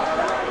basketball.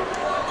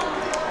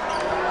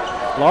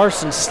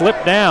 Larson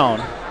slipped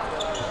down.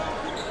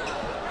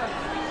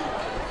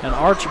 And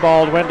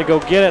Archibald went to go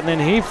get it, and then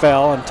he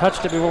fell and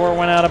touched it before it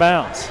went out of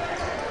bounds.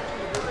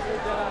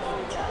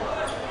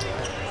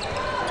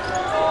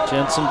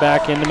 Jensen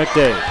back into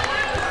McDade.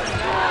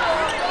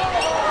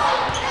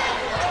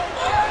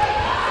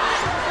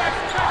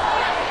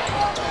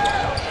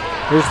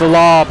 Here's the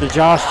lob to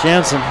Josh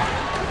Jensen.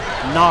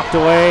 Knocked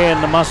away,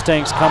 and the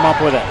Mustangs come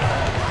up with it.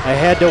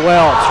 Ahead to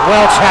Welch.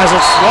 Welch has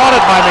it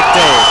swatted by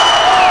McDade.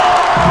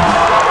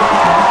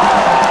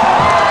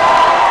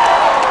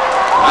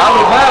 Out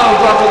of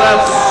bounds off of that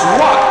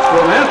swat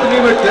from Anthony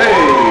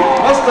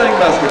McDade. Mustang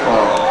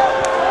basketball.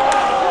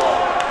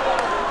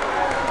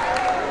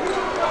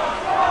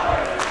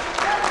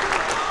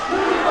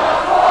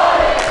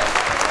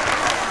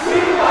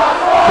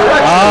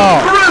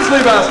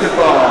 Grizzly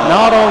basketball.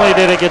 Not only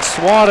did it get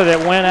swatted, it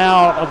went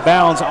out of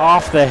bounds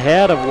off the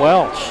head of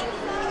Welch.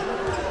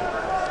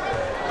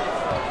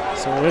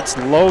 So it's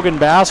Logan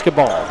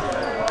basketball,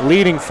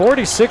 leading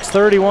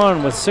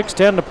 46-31 with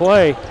 6:10 to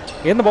play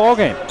in the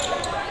ballgame.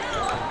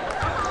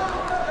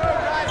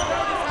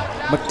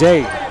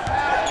 McDade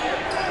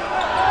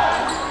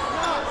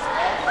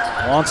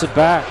wants it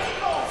back,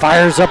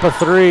 fires up a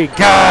 3,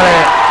 got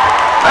it.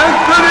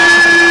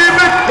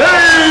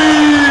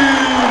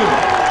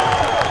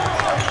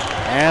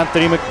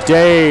 Anthony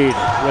McDade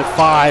with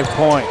 5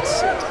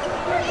 points.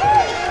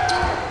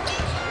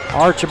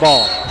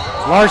 Archibald.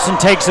 Larson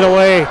takes it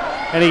away,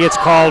 and he gets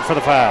called for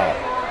the foul.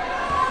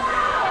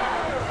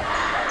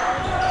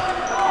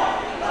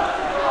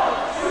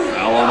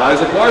 Foul on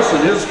Isaac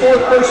Larson, his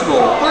 4th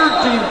personal,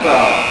 3rd team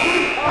foul.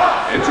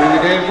 Entering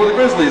the game for the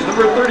Grizzlies,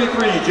 number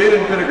 33,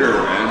 Jaden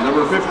Pinniger, and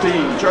number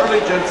 15,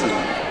 Charlie Jensen.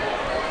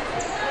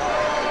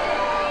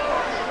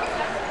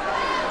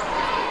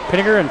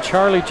 Pinniger and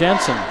Charlie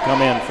Jensen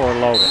come in for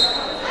Logan.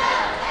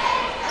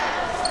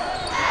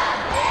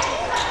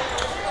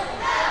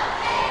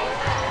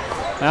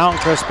 Mountain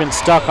Crest been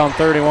stuck on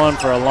 31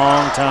 for a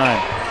long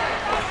time.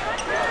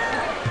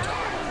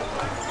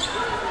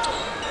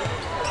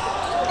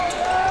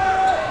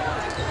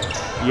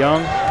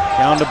 Young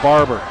down to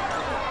Barber.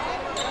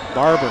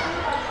 Barber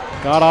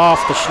got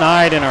off the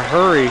Schneid in a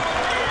hurry.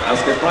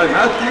 Basket by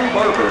Matthew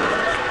Barber.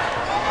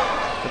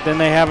 But then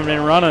they haven't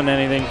been running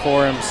anything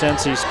for him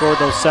since he scored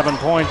those 7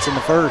 points in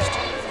the first.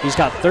 He's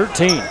got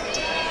 13.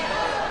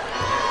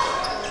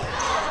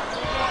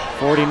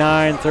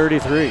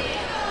 49-33.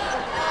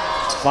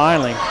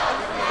 Finally,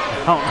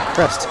 Mountain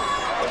Crest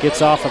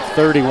gets off of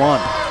 31.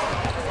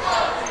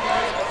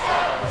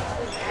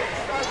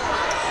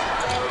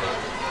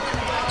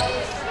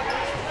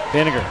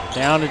 Pinniger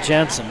down to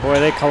Jensen. Boy,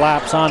 they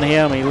collapse on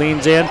him. He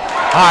leans in,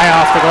 high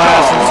off the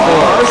glass and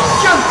scores.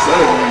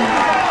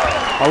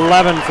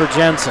 11 for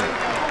Jensen.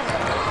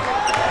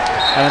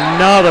 And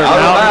another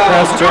Mountain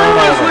Crest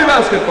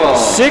turnover.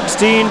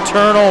 16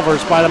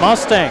 turnovers by the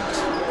Mustangs.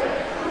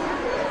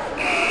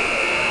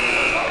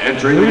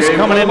 Who's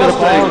coming into the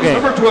ball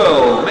game? Number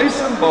 12,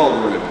 Mason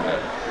Baldwin.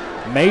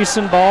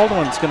 Mason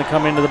Baldwin's going to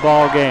come into the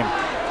ball game.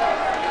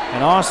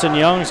 And Austin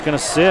Young's going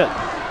to sit.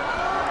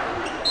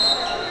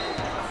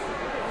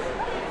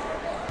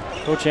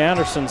 Coach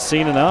Anderson's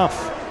seen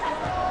enough.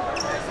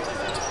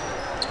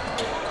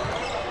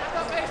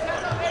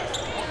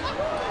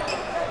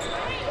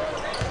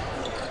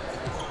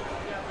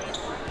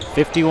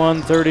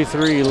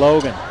 (51-33)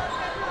 Logan.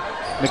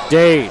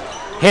 McDade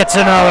hits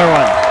another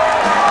one.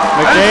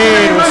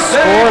 McDade was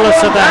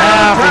scoreless at the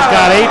half. He's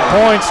got 8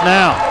 points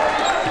now.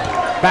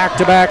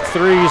 Back-to-back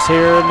threes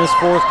here in this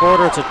fourth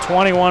quarter. It's a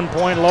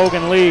 21-point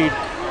Logan lead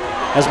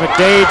as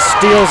McDade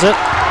steals it,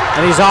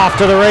 and he's off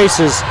to the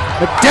races.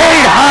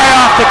 McDade high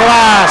off the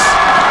glass.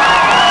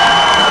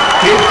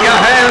 Keep your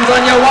hands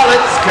on your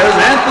wallets, because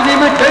Anthony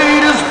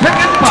McDade is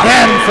picking pockets.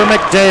 10 for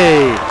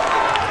McDade.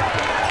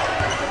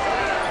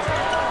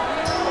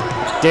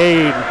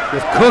 McDade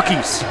with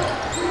cookies.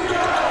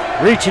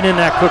 Reaching in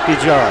that cookie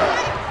jar.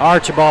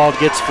 Archibald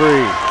gets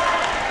free.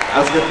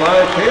 Basket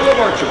by Caleb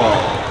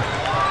Archibald.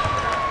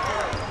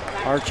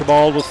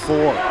 Archibald with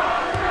 4.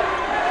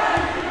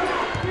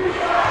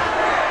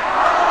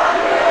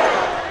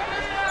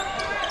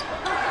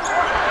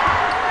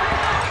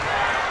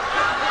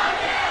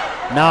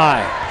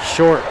 Nye,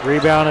 short,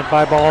 rebounded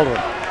by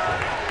Baldwin.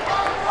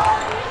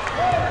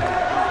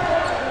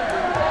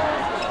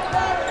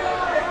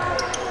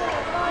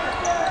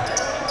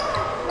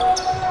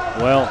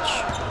 Welch.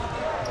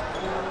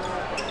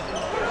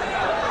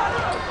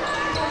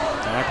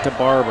 Back to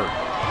Barber.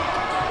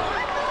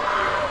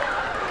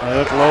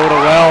 Look low to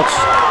Welch.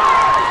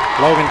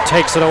 Logan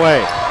takes it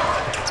away.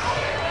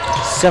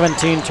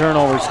 17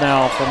 turnovers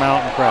now for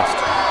Mountain Crest.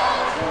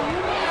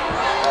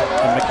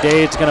 And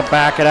McDade's going to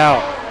back it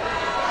out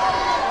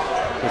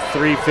with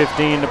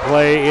 3:15 to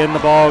play in the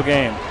ball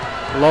game.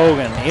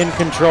 Logan in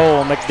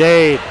control.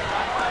 McDade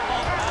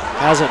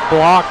has it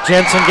blocked.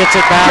 Jensen gets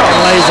it back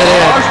and lays it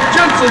in.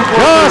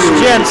 Josh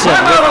Jensen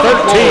with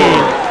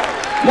 13.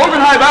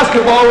 Logan High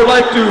basketball would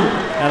like to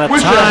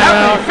wish a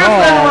happy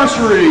 5th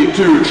anniversary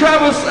to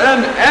Travis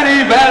and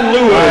Annie Van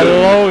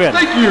Leeuwen.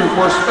 Thank you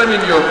for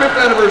spending your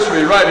 5th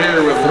anniversary right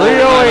here with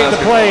 3:08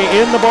 to play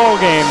in the ball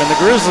game, and the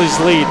Grizzlies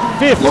lead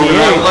 58. Logan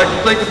High would like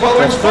to thank the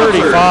following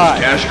sponsors: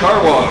 Cash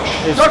Car Wash,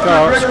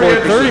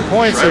 scored 30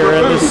 points here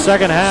in the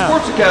second half.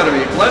 Sports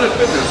Academy, Planet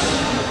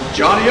Fitness,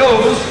 Johnny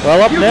O's.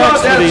 Well, up Utah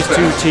next for these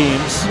two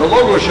teams, the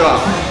Logo Shop,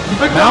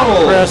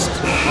 Mountain Crest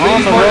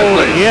on the road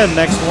again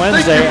next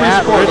Wednesday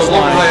at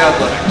Ridgeline,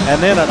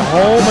 and then at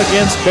home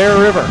against Bear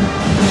River.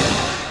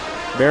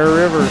 Bear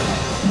River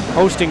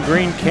hosting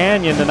Green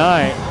Canyon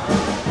tonight.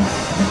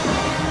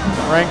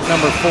 Ranked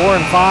number 4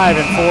 and 5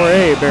 in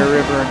 4A, Bear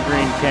River and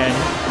Green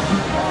Canyon.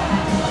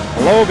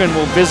 Logan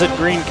will visit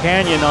Green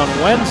Canyon on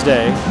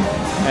Wednesday,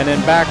 and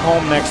then back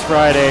home next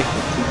Friday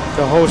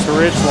to host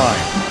Ridgeline.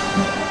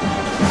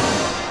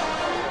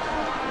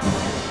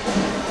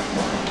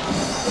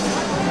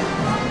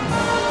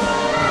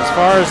 As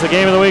far as the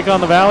game of the week on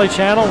the Valley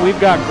Channel, we've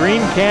got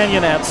Green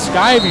Canyon at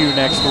Skyview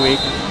next week.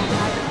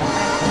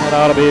 That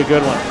ought to be a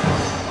good one.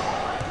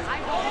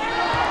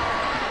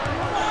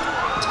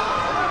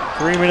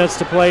 3 minutes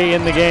to play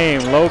in the game.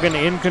 Logan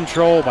in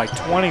control by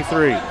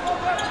 23.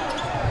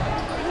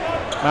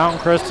 Mountain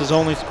Crest has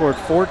only scored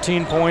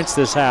 14 points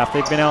this half.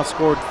 They've been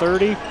outscored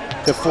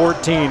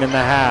 30-14 in the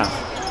half.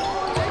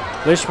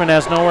 Lishman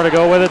has nowhere to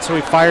go with it, so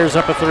he fires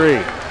up a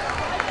 3.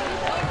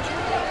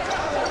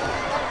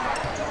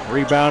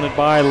 Rebounded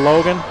by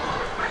Logan,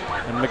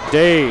 and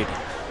McDade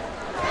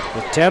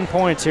with 10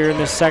 points here in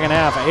this second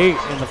half, 8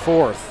 in the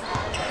fourth.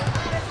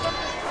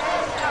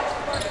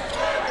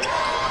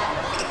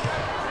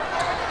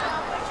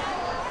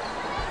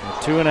 And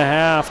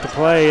 2.5 to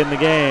play in the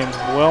game.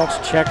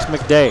 Welch checks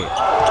McDade.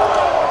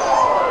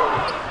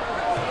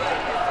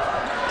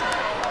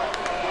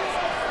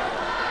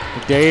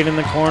 McDade in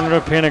the corner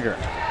to Pinniger.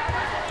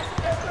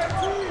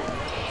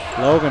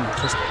 Logan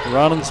just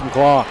running some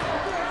clock.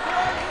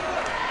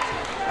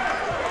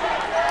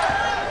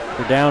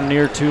 We're down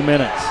near 2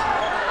 minutes.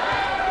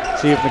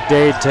 See if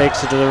McDade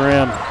takes it to the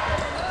rim.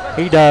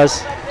 He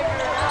does.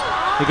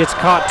 He gets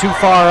caught too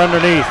far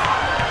underneath.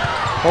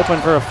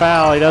 Hoping for a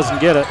foul, he doesn't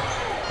get it.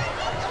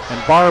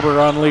 And Barber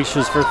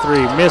unleashes for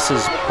three,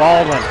 misses.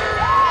 Baldwin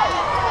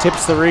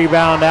tips the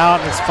rebound out,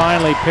 and it's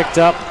finally picked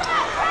up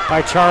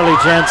by Charlie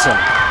Jensen.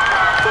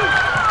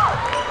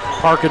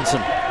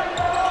 Parkinson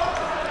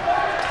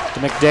to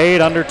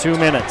McDade, under 2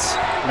 minutes.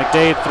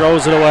 McDade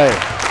throws it away.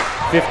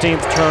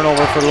 15th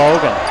turnover for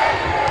Logan.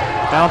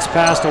 Bounce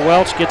pass to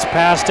Welch, gets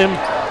past him.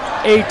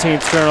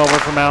 18th turnover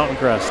for Mountain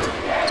Crest.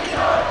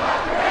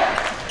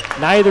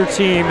 Neither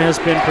team has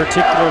been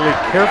particularly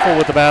careful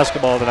with the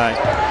basketball tonight.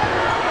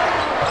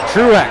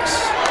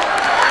 Truex.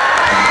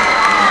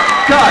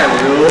 Kyle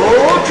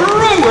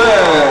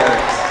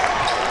Truex.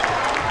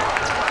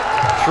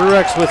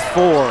 Truex with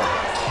 4.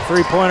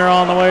 Three-pointer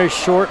on the way,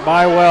 short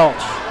by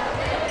Welch.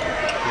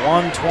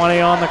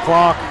 1:20 on the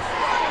clock.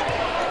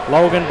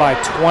 Logan by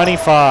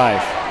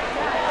 25.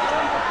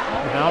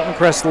 Mountain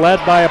Crest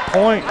led by a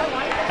point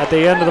at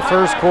the end of the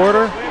first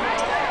quarter.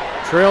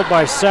 Trailed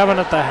by 7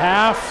 at the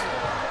half.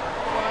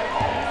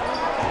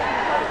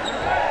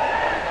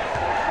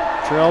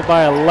 Trailed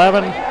by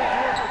 11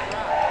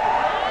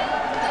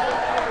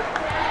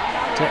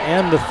 to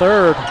end the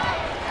third.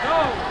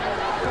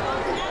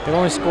 They've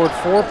only scored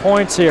 4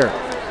 points here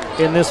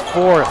in this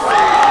fourth.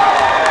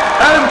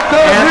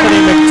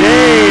 Anthony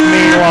McDade,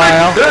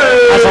 meanwhile,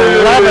 has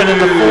 11 in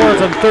the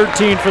fourth and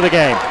 13 for the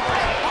game.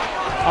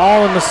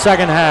 All in the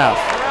second half.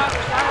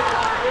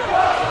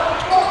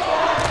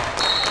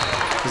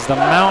 As the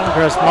Mountain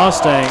Crest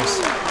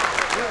Mustangs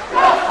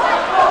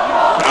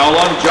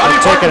are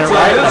taking it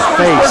right in the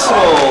face.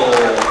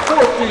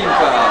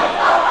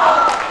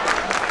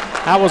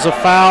 That was a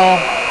foul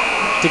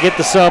to get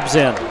the subs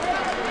in.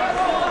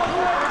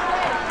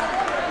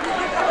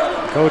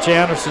 Coach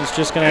Anderson's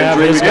just going to have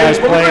his guys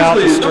play out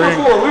the string.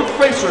 Number 4, Luke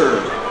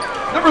Facer.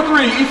 Number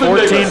 3, Ethan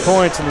 14 Davis.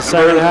 Points in the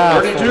second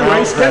half. 32,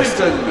 Ace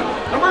Kennington.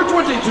 Number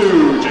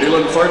 22,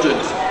 Jalen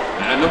Sargent.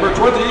 And number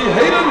 20,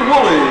 Hayden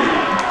Woolley.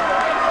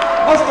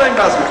 Mustang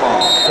basketball.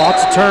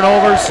 Lots of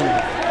turnovers and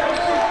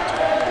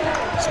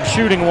some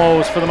shooting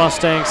woes for the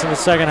Mustangs in the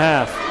second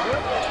half.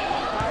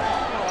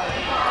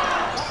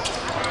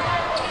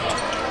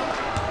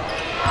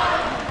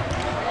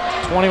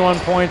 .21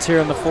 points here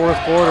in the fourth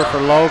quarter for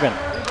Logan.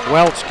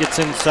 Welch gets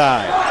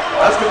inside.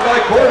 Basket by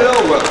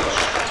Cordell Welch.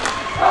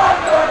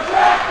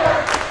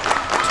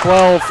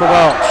 12 for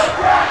Welch.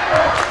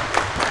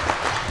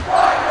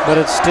 But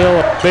it's still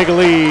a big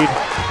lead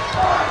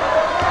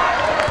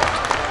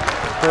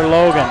for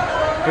Logan.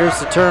 Here's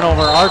the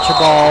turnover.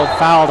 Archibald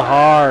fouled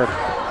hard.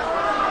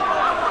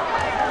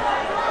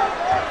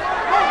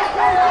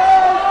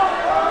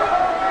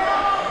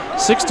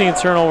 .16th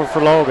turnover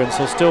for Logan,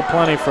 so still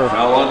plenty for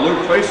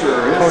Luke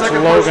Facer, Coach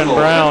Logan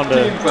Brown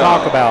to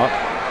talk about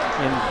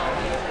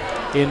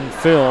in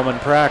film and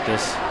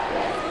practice.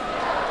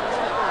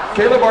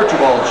 Caleb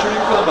Archibald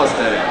shooting for the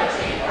Mustangs.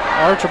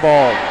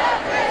 Archibald.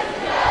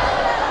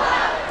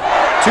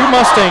 2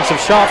 Mustangs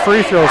have shot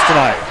free throws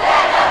tonight.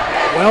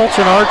 Welch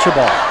and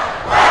Archibald.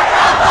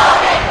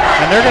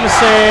 And they're going to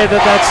say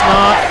that that's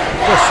not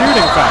a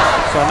shooting foul,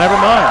 so never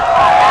mind.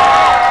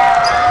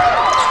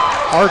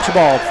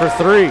 Archibald for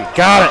 3.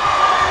 Got it.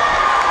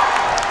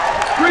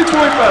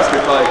 3-point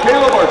basket by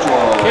Caleb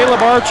Archibald.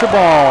 Caleb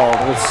Archibald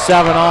with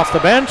 7 off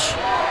the bench.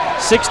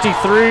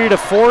 63 to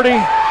 40.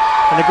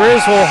 And the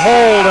Grizz will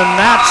hold, and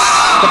that's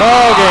the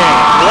ball game.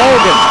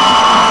 Logan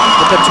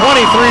with the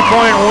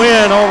 23-point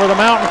win over the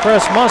Mountain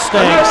Crest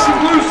Mustangs. And that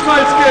concludes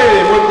tonight's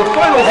game with the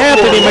final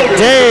Anthony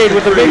McDade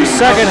with the big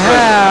second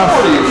half.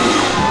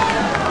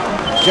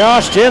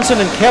 Josh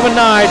Jensen and Kevin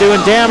Nye doing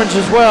damage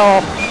as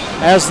well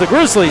as the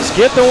Grizzlies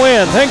get the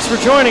win. Thanks for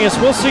joining us.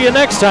 We'll see you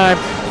next time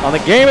on the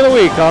Game of the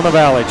Week on the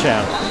Valley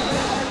Channel.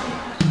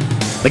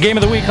 The Game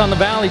of the Week on the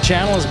Valley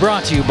Channel is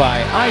brought to you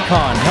by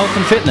Icon Health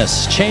and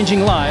Fitness,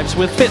 changing lives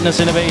with fitness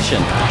innovation.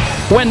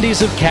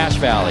 Wendy's of Cache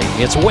Valley.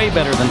 It's way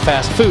better than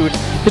fast food.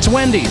 It's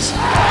Wendy's.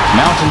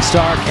 Mountain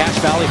Star Cache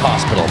Valley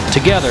Hospital.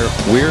 Together,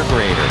 we're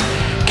greater.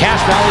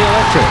 Cache Valley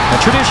Electric, a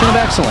tradition of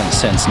excellence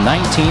since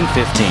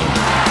 1915.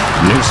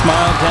 New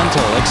Smile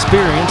Dental,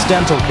 experience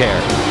dental care.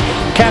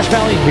 Cache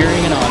Valley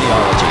Hearing and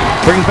Audiology.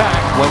 Bring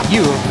back what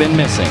you have been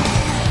missing.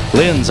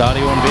 Lynn's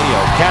Audio and Video,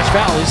 Cache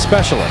Valley's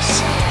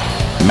specialists.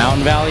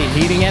 Mountain Valley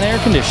Heating and Air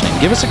Conditioning.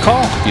 Give us a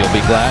call. You'll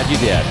be glad you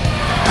did.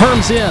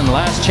 Herm's Inn,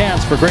 last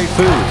chance for great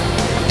food.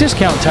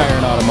 Discount Tire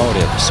and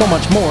Automotive, so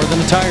much more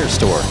than a tire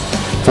store.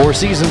 Four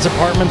Seasons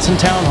Apartments and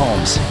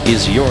Townhomes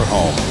is your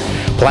home.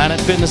 Planet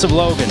Fitness of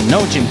Logan,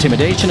 no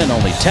intimidation and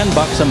only $10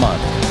 a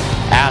month.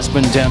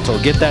 Aspen Dental,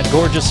 get that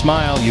gorgeous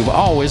smile you've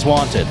always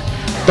wanted.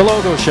 The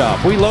Logo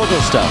Shop, we logo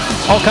stuff,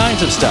 all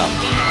kinds of stuff.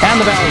 And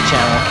the Valley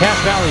Channel,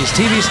 Cache Valley's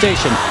TV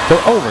station for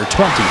over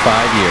 25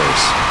 years.